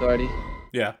sauce, Artie.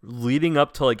 Yeah. Leading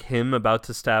up to like him about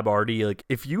to stab Artie, like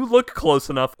if you look close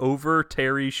enough over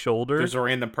Terry's shoulder, there's a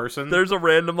random person. There's a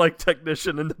random like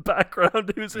technician in the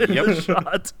background who's in the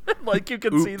shot. Like you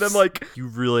can see them, like you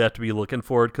really have to be looking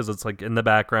for it because it's like in the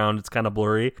background, it's kind of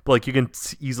blurry, but like you can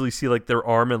easily see like their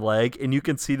arm and leg, and you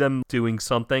can see them doing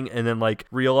something, and then like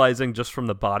realizing just from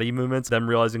the body movements, them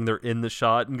realizing they're in the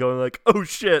shot and going like, oh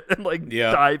shit, and like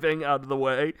diving out of the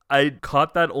way. I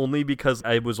caught that only because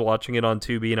I was watching it on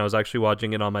Tubi, and I was actually watching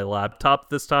it on my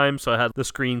laptop this time, so I had the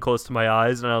screen close to my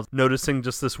eyes, and I was noticing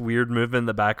just this weird movement in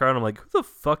the background. I'm like, who the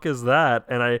fuck is that?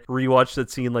 And I rewatched that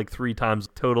scene like 3 times.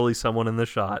 Totally someone in the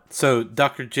shot. So,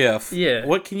 Dr. Jeff,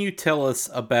 what can you tell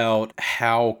us about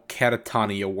how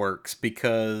catatonia works?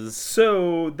 Because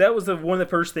so that was one of the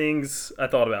first things I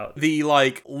thought about. The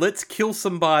like, let's kill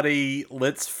somebody,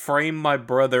 let's frame my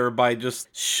brother by just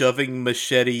shoving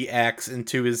machete axe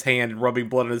into his hand and rubbing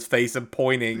blood on his face and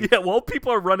pointing. Yeah, while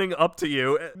people are running up to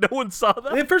you. No one saw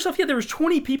that. And first off, there was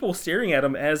 20 people staring at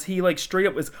him as he like straight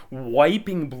up was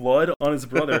wiping blood on his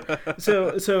brother.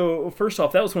 so first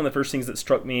off, that was one of the first things that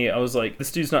struck me. I was like,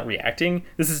 this dude's not reacting.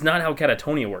 This is not how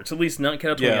catatonia works. At least not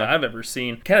catatonia I've ever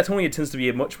seen. Catatonia tends to be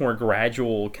a much more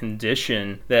gradual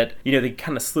condition that, they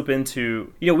kind of slip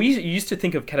into. We used to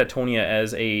think of catatonia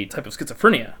as a type of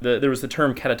schizophrenia. There was the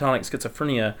term catatonic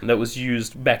schizophrenia that was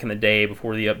used back in the day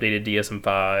before the updated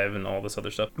DSM-5 and all this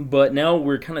other stuff. But now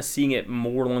we're kind of seeing it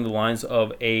more along the lines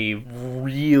of a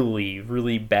really,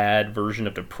 really bad version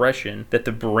of depression that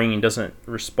the brain doesn't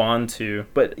respond to.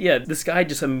 But yeah, this guy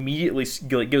just immediately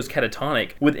goes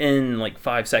catatonic within like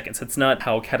 5 seconds. That's not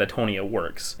how catatonia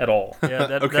works at all. Yeah,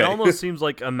 that almost seems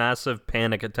like a massive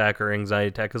panic attack or anxiety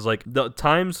attack, because like the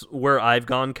times where I've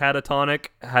gone catatonic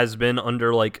has been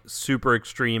under like super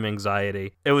extreme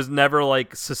anxiety. It was never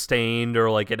like sustained or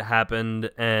like it happened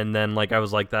and then like I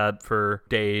was like that for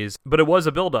days, but it was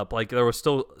a buildup. Like there was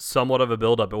still somewhat of a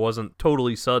buildup. It wasn't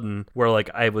totally sudden where like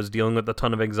I was dealing with a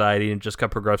ton of anxiety and it just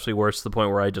got progressively worse to the point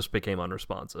where I just became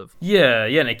unresponsive. Yeah,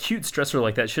 an acute stressor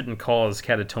like that shouldn't cause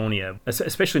catatonia,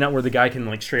 especially not where the guy can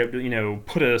like straight up,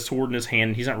 put a sword in his hand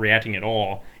and he's not reacting at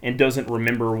all and doesn't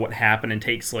remember what happened and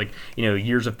takes like,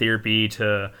 years of therapy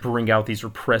to bring out these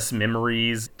repressed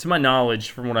memories. To my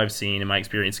knowledge, from what I've seen in my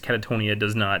experience, catatonia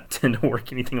does not tend to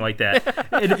work anything like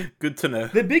that. Good to know.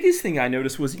 The biggest thing I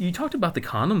noticed was you talked about the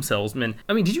condom salesman.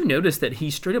 I mean, did you notice that he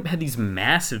straight up had these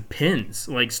massive pins,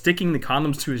 like sticking the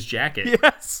condoms to his jacket?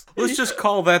 Yes. Let's just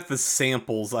call that the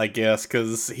samples, I guess,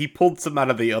 because he pulled some out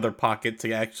of the other pocket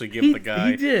to actually give the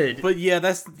guy. He did. But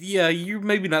you're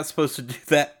maybe not supposed to do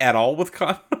that at all with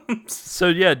condoms. So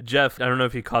yeah, Jeff, I don't know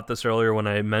if you caught this earlier when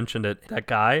I mentioned it. That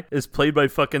guy is played by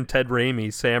fucking Ted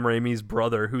Raimi, Sam Raimi's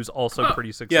brother, who's also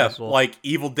pretty successful. Yeah, like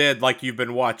Evil Dead, like you've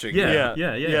been watching.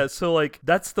 Yeah. So like,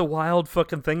 that's the wild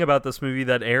fucking thing about this movie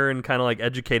that Aaron kind of like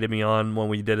educated me on when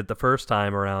we did it the first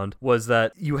time around, was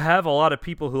that you have a lot of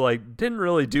people who like didn't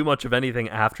really do much of anything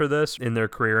after this in their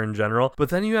career in general, but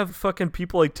then you have fucking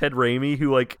people like Ted Raimi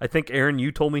who, like, I think Aaron,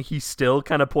 you told me he still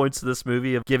kind of points to this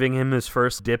movie of giving him his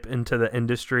first dip into the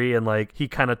industry, and like he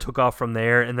kind of took off from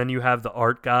there. And then you have the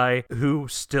art guy who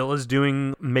still is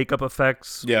doing makeup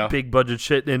effects, big budget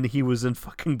shit, and he was in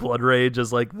fucking Blood Rage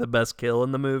as like the best kill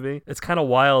in the movie. It's kind of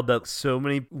wild that so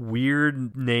many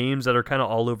weird names that are kind of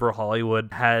all over Hollywood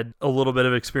had a little bit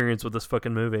of experience with this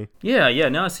fucking movie. Yeah.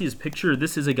 Now I see his picture.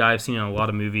 This is a guy I've seen in a lot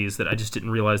of movies that I just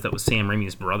didn't realize that was Sam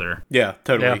Raimi's brother. Yeah,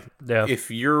 totally. Yeah. If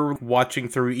you're watching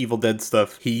through Evil Dead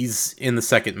stuff, he's in the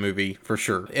second movie for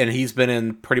sure. And he's been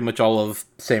in pretty much all of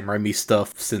Sam Raimi's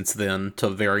stuff since then to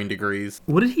varying degrees.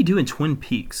 What did he do in Twin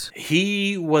Peaks?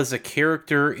 He was a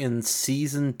character in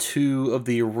season 2 of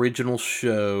the original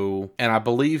show, and I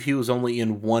believe he was only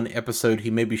in one episode. He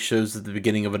maybe shows at the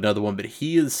beginning of another one, but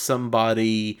he is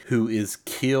somebody who is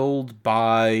killed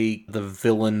by the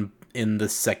villain in the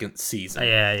second season.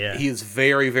 Yeah. He is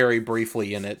very, very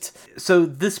briefly in it. So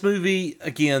this movie,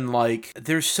 again, like,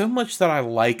 there's so much that I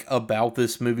like about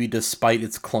this movie despite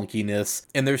its clunkiness,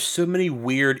 and there's so many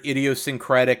weird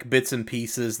idiosyncratic bits and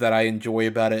pieces that I enjoy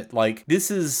about it. Like, this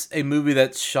is a movie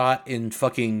that's shot in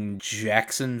fucking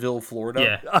Jacksonville, Florida.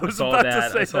 Yeah, I was about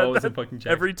to say that.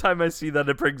 Every time I see that,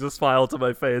 it brings a smile to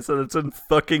my face, and it's in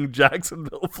fucking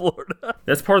Jacksonville, Florida.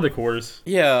 That's part of the course.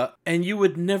 Yeah, and you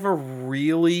would never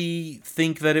really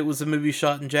think that it was a movie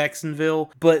shot in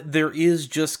Jacksonville, but there is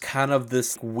just kind of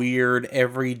this weird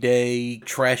everyday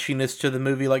trashiness to the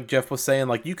movie, like Jeff was saying.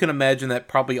 Like, you can imagine that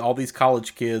probably all these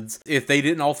college kids, if they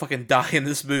didn't all fucking die in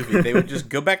this movie, they would just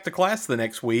go back to class the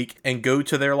next week and go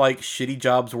to their like shitty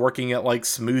jobs working at like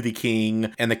Smoothie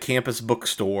King and the campus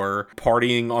bookstore,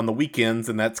 partying on the weekends,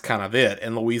 and that's kind of it.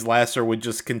 And Louise Lasser would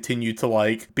just continue to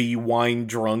like be wine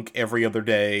drunk every other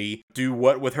day, do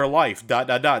what with her life, ...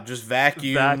 just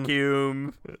vacuum,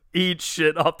 eat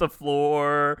shit off the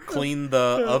floor, clean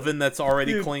the oven that's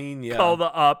already clean, call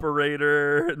the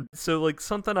operator. So like,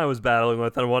 something I was battling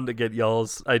with, and I wanted to get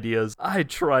y'all's ideas. I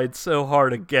tried so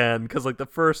hard again, because like the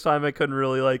first time I couldn't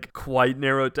really like quite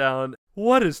narrow it down.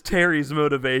 What is Terry's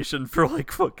motivation for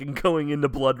like fucking going into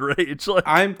Blood Rage? Like,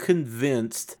 I'm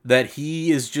convinced that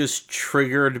he is just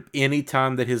triggered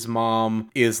anytime that his mom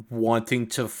is wanting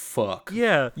to fuck.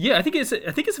 Yeah, I think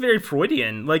it's very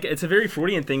Freudian. Like, it's a very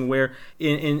Freudian thing where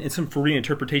in some Freudian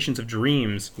interpretations of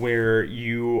dreams, where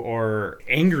you are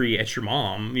angry at your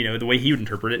mom, you know, the way he would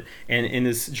interpret it, and in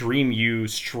this dream you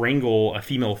strangle a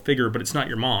female figure, but it's not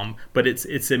your mom, but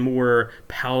it's a more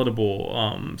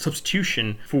palatable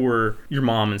substitution for your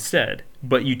mom instead.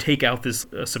 but you take out this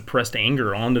suppressed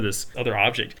anger onto this other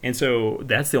object. And so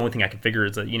that's the only thing I can figure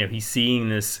is that, he's seeing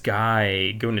this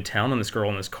guy going to town on this girl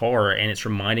in this car, and it's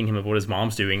reminding him of what his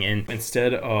mom's doing. And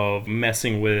instead of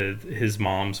messing with his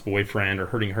mom's boyfriend or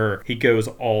hurting her, he goes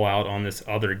all out on this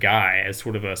other guy as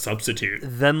sort of a substitute.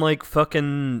 Then, like,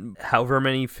 fucking however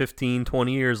many 15,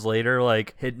 20 years later,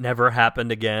 like, it never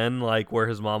happened again, like, where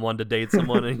his mom wanted to date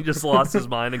someone and he just lost his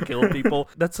mind and killed people.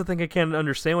 That's the thing I can't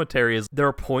understand with Terry is there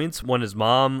are points when his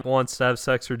mom wants to have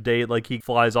sex or date, like, he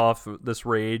flies off this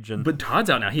rage. But Todd's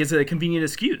out now. He has a convenient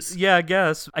excuse. Yeah, I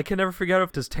guess. I can never figure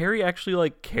out does Terry actually,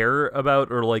 like, care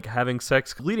about or, like, having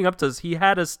sex? Leading up to this, he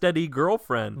had a steady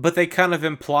girlfriend. But they kind of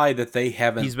imply that they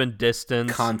haven't... He's been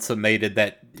distanced. Consummated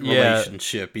that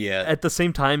relationship yet. At the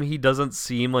same time, he doesn't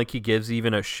seem like he gives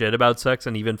even a shit about sex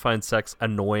and even finds sex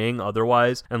annoying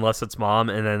otherwise, unless it's mom,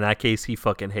 and in that case, he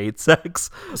fucking hates sex.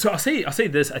 So I'll say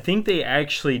this. I think they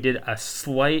actually did a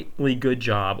slightly good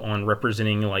job on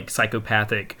representing, like,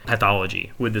 psychopathic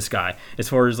pathology with this guy, as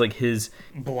far as, like, his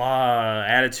blah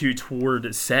attitude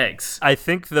toward sex. I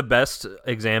think the best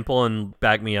example, and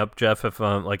back me up, Jeff, if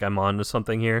I'm on to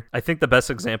something here. I think the best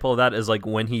example of that is, like,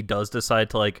 when he does decide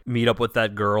to, like, meet up with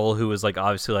that girl who is, like,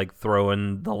 obviously, like,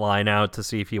 throwing the line out to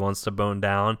see if he wants to bone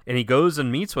down, and he goes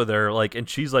and meets with her, like, and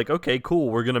she's like, okay, cool,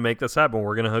 we're gonna make this happen,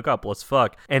 we're gonna hook up, let's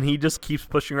fuck, and he just keeps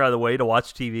pushing her out of the way to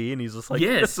watch TV, and he's just like,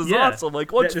 this is awesome,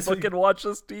 like, let's fucking watch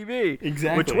this TV.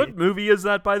 Exactly. What movie is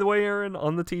that, by the way, Aaron,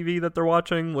 on the TV that they're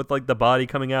watching with, like, the body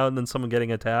coming out and then someone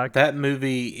getting attacked? That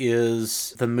movie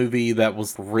is the movie that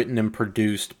was written and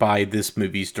produced by this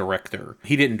movie's director.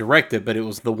 He didn't direct it, but it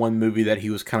was the one movie that he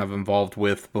was kind of involved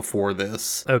with before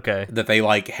this. Okay. That they,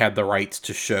 like, had the rights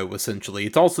to show, essentially.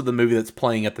 It's also the movie that's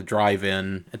playing at the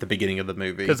drive-in at the beginning of the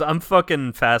movie. Because I'm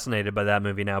fucking fascinated by that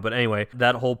movie now. But anyway,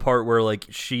 that whole part where, like,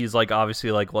 she's, like,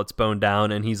 obviously, like, let's bone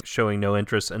down, and he's showing no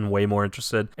interest and way more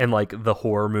interested in, like, the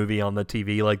horror movie on the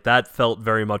TV. Like, that felt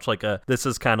very much like this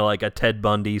is kind of like a Ted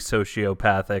Bundy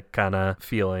sociopathic kind of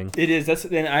feeling. It is.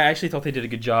 And I actually thought they did a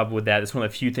good job with that. It's one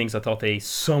of the few things I thought they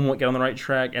somewhat got on the right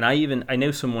track. And I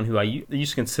know someone who I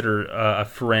used to consider a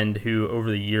friend who, over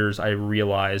the years, I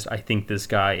realized I think this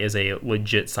guy is a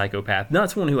legit psychopath.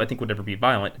 Not someone who I think would ever be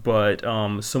violent, but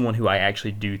someone who I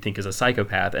actually do think is a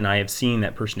psychopath. And I have seen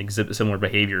that person exhibit similar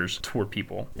behaviors toward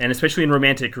people, and especially in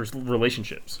romantic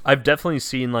relationships. I've definitely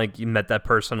seen, like, you met that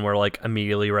person where, like,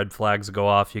 immediately red flags go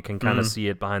off. You can kind of see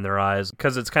it behind their eyes.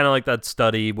 Because it's kind of like that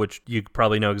study, which you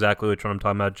probably know exactly which one I'm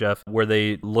talking about, Jeff, where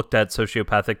they looked at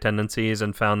sociopathic tendencies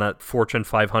and found that Fortune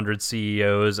 500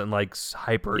 CEOs and, like,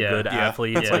 hyper good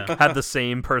athletes like had the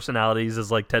same personalities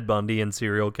as, like, Ted Bundy and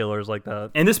serial killers like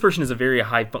that. And this person is a very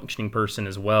high functioning person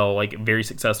as well, like, very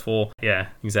successful. Yeah,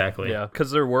 exactly. Yeah,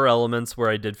 because there were elements where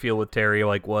I did feel with Terry,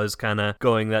 like, was kind of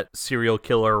going that serial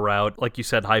killer route, like you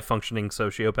said, high functioning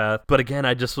sociopath. But again,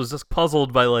 I just was just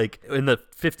puzzled by, like, in the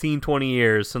 15, 20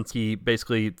 years since he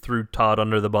basically threw Todd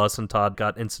under the bus and Todd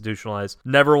got institutionalized,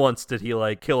 never once did he,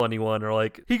 like, kill anyone, or,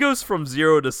 like, he goes from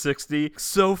 0 to 60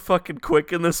 so fucking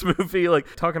quick in this movie.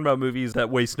 Like, talking about movies that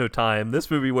waste no time, this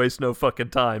movie wastes no fucking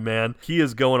time, man. He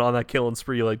is going on that killing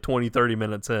spree like 20, 30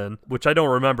 minutes in, which I don't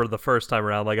remember the first time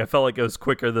around. Like, I felt like it was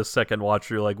quicker this second watch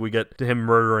through. Like, we get to him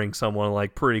murdering someone,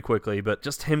 like, pretty quickly, but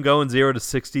just him going 0 to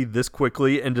 60 this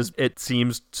quickly, and just it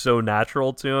seems so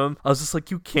natural to him. I was just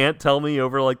like, you can't tell me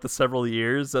over, like, the several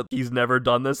years that he's never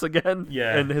done this again.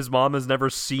 Yeah. And his mom has never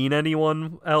seen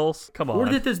anyone else. Come on. Or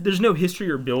that there's no history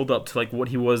or build up to, like, what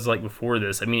he was like before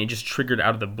this. I mean, it just triggered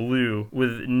out of the blue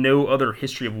with no other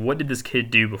history of what did this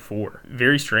kid do before.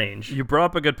 Very strange. You brought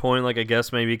up a good point. Like, I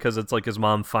guess maybe because it's like his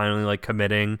mom finally, like,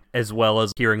 committing, as well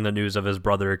as hearing the news of his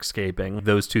brother escaping.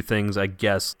 Those two things, I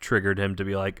guess, triggered him to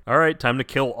be like, all right, time to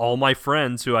kill all my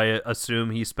friends who I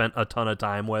assume he spent a ton of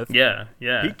time with. Yeah,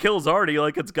 yeah. He kills Artie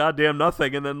like it's goddamn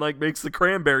nothing, and then, like, makes the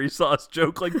cranberry sauce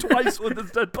joke, like, twice with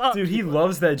his dead body. Dude, he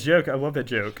loves that joke. I love that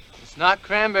joke. It's not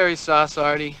cranberry sauce,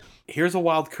 Artie. Here's a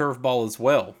wild curveball as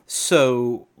well.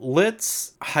 So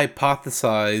let's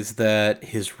hypothesize that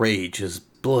his rage is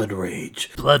blood rage.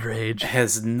 Blood rage.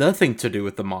 Has nothing to do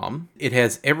with the mom. It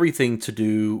has everything to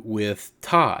do with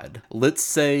Todd. Let's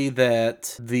say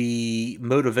that the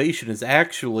motivation is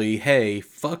actually, hey,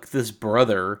 fuck this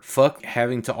brother. Fuck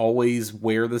having to always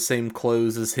wear the same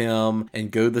clothes as him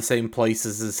and go the same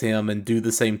places as him and do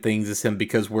the same things as him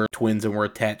because we're twins and we're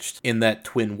attached in that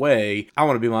twin way. I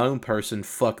want to be my own person.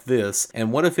 Fuck this.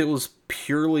 And what if it was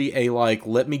purely a like,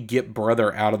 let me get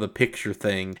brother out of the picture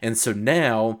thing. And so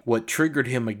now what triggered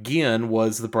him again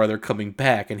was the brother coming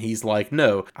back, and he's like,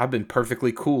 no, I've been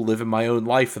perfectly cool living my own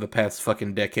life for the past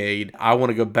fucking decade. I want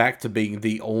to go back to being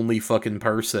the only fucking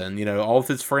person. You know, all of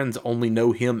his friends only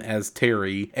know him as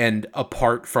Terry, and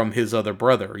apart from his other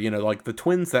brother, you know, like the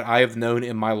twins that I have known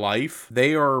in my life,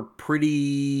 they are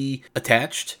pretty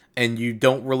attached. And you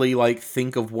don't really, like,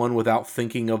 think of one without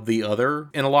thinking of the other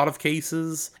in a lot of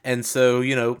cases. And so,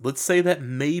 you know, let's say that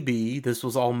maybe this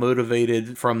was all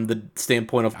motivated from the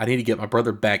standpoint of, I need to get my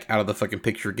brother back out of the fucking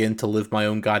picture again to live my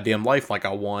own goddamn life like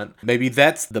I want. Maybe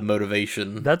that's the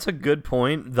motivation. That's a good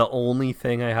point. The only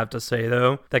thing I have to say,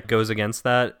 though, that goes against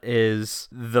that is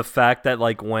the fact that,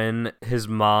 like, when his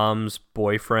mom's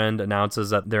boyfriend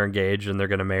announces that they're engaged and they're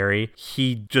going to marry,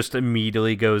 he just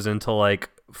immediately goes into, like,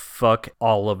 fuck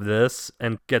all of this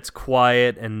and gets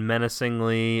quiet and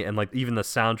menacingly, and like even the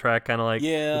soundtrack kind of like,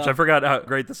 which I forgot how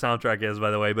great the soundtrack is,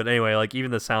 by the way, but anyway, like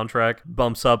even the soundtrack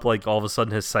bumps up, like all of a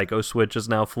sudden his psycho switch is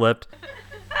now flipped.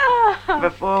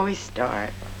 Before we start,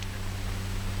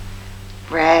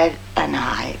 Brad and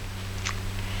I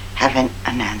have an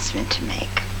announcement to make.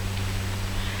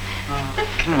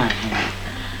 Come on,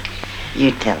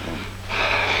 you tell them.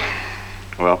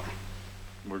 Well,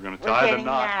 we're going to tie the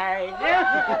knot.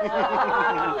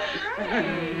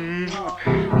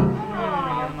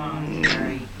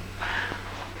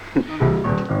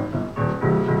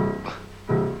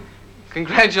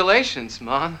 Congratulations,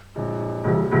 Mom.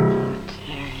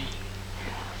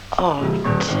 Oh,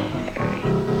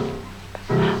 Terry.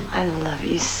 I love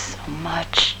you so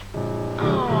much.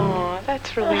 Oh,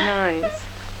 that's really nice.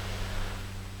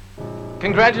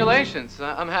 Congratulations.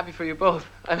 I'm happy for you both.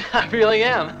 I really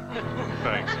am.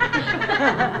 Thanks.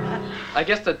 I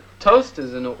guess the toast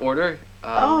is in order.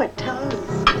 A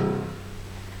toast.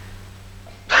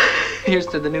 Here's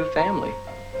to the new family.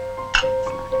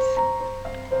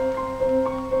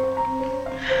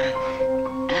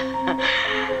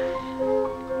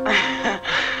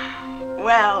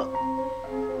 Well,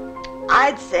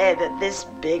 I'd say that this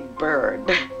big bird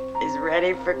is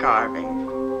ready for carving.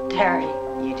 Terry,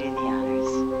 you do the honors.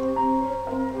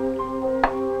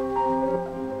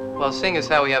 Well, seeing as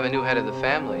how we have a new head of the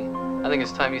family, I think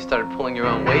it's time you started pulling your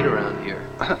own weight around here.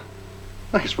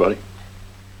 Thanks, buddy.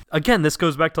 Again, this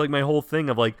goes back to like my whole thing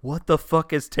of like, what the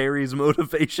fuck is Terry's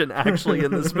motivation actually in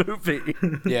this movie?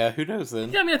 Yeah, who knows then?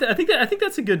 Yeah, I mean, I think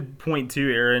that's a good point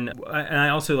too, Aaron. And I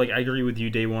also I agree with you,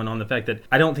 Day One, on the fact that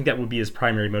I don't think that would be his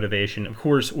primary motivation. Of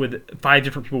course, with 5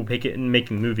 different people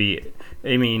making the movie,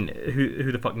 I mean,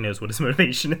 who the fuck knows what his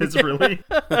motivation is really?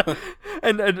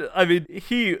 and I mean,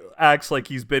 he acts like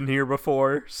he's been here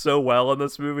before so well in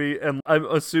this movie, and I'm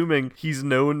assuming he's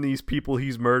known these people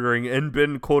he's murdering and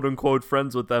been quote unquote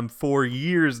friends with them for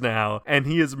years now, and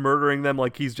he is murdering them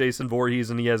like he's Jason Voorhees,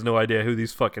 and he has no idea who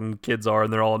these fucking kids are,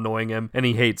 and they're all annoying him, and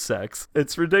he hates sex.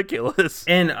 It's ridiculous.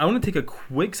 And I want to take a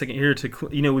quick second here to,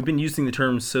 we've been using the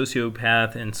terms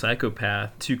sociopath and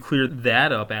psychopath to clear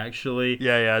that up, actually.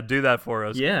 Yeah, do that for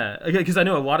us. Yeah, because I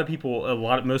know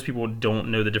most people don't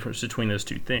know the difference between those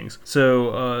two things.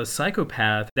 So,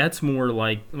 psychopath, that's more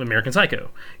like American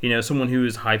Psycho. Someone who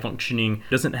is high functioning,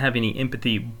 doesn't have any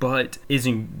empathy, but is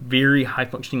very high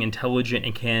functioning, intelligent,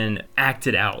 and can act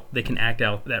it out. They can act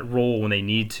out that role when they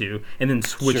need to, and then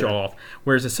switch off.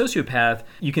 Whereas a sociopath,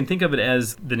 you can think of it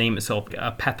as the name itself,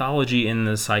 a pathology in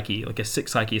the psyche, like a sick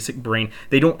psyche, a sick brain.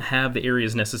 They don't have the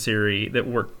areas necessary that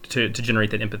work to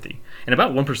generate that empathy. And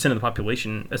about 1% of the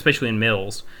population, especially in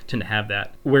males, tend to have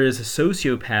that. Whereas a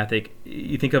sociopathic,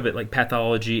 you think of it like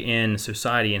pathology in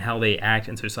society and how they act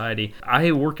in society.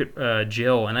 I work at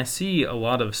jail, and I see a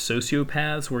lot of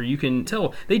sociopaths where you can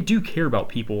tell they do care about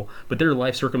people, but their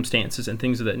life circumstances and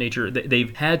things of that nature,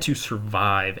 they've had to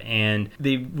survive, and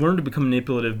they've learned to become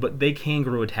manipulative, but they can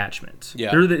grow attachments.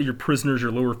 Yeah. They're your prisoners,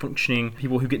 your lower functioning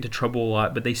people who get into trouble a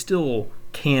lot, but they still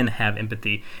can have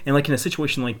empathy. And like in a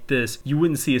situation like this, you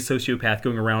wouldn't see a sociopath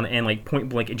going around and like point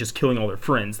blank and just killing all their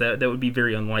friends. That would be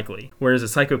very unlikely. Whereas a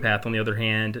psychopath, on the other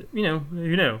hand,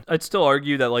 I'd still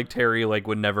argue that like Terry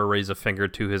would never raise a finger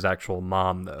to his actual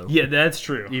mom, though. Yeah, that's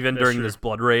true. Even during this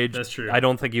blood rage. That's true. I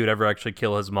don't think he would ever actually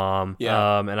kill his mom.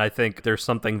 Yeah. And I think there's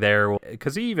something there,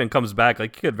 because he even comes back,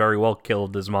 like he could very well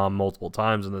killed his mom multiple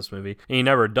times in this movie. And he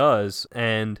never does.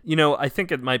 And, I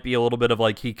think it might be a little bit of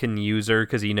like he can use her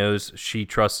because he knows she she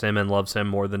trusts him and loves him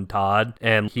more than Todd,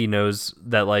 and he knows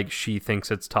that like she thinks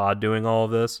it's Todd doing all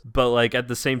of this. But like at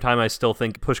the same time, I still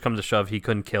think push comes to shove, he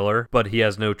couldn't kill her, but he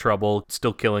has no trouble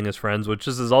still killing his friends, which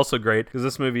is also great because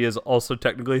this movie is also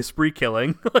technically a spree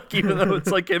killing. Like even though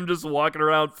it's like him just walking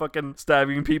around fucking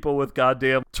stabbing people with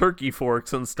goddamn turkey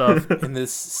forks and stuff in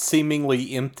this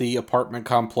seemingly empty apartment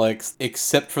complex,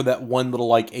 except for that one little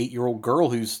like 8-year-old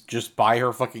girl who's just by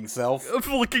her fucking self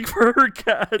looking for her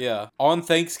cat. Yeah, on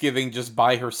Thanksgiving, just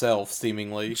by herself,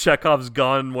 seemingly. Chekhov's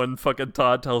gun when fucking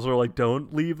Todd tells her like,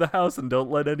 don't leave the house and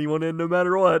don't let anyone in no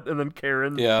matter what, and then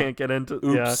Karen can't get into.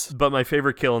 Oops. Yeah. But my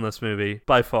favorite kill in this movie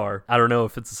by far, I don't know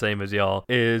if it's the same as y'all,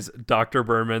 is Dr.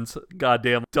 Berman's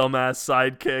goddamn dumbass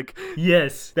sidekick.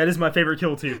 Yes, that is my favorite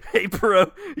kill too. Hey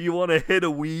bro, you want to hit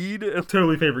a weed?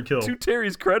 Totally favorite kill. To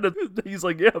Terry's credit, he's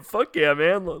like, yeah, fuck yeah,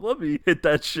 man, let me hit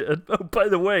that shit. Oh, by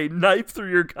the way, knife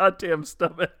through your goddamn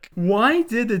stomach. Why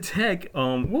did the tech,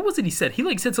 what was it he said? He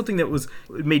like said something that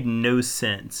made no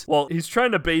sense. Well, he's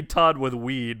trying to bait Todd with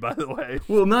weed, by the way.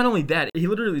 Well, not only that, he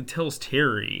literally tells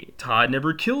Terry, Todd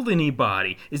never killed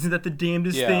anybody. Isn't that the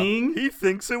damnedest thing? He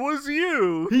thinks it was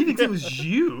you. He thinks it was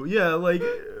you. Yeah, like,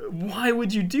 why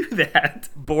would you do that?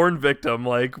 Born victim,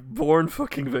 like, born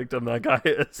fucking victim that guy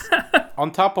is.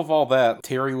 On top of all that,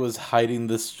 Terry was hiding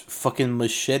this fucking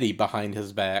machete behind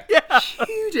his back. Yeah.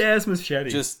 Huge ass machete.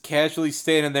 Just casually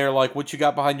standing there like, what you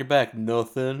got behind your back?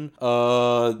 Nothing.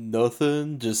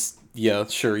 Nothing. Just... Yeah,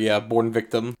 sure, yeah, born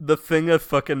victim. The thing that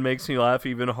fucking makes me laugh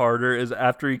even harder is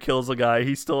after he kills a guy,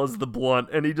 he still has the blunt,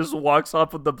 and he just walks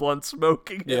off with the blunt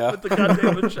smoking it with the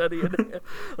goddamn machete in it.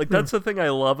 Like, that's the thing I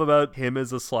love about him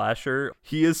as a slasher.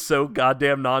 He is so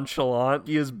goddamn nonchalant.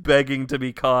 He is begging to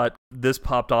be caught. This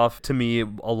popped off to me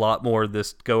a lot more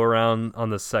this go-around on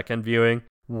the second viewing.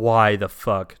 Why the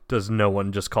fuck does no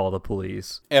one just call the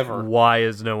police? Ever. Why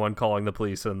is no one calling the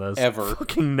police in this? Ever.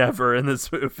 Fucking never in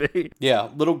this movie. Yeah,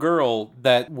 little girl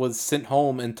that was sent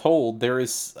home and told there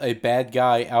is a bad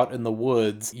guy out in the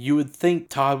woods. You would think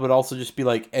Todd would also just be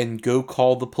like, and go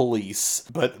call the police.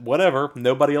 But whatever,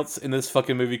 nobody else in this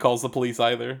fucking movie calls the police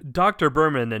either. Dr.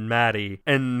 Berman and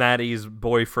Maddie's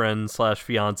boyfriend /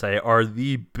 fiance are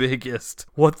the biggest.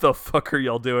 What the fuck are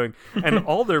y'all doing? And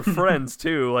all their friends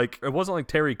too. Like, it wasn't like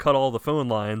Terry cut all the phone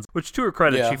lines, which to her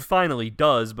credit, she finally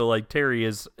does, but like Terry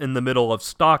is in the middle of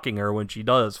stalking her when she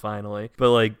does finally.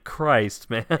 But like, Christ,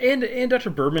 man. And Dr.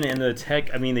 Berman and the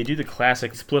tech, I mean, they do the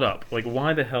classic split up. Like,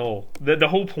 why the hell? The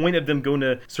whole point of them going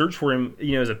to search for him,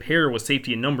 you know, as a pair was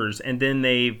safety in numbers, and then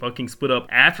they fucking split up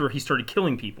after he started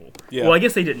killing people. Yeah. Well, I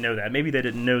guess they didn't know that. Maybe they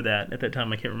didn't know that at that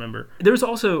time. I can't remember. There was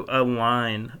also a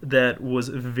line that was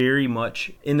very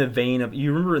much in the vein of,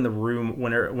 you remember in the room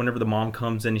whenever the mom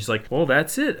comes in, she's like, well,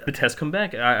 that's it. The tests come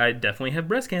back. I definitely have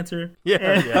breast cancer.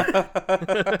 Yeah.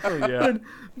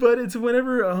 But it's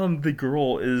whenever the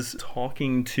girl is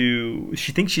talking to,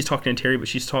 she thinks she's talking to Terry, but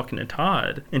she's talking to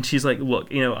Todd, and she's like,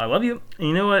 look, you know, I love you, and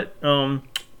you know what,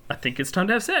 I think it's time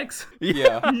to have sex.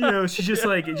 Yeah. You know, she's just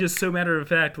like, just so matter of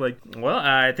fact, like, well,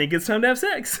 I think it's time to have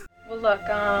sex. Well, look,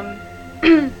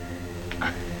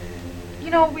 you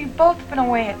know, we've both been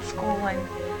away at school, and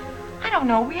I don't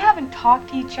know, we haven't talked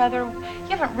to each other.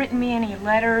 You haven't written me any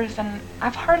letters, and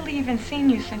I've hardly even seen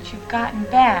you since you've gotten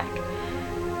back.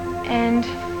 And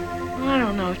I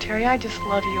don't know, Terry, I just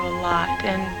love you a lot,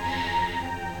 and,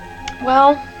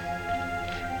 well,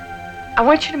 I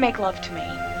want you to make love to me.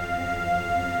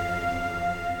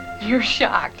 You're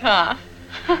shocked, huh?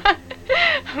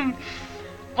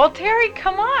 Well, Terry,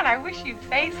 come on, I wish you'd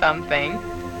say something.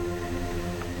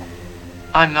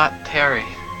 I'm not Terry.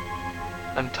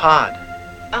 I'm Todd.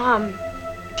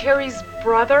 Terry's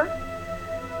brother?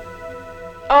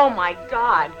 Oh my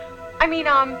God. I mean,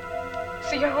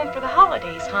 so you're home for the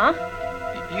holidays, huh?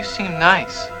 You seem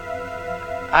nice.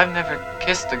 I've never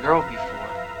kissed a girl before.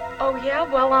 Oh yeah?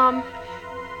 Well,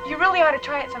 you really ought to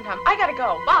try it sometime. I gotta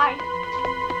go. Bye.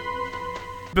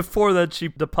 Before that, she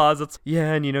deposits,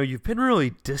 yeah, and you know, you've been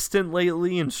really distant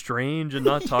lately and strange and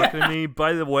not talking to me.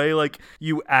 By the way, like,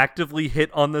 you actively hit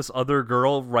on this other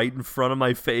girl right in front of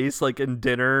my face, like in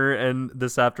dinner and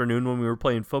this afternoon when we were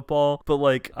playing football. But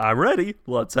like, I'm ready.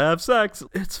 Let's have sex.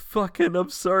 It's fucking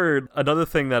absurd. Another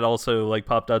thing that also like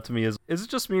popped out to me is it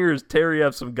just me or does Terry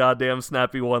have some goddamn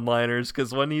snappy one-liners?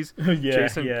 Because when he's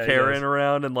chasing Karen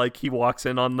around and like he walks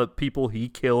in on the people he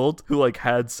killed who like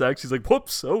had sex, he's like,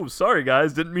 whoops, oh, sorry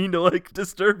guys, Didn't mean to, like,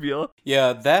 disturb you.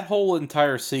 Yeah, that whole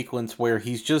entire sequence where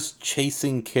he's just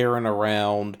chasing Karen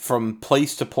around from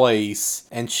place to place,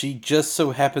 and she just so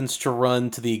happens to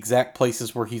run to the exact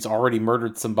places where he's already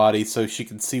murdered somebody so she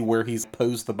can see where he's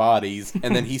posed the bodies.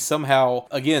 And then he somehow,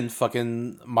 again,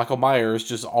 fucking Michael Myers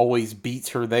just always beats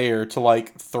her there to,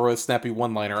 like, throw a snappy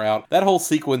one-liner out. That whole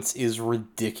sequence is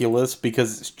ridiculous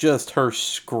because it's just her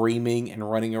screaming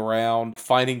and running around,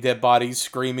 finding dead bodies,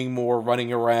 screaming more,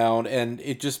 running around, and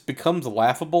it just becomes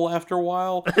laughable after a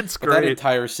while. It's great. But that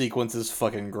entire sequence is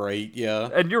fucking great, yeah.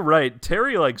 And you're right,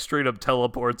 Terry, like, straight up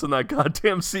teleports in that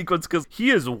goddamn sequence because he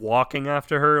is walking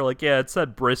after her. Like, yeah, it's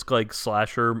that brisk, like,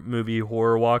 slasher movie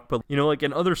horror walk, but, you know, like,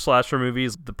 in other slasher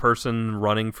movies, the person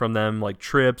running from them, like,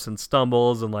 trips and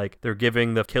stumbles, and, like, they're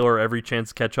giving the killer every chance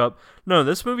to catch up. No,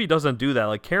 this movie doesn't do that.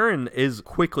 Like, Karen is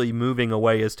quickly moving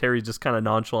away as Terry's just kind of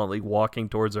nonchalantly walking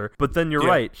towards her. But then you're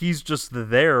right, he's just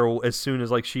there as soon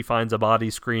as, like, she finds a body,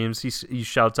 screams, he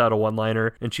shouts out a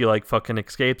one-liner, and she, like, fucking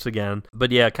escapes again.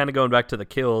 But yeah, kind of going back to the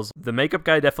kills, the makeup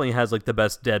guy definitely has, like, the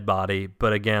best dead body,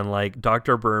 but again, like,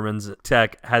 Dr. Berman's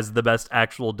tech has the best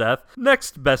actual death.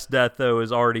 Next best death, though,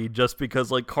 is Artie, just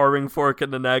because, like, carving fork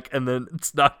in the neck, and then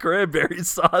it's not cranberry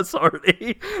sauce,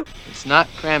 Artie. It's not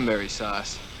cranberry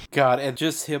sauce. God, and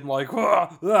just him like,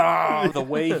 the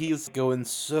way he's going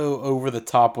so over the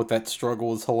top with that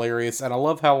struggle is hilarious. And I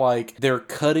love how, like, they're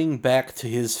cutting back to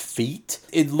his feet.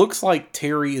 It looks like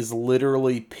Terry is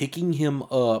literally picking him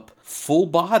up full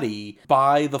body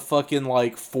by the fucking,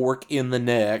 like, fork in the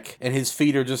neck, and his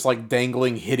feet are just, like,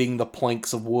 dangling, hitting the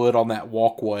planks of wood on that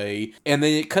walkway. And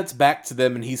then it cuts back to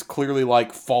them, and he's clearly,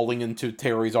 like, falling into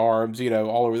Terry's arms, you know,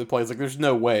 all over the place. Like, there's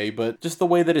no way, but just the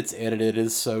way that it's edited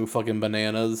is so fucking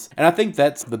bananas. And I think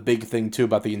that's the big thing, too,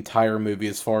 about the entire movie,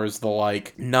 as far as the,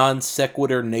 like,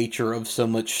 non-sequitur nature of so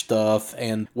much stuff,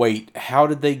 and wait, how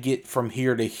did they get from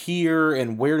here to here,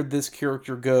 and where did this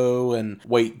character go, and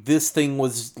wait, this thing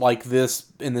was, like, this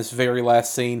in this very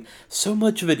last scene. So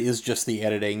much of it is just the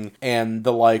editing and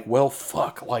the, like, well,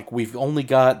 fuck, like, we've only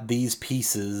got these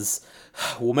pieces,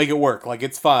 we'll make it work, like,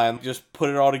 it's fine, just put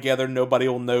it all together, nobody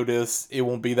will notice, it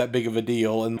won't be that big of a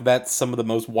deal. And that's some of the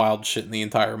most wild shit in the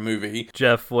entire movie.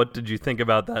 Jeff, what did you think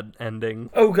about that ending?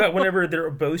 Oh god, whenever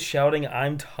they're both shouting,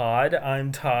 I'm Todd,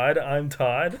 I'm Todd, I'm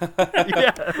Todd.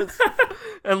 Yes.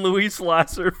 And Louise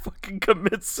Lasser fucking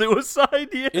commits suicide.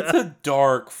 Yeah. It's a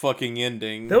dark fucking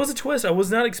ending. That was a twist. I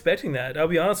was not expecting that. I'll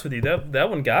be honest with you. That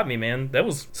one got me, man. That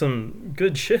was some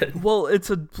good shit. Well, it's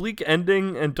a bleak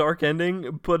ending and dark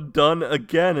ending, but done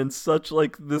again in such,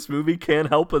 like, this movie can't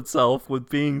help itself with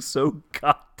being so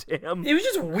goddamn. It was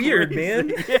just weird, man.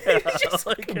 Yeah, it was just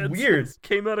like weird.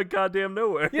 Came out of goddamn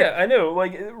nowhere. Yeah, I know.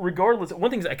 Like, regardless,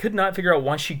 one thing is I could not figure out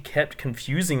why she kept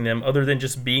confusing them, other than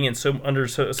just being in under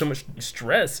so much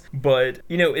stress. But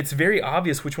you know, it's very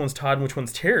obvious which one's Todd and which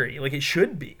one's Terry. Like, it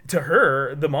should be to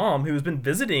her, the mom who's been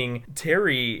visiting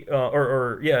Terry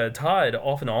Todd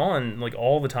off and on, like,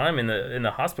 all the time in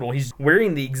the hospital. He's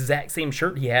wearing the exact same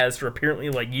shirt he has for apparently,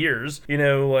 like, years. You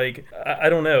know, like, I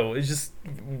don't know. It's just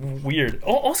weird.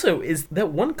 Also, is that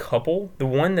one couple, the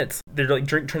one that's, they're, like,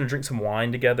 trying to drink some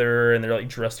wine together, and they're, like,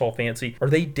 dressed all fancy. Are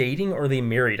they dating or are they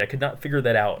married? I could not figure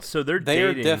that out. So they're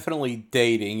definitely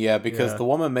dating, yeah, because the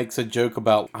woman makes a joke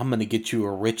about, I'm gonna get you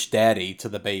a rich daddy to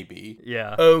the baby.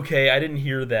 Yeah. Okay, I didn't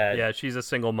hear that. Yeah, she's a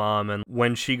single mom, and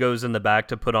when she goes in the back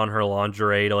to put on her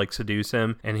lingerie to, like, seduce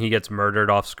him, and he gets murdered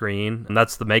off screen, and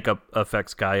that's the makeup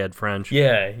effects guy, Ed French.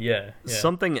 Yeah.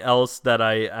 Something else that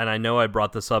I know I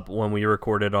brought this up when we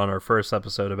recorded on our first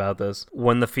episode about this,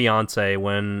 when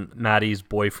Maddie's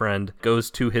boyfriend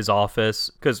goes to his office,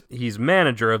 because he's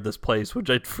manager of this place, which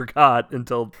I forgot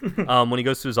until when he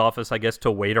goes to his office, I guess,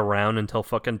 to wait around until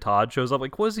fucking Todd shows up.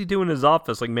 Like, what is he doing in his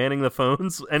office? Like, manning the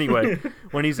phones? Anyway,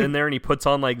 when he's in there and he puts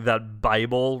on, like, that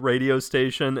Bible radio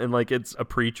station, and, like, it's a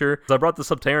preacher. So I brought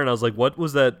this up to Aaron, I was like, what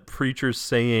was that preacher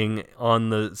saying on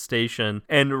the station?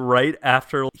 And right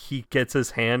after he gets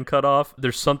his hand cut off,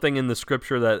 there's something in the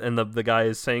scripture that, and the guy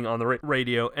is saying on the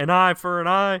radio, an eye for an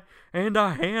eye and a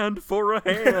hand for a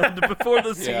hand, before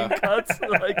the scene cuts.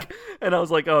 Like, and I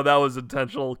was like, oh, that was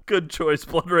intentional. Good choice,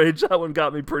 Blood Rage. That one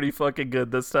got me pretty fucking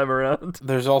good this time around.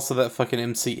 There's also that fucking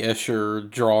MC Escher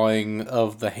drawing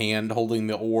of the hand holding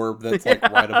the orb that's, like,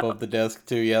 right above the desk,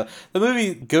 too. Yeah. The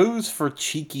movie goes for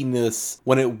cheekiness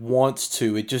when it wants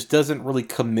to. It just doesn't really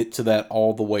commit to that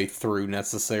all the way through,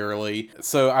 necessarily.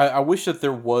 So I wish that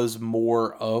there was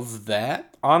more of that.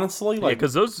 honestly. Like,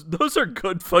 because those are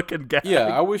good fucking gags. Yeah,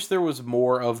 I wish there was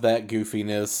more of that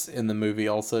goofiness in the movie,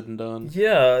 all said and done.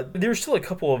 Yeah, there's still a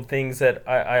couple of things that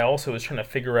I also was trying to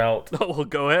figure out. Oh, well,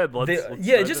 go ahead. Let's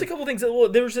just a couple things. Well,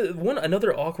 there was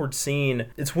another awkward scene.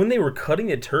 It's when they were cutting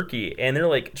the turkey, and they're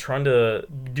like trying to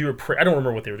do a prayer. I don't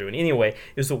remember what they were doing. Anyway,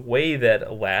 it was the way that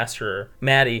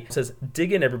Maddie, says,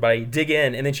 "Dig in, everybody, dig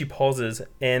in," and then she pauses,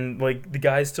 and like the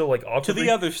guy's still like awkwardly... To the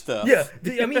other stuff. Yeah,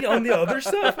 on the other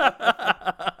stuff.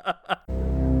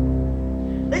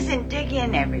 Listen, dig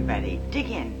in, everybody. Dig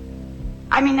in.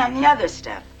 I mean, on the other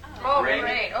stuff. Oh,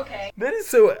 great. Okay. That is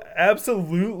so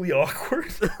absolutely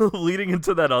awkward. Leading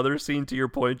into that other scene, to your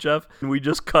point, Jeff, we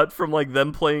just cut from like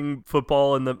them playing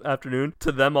football in the afternoon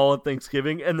to them all at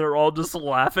Thanksgiving, and they're all just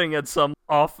laughing at some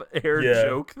off-air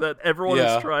joke that everyone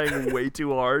is trying way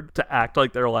too hard to act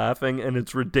like they're laughing, and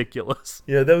it's ridiculous.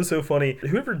 Yeah, that was so funny.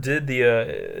 Whoever did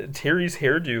the Terry's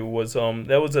hairdo was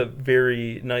that was a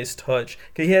very nice touch.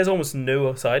 He has almost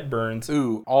no sideburns.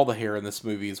 Ooh, all the hair in this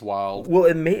movie is wild. Well,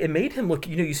 it made him look.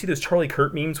 You see those Charlie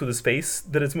Kirk memes with his face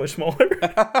that is much smaller.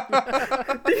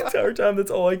 The entire time,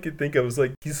 that's all I could think of was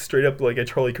like he's straight up like a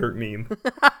Charlie Kirk meme.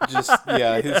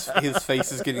 His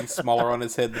face is getting smaller on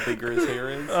his head the bigger his hair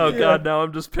is. Oh god, now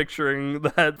I'm just picturing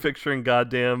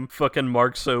goddamn fucking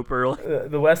Mark Soper.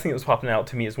 The last thing that was popping out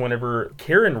to me is whenever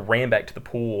Karen ran back to the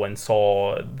pool and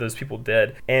saw those people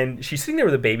dead, and she's sitting there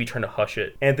with a baby trying to hush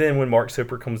it, and then when Mark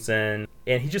Soper comes in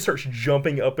and he just starts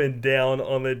jumping up and down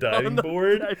on the diving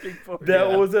board.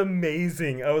 That was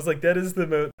amazing. I was like, that is the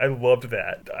most... I loved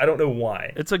that. I don't know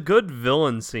why. It's a good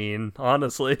villain scene,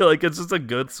 honestly. Like, it's just a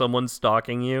good someone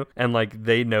stalking you, and like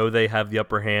they know they have the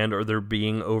upper hand, or they're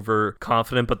being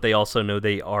overconfident, but they also know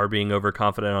they are being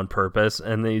overconfident on purpose,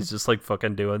 and he's just like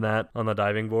fucking doing that on the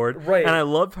diving board. Right. And I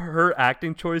love her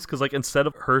acting choice, because like instead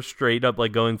of her straight up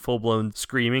like going full-blown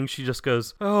screaming, she just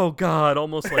goes, oh god,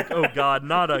 almost like, oh god,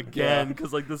 not again.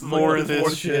 Because like this is more like of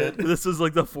this shit. This is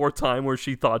like the fourth time where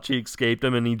she thought she escaped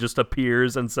him, and he just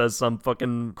appears and says some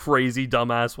fucking crazy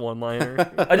dumbass one-liner.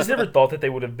 I just never thought that they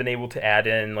would have been able to add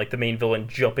in like the main villain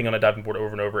jumping on a diving board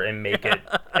over and over and make it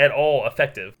at all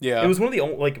effective. Yeah, it was one of the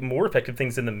like more effective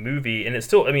things in the movie, and it's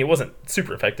still. I mean, it wasn't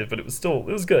super effective, but it was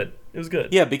good. It was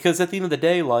good. Yeah, because at the end of the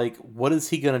day, like, what is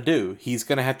he gonna do? He's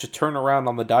gonna have to turn around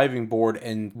on the diving board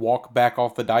and walk back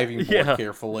off the diving board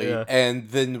carefully, and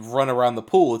then run around the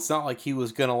pool. It's not like he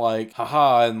was gonna like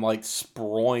haha and like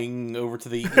sproing over to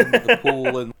the end of the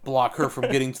pool and block her from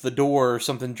getting to the door or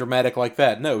something dramatic like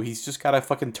that. No, he's just gotta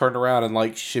fucking turn around and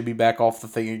like shimmy back off the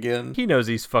thing again. He knows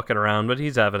he's fucking around, but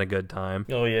he's having a good time.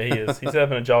 Oh yeah, he is. He's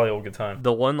having a jolly old good time.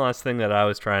 The one last thing that I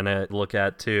was trying to look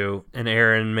at too, and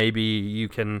Aaron, maybe you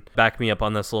can back me up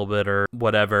on this a little bit or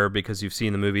whatever, because you've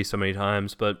seen the movie so many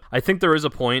times, but I think there is a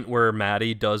point where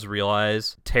Maddie does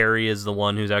realize Terry is the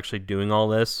one who's actually doing all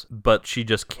this, but she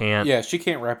just can't. Yeah, she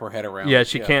can't wrap her head around. Yeah,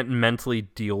 she can't mentally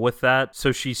deal with that,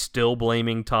 so she's still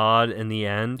blaming Todd in the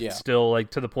end. Yeah. Still, like,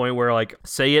 to the point where, like,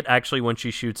 say it actually when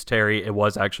she shoots Terry, it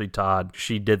was actually Todd.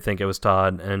 She did think it was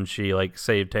Todd, and she, like,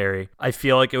 saved Terry. I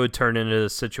feel like it would turn into a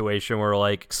situation where,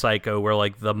 like, Psycho, where,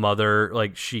 like, the mother,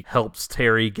 like, she helps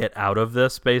Terry get out of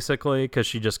this, basically, because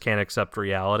she just can't accept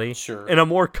reality. Sure. In a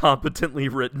more competently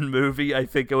written movie, I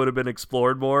think it would have been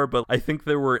explored more, but I think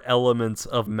there were elements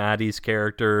of Maddie's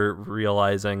character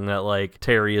realizing that, like,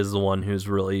 Terry is the one who's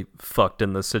really fucked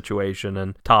in this situation,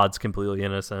 and Todd's completely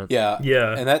innocent. Yeah.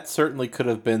 And that certainly could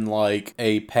have been, like,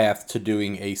 a path to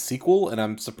doing a sequel, and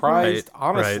I'm surprised,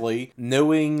 honestly,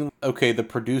 knowing, okay, the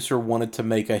producer wanted to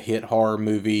make a hit horror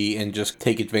movie and just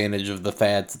take advantage of the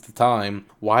fads at the time.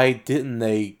 Why didn't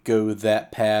they go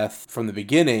that path from the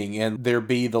beginning and there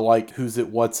be the, like, who's it,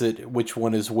 what's it, which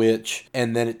one is which,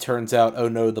 and then it turns out, oh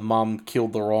no, the mom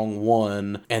killed the wrong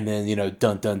one, and then, you know,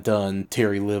 dun dun dun,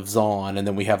 Terry lives on, and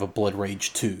then we have a Blood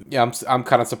Rage 2. Yeah, I'm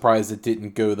kind of surprised it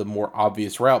didn't go the more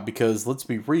obvious route, because let's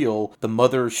be real, the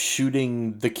mother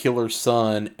shooting the killer's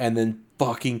son and then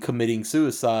fucking committing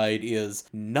suicide is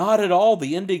not at all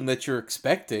the ending that you're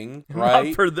expecting, right?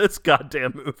 Not for this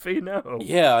goddamn movie, no.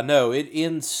 Yeah, no, it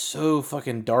ends so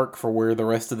fucking dark for where the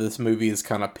rest of this movie is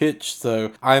kind of pitched,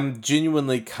 so I'm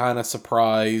genuinely kind of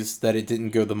surprised that it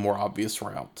didn't go the more obvious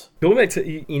route. Going back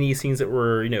to any scenes that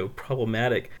were, you know,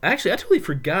 problematic, actually, I totally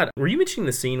forgot. Were you mentioning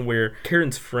the scene where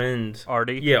Karen's friend...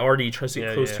 Artie? Yeah, Artie tries to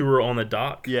get close to her on the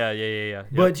dock. Yeah.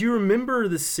 But do you remember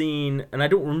the scene, and I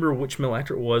don't remember which male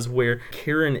actor it was, where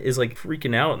Karen is like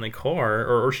freaking out in the car,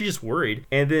 or she's just worried,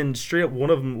 and then straight up one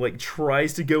of them like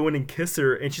tries to go in and kiss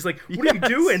her, and she's like, what are you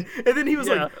doing? And then he was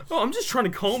like, oh, I'm just trying to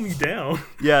calm you down.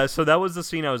 Yeah, so that was the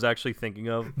scene I was actually thinking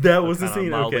of. That was the scene,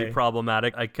 mildly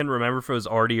problematic. I couldn't remember if it was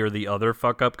Artie or the other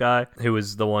fuck up guy who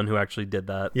was the one who actually did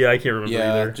that. Yeah, I can't remember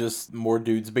either. Yeah, just more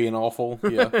dudes being awful.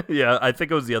 Yeah. Yeah, I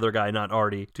think it was the other guy, not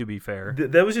Artie, to be fair.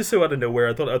 That was just so out of nowhere.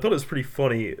 I thought it was pretty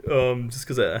funny, just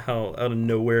because of how out of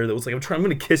nowhere that was like, I'm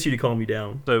going to kiss you to calm you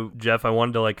down. So, Jeff, I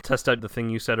wanted to like test out the thing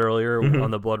you said earlier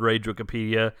on the Blood Rage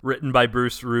Wikipedia, written by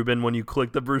Bruce Rubin. When you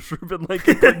click the Bruce Rubin link,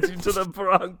 it brings you to the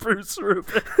wrong Bruce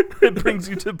Rubin. It brings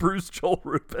you to Bruce Joel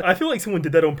Rubin. I feel like someone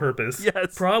did that on purpose.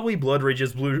 Yes. Probably Blood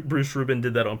Rage's Bruce Rubin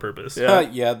did that on purpose.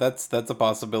 Yeah, that's a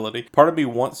possibility. Part of me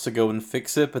wants to go and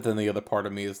fix it, but then the other part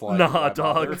of me is like, nah,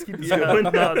 dog. Let's keep this going.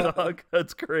 Nah, dog.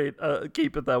 That's great.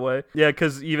 Keep it that way. Yeah,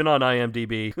 because even on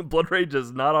IMDb, Blood Rage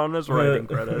is not on his writing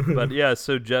credit. But yeah,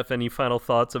 so Jeff, any final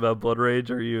thoughts about Blood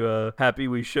Rage? Are you happy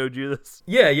we showed you this?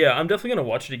 Yeah, I'm definitely gonna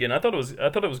watch it again. I thought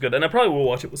it was good, and I probably will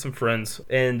watch it with some friends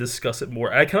and discuss it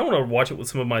more. I kind of want to watch it with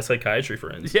some of my psychiatry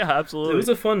friends. Yeah, absolutely. It was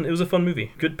a fun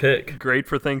movie. Good pick. Great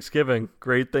for Thanksgiving.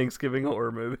 Great Thanksgiving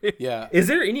horror movie. Yeah. Is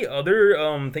there any other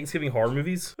Thanksgiving horror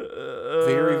movies?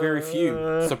 Very, very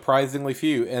few. Surprisingly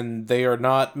few. And they are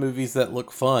not movies that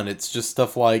look fun. It's just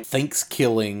stuff like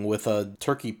Thanksgiving with a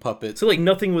turkey puppet. So like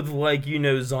nothing with like,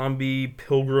 zombie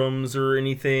pilgrims or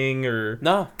anything, or...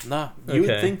 Nah. You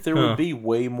would think there would be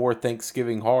way more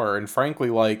Thanksgiving horror. And frankly,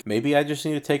 like, maybe I just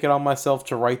need to take it on myself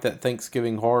to write that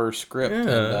Thanksgiving horror script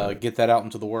and get that out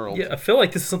into the world. Yeah, I feel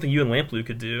like this is something you and Lamploo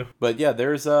could do. But yeah,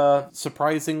 there's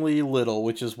surprisingly little,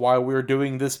 which is why we're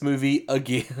doing this movie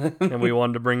again. And we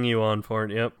wanted to bring you on for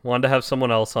it, yep. Wanted to have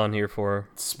someone else on here for...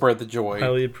 Spread the joy.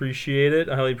 Highly appreciate it.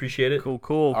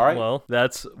 Cool. All right. Well,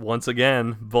 that's, once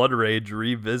again, Blood Rage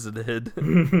Revisited.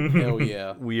 Hell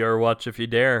yeah. We are Watch If You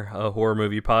Dare, a horror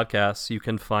movie podcast. You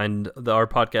can find our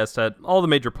podcast at all the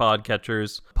major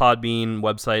podcatchers. Podbean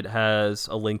website has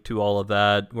a link to all of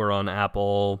that. We're on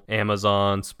Apple,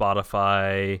 Amazon,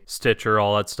 Spotify, Stitcher,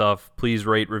 all that stuff. Please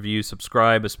rate, review,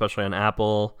 subscribe, especially on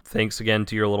Apple. Thanks again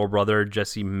to your little brother,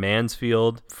 Jesse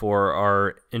Mansfield, for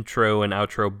our intro and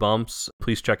outro bumps.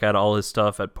 Please check out all his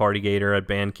stuff at Partygator at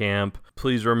Bandcamp.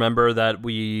 Please remember that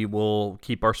we will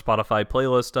keep our Spotify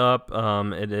playlist up.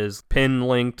 It is pin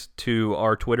linked to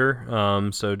our Twitter,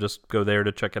 so just go there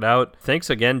to check it out. Thanks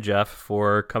again, Jeff,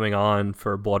 for coming on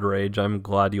for Blood Rage. I'm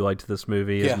glad you liked this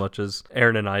movie as much as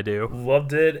Aaron and I do.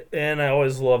 Loved it, and I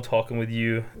always love talking with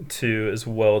you too as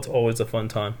well. It's always a fun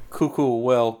time. Cool.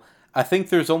 Well, I think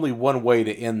there's only one way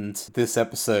to end this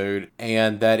episode,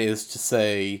 and that is to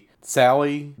say...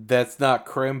 Sally, that's not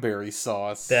cranberry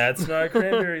sauce. That's not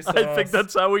cranberry sauce. I think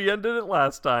that's how we ended it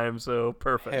last time, so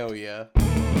perfect. Hell yeah.